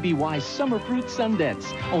TCBY Summer Fruit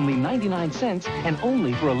Sundaes, only 99 cents and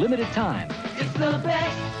only for a limited time. It's the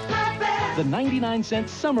best, the best. The 99-cent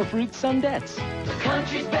Summer Fruit Sundaes. The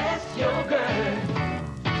country's best yogurt.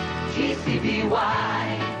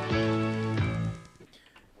 TCBY.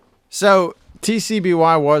 So,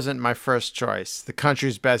 TCBY wasn't my first choice, the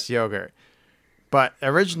country's best yogurt. But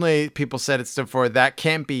originally, people said it stood for That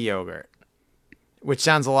Can't Be Yogurt, which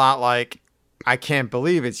sounds a lot like I Can't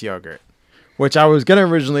Believe It's Yogurt, which I was going to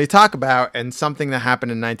originally talk about, and something that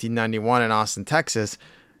happened in 1991 in Austin, Texas.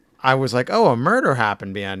 I was like, oh, a murder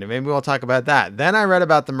happened behind it. Maybe we'll talk about that. Then I read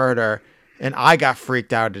about the murder, and I got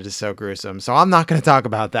freaked out. It is so gruesome. So I'm not going to talk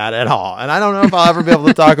about that at all. And I don't know if I'll ever be able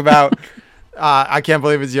to talk about I Can't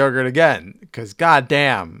Believe It's Yogurt again, because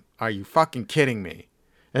goddamn, are you fucking kidding me?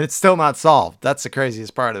 And it's still not solved. That's the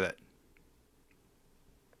craziest part of it.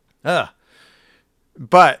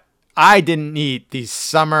 But I didn't eat these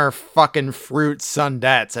summer fucking fruit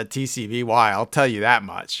sundaes at TCBY. I'll tell you that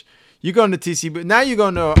much. You go into TCB, now you go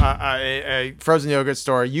into a frozen yogurt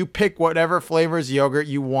store. You pick whatever flavors yogurt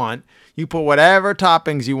you want. You put whatever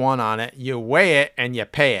toppings you want on it. You weigh it and you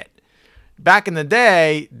pay it. Back in the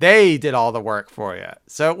day, they did all the work for you.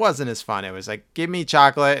 So it wasn't as fun. It was like, give me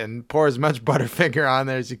chocolate and pour as much Butterfinger on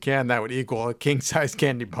there as you can. That would equal a king-size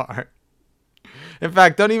candy bar. In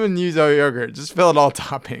fact, don't even use all yogurt. Just fill it all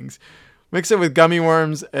toppings. Mix it with gummy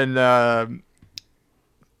worms and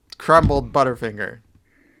crumbled Butterfinger.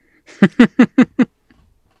 Give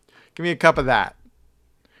me a cup of that.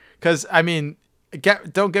 Because, I mean,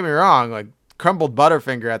 don't get me wrong. Crumbled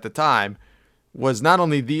Butterfinger at the time was not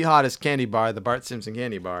only the hottest candy bar, the Bart Simpson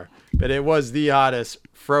candy bar, but it was the hottest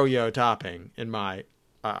froyo topping in my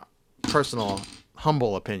personal,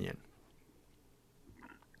 humble opinion.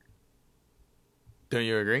 Don't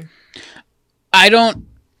you agree? I don't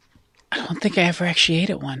think I ever actually ate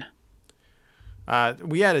it one.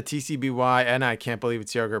 We had a TCBY and I Can't Believe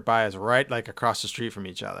It's Yogurt by us right across the street from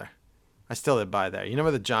each other. I still live by there. You know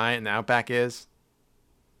where the Giant and the Outback is?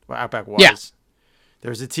 Well, Outback was. Yeah.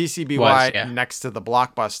 There's a TCBY next to the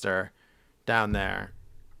Blockbuster down there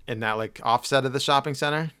in that offset of the shopping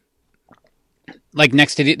center. Like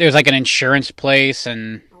next to there's like an insurance place,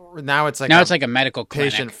 and now it's like a medical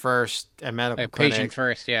clinic. Patient first and medical clinic. Patient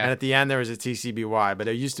first, yeah. And at the end there was a TCBY, but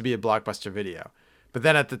it used to be a Blockbuster Video. But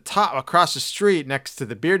then at the top, across the street, next to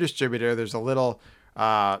the beer distributor, there's a little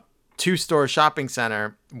 2-store shopping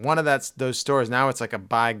center. One of those stores now it's like a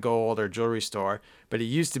buy gold or jewelry store, but it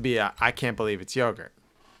used to be a I can't believe it's yogurt.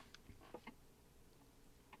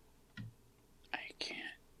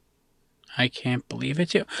 I can't believe it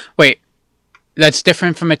too. Wait, that's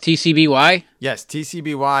different from a TCBY? Yes,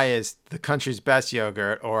 TCBY is the country's best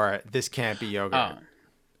yogurt, or this can't be yogurt. Oh.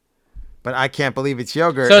 But I can't believe it's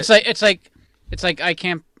yogurt. So it's like I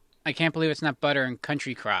can't believe it's not butter and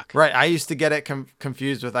Country Crock. Right. I used to get it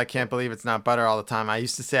confused with I can't believe it's not butter all the time. I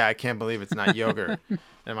used to say I can't believe it's not yogurt.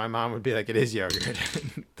 And my mom would be like, it is yogurt.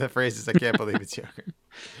 The phrase is I can't believe it's yogurt.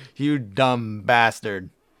 You dumb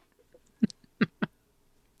bastard.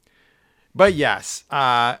 But yes,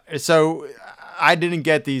 so I didn't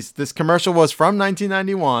get these. This commercial was from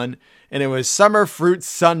 1991, and it was summer fruit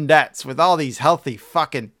sundaes with all these healthy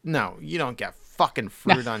fucking... No, you don't get fucking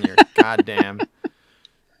fruit on your goddamn...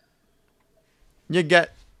 You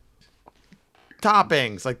get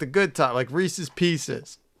toppings, like the good top, like Reese's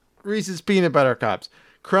Pieces, Reese's Peanut Butter Cups,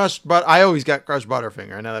 crushed butter. I always got crushed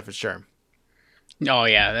Butterfinger. I know that for sure. Oh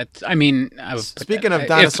yeah, that's. I mean, speaking of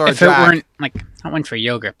Dinosaur if Jack, it weren't like not one for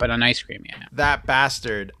yogurt, but on ice cream, yeah. That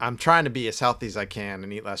bastard. I'm trying to be as healthy as I can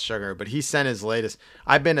and eat less sugar, but he sent his latest.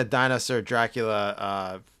 I've been a Dinosaur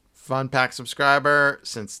Dracula Fun Pack subscriber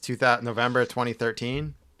since November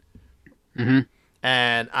 2013. Mm-hmm.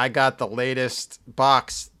 And I got the latest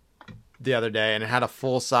box the other day, and it had a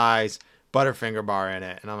full size Butterfinger bar in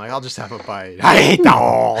it, and I'm like, I'll just have a bite. I ate the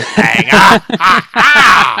whole thing.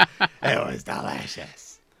 It was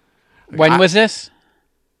delicious. When was this?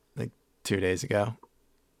 Like 2 days ago.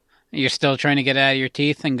 You're still trying to get it out of your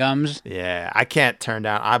teeth and gums? Yeah, I can't turn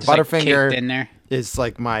down. Butterfinger like in there. Is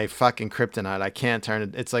like my fucking kryptonite. I can't turn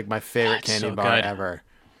it. It's like my favorite candy bar ever.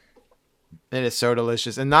 It is so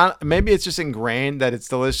delicious, and maybe it's just ingrained that it's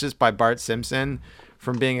delicious by Bart Simpson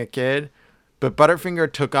from being a kid. But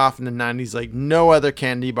Butterfinger took off in the 90s like no other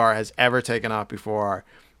candy bar has ever taken off before.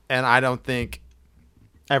 And I don't think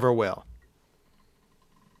ever will.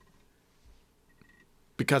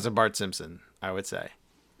 Because of Bart Simpson, I would say.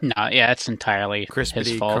 No, yeah, it's entirely crispity,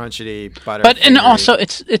 his fault. Crunchy, butter. But and also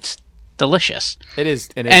it's delicious. It is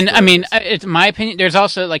and delicious. I mean, it's my opinion. There's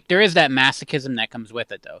also there is that masochism that comes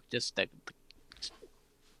with it, though. Just the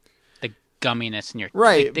gumminess in your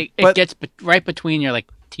it gets right between your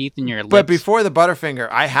teeth and your lips. But before the Butterfinger,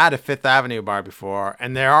 I had a Fifth Avenue bar before,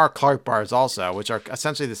 and there are Clark bars also, which are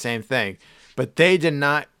essentially the same thing, but they did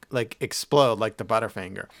not explode like the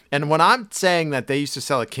Butterfinger. And when I'm saying that they used to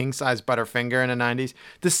sell a king size Butterfinger in the 90s,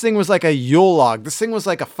 this thing was like a Yule log. This thing was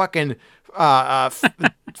like a fucking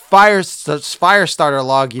fire starter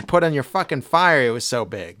log you put on your fucking fire. It was so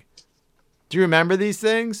big. Do you remember these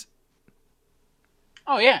things?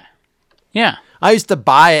 Oh yeah. Yeah. I used to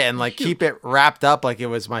buy it and keep it wrapped up like it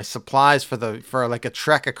was my supplies for a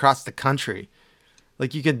trek across the country.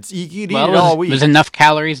 Like you could eat it all week. There's enough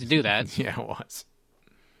calories to do that. Yeah, it was.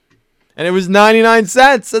 And it was 99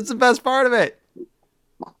 cents. That's the best part of it.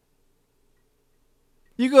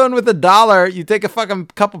 You go in with $1, you take a fucking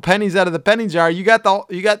couple pennies out of the penny jar, you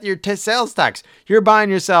got your sales tax. You're buying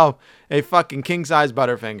yourself a fucking king size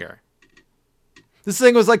Butterfinger. This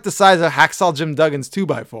thing was like the size of Hacksaw Jim Duggan's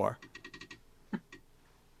 2x4.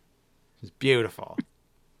 It's beautiful.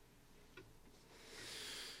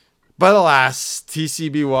 But alas,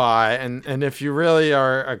 TCBY, and if you really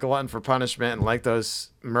are a glutton for punishment and like those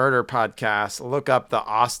murder podcasts, look up the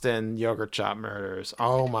Austin Yogurt Shop murders.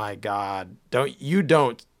 Oh my God.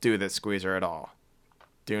 Don't do this, Squeezer, at all.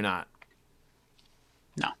 Do not.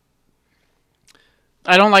 No.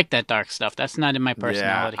 I don't like that dark stuff. That's not in my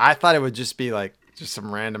personality. Yeah, I thought it would just be just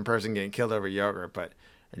some random person getting killed over yogurt, but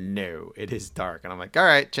no, it is dark. And I'm like, all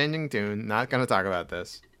right, changing tune. Not going to talk about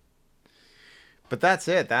this. But that's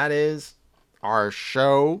it. That is our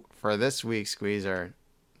show for this week, Squeezer.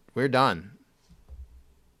 We're done.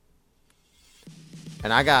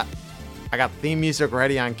 And I got theme music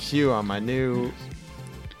ready on cue on my new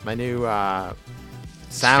sound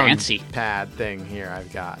fancy pad thing here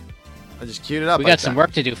I've got. I just queued it up. We got some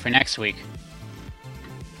work to do for next week.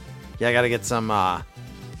 Yeah, I got to get some I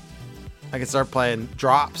can start playing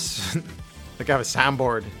drops. I have a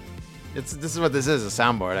soundboard. This is what this is, a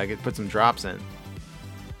soundboard. I could put some drops in.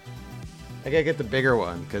 I gotta get the bigger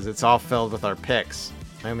one because it's all filled with our picks.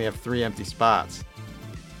 I only have 3 empty spots.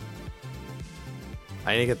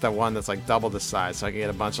 I need to get the one that's double the size so I can get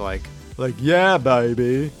a bunch of yeah,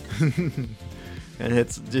 baby. and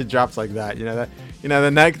it drops like that.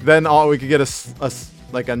 Then all we could get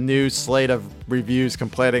a new slate of reviews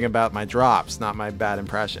complaining about my drops, not my bad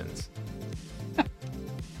impressions.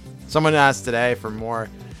 Someone asked today for more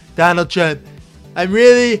Donald Trump. I'm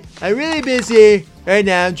really busy right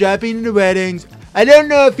now. I'm dropping into weddings. I don't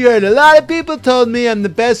know if you heard. A lot of people told me I'm the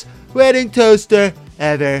best wedding toaster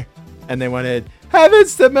ever. And they wanted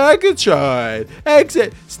Heavens to Murgatroyd.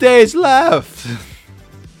 Exit stage left.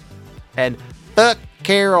 And fuck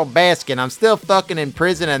Carol Baskin. I'm still fucking in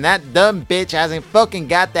prison, and that dumb bitch hasn't fucking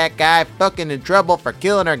got that guy fucking in trouble for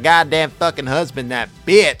killing her goddamn fucking husband. That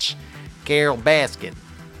bitch, Carol Baskin.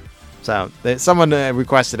 So someone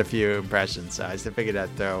requested a few impressions, so I just figured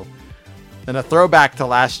I'd throw. And a throwback to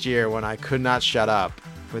last year when I could not shut up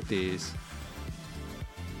with these.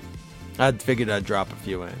 I figured I'd drop a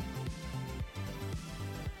few in.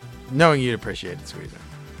 Knowing you'd appreciate it, Squeezer.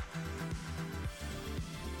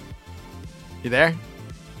 You there?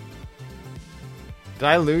 Did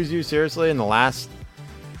I lose you seriously in the last?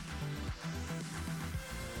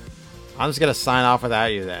 I'm just gonna sign off without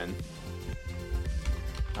you then.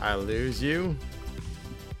 I lose you?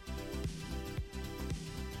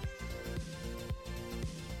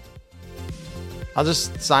 I'll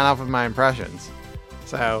just sign off with my impressions.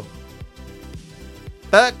 So,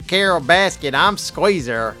 fuck Carol Baskin, I'm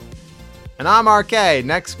Squeezer. And I'm RK.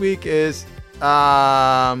 Next week is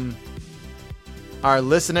our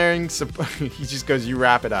listening support. He just goes, you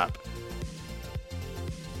wrap it up.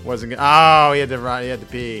 Wasn't oh, he had to run, he had to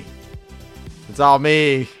pee. It's all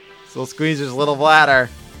me. It's little Squeezer's little bladder.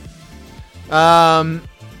 All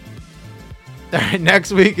right,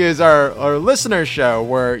 next week is our listener show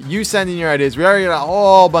where you send in your ideas. We already got a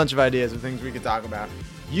whole bunch of ideas of things we could talk about.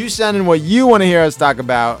 You send in what you want to hear us talk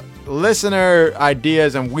about, listener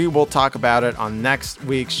ideas, and we will talk about it on next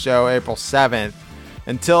week's show, April 7th.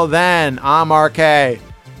 Until then, I'm RK.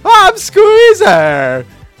 I'm Squeezer.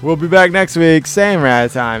 We'll be back next week. Same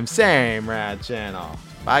rad time, same rad channel.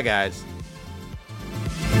 Bye, guys.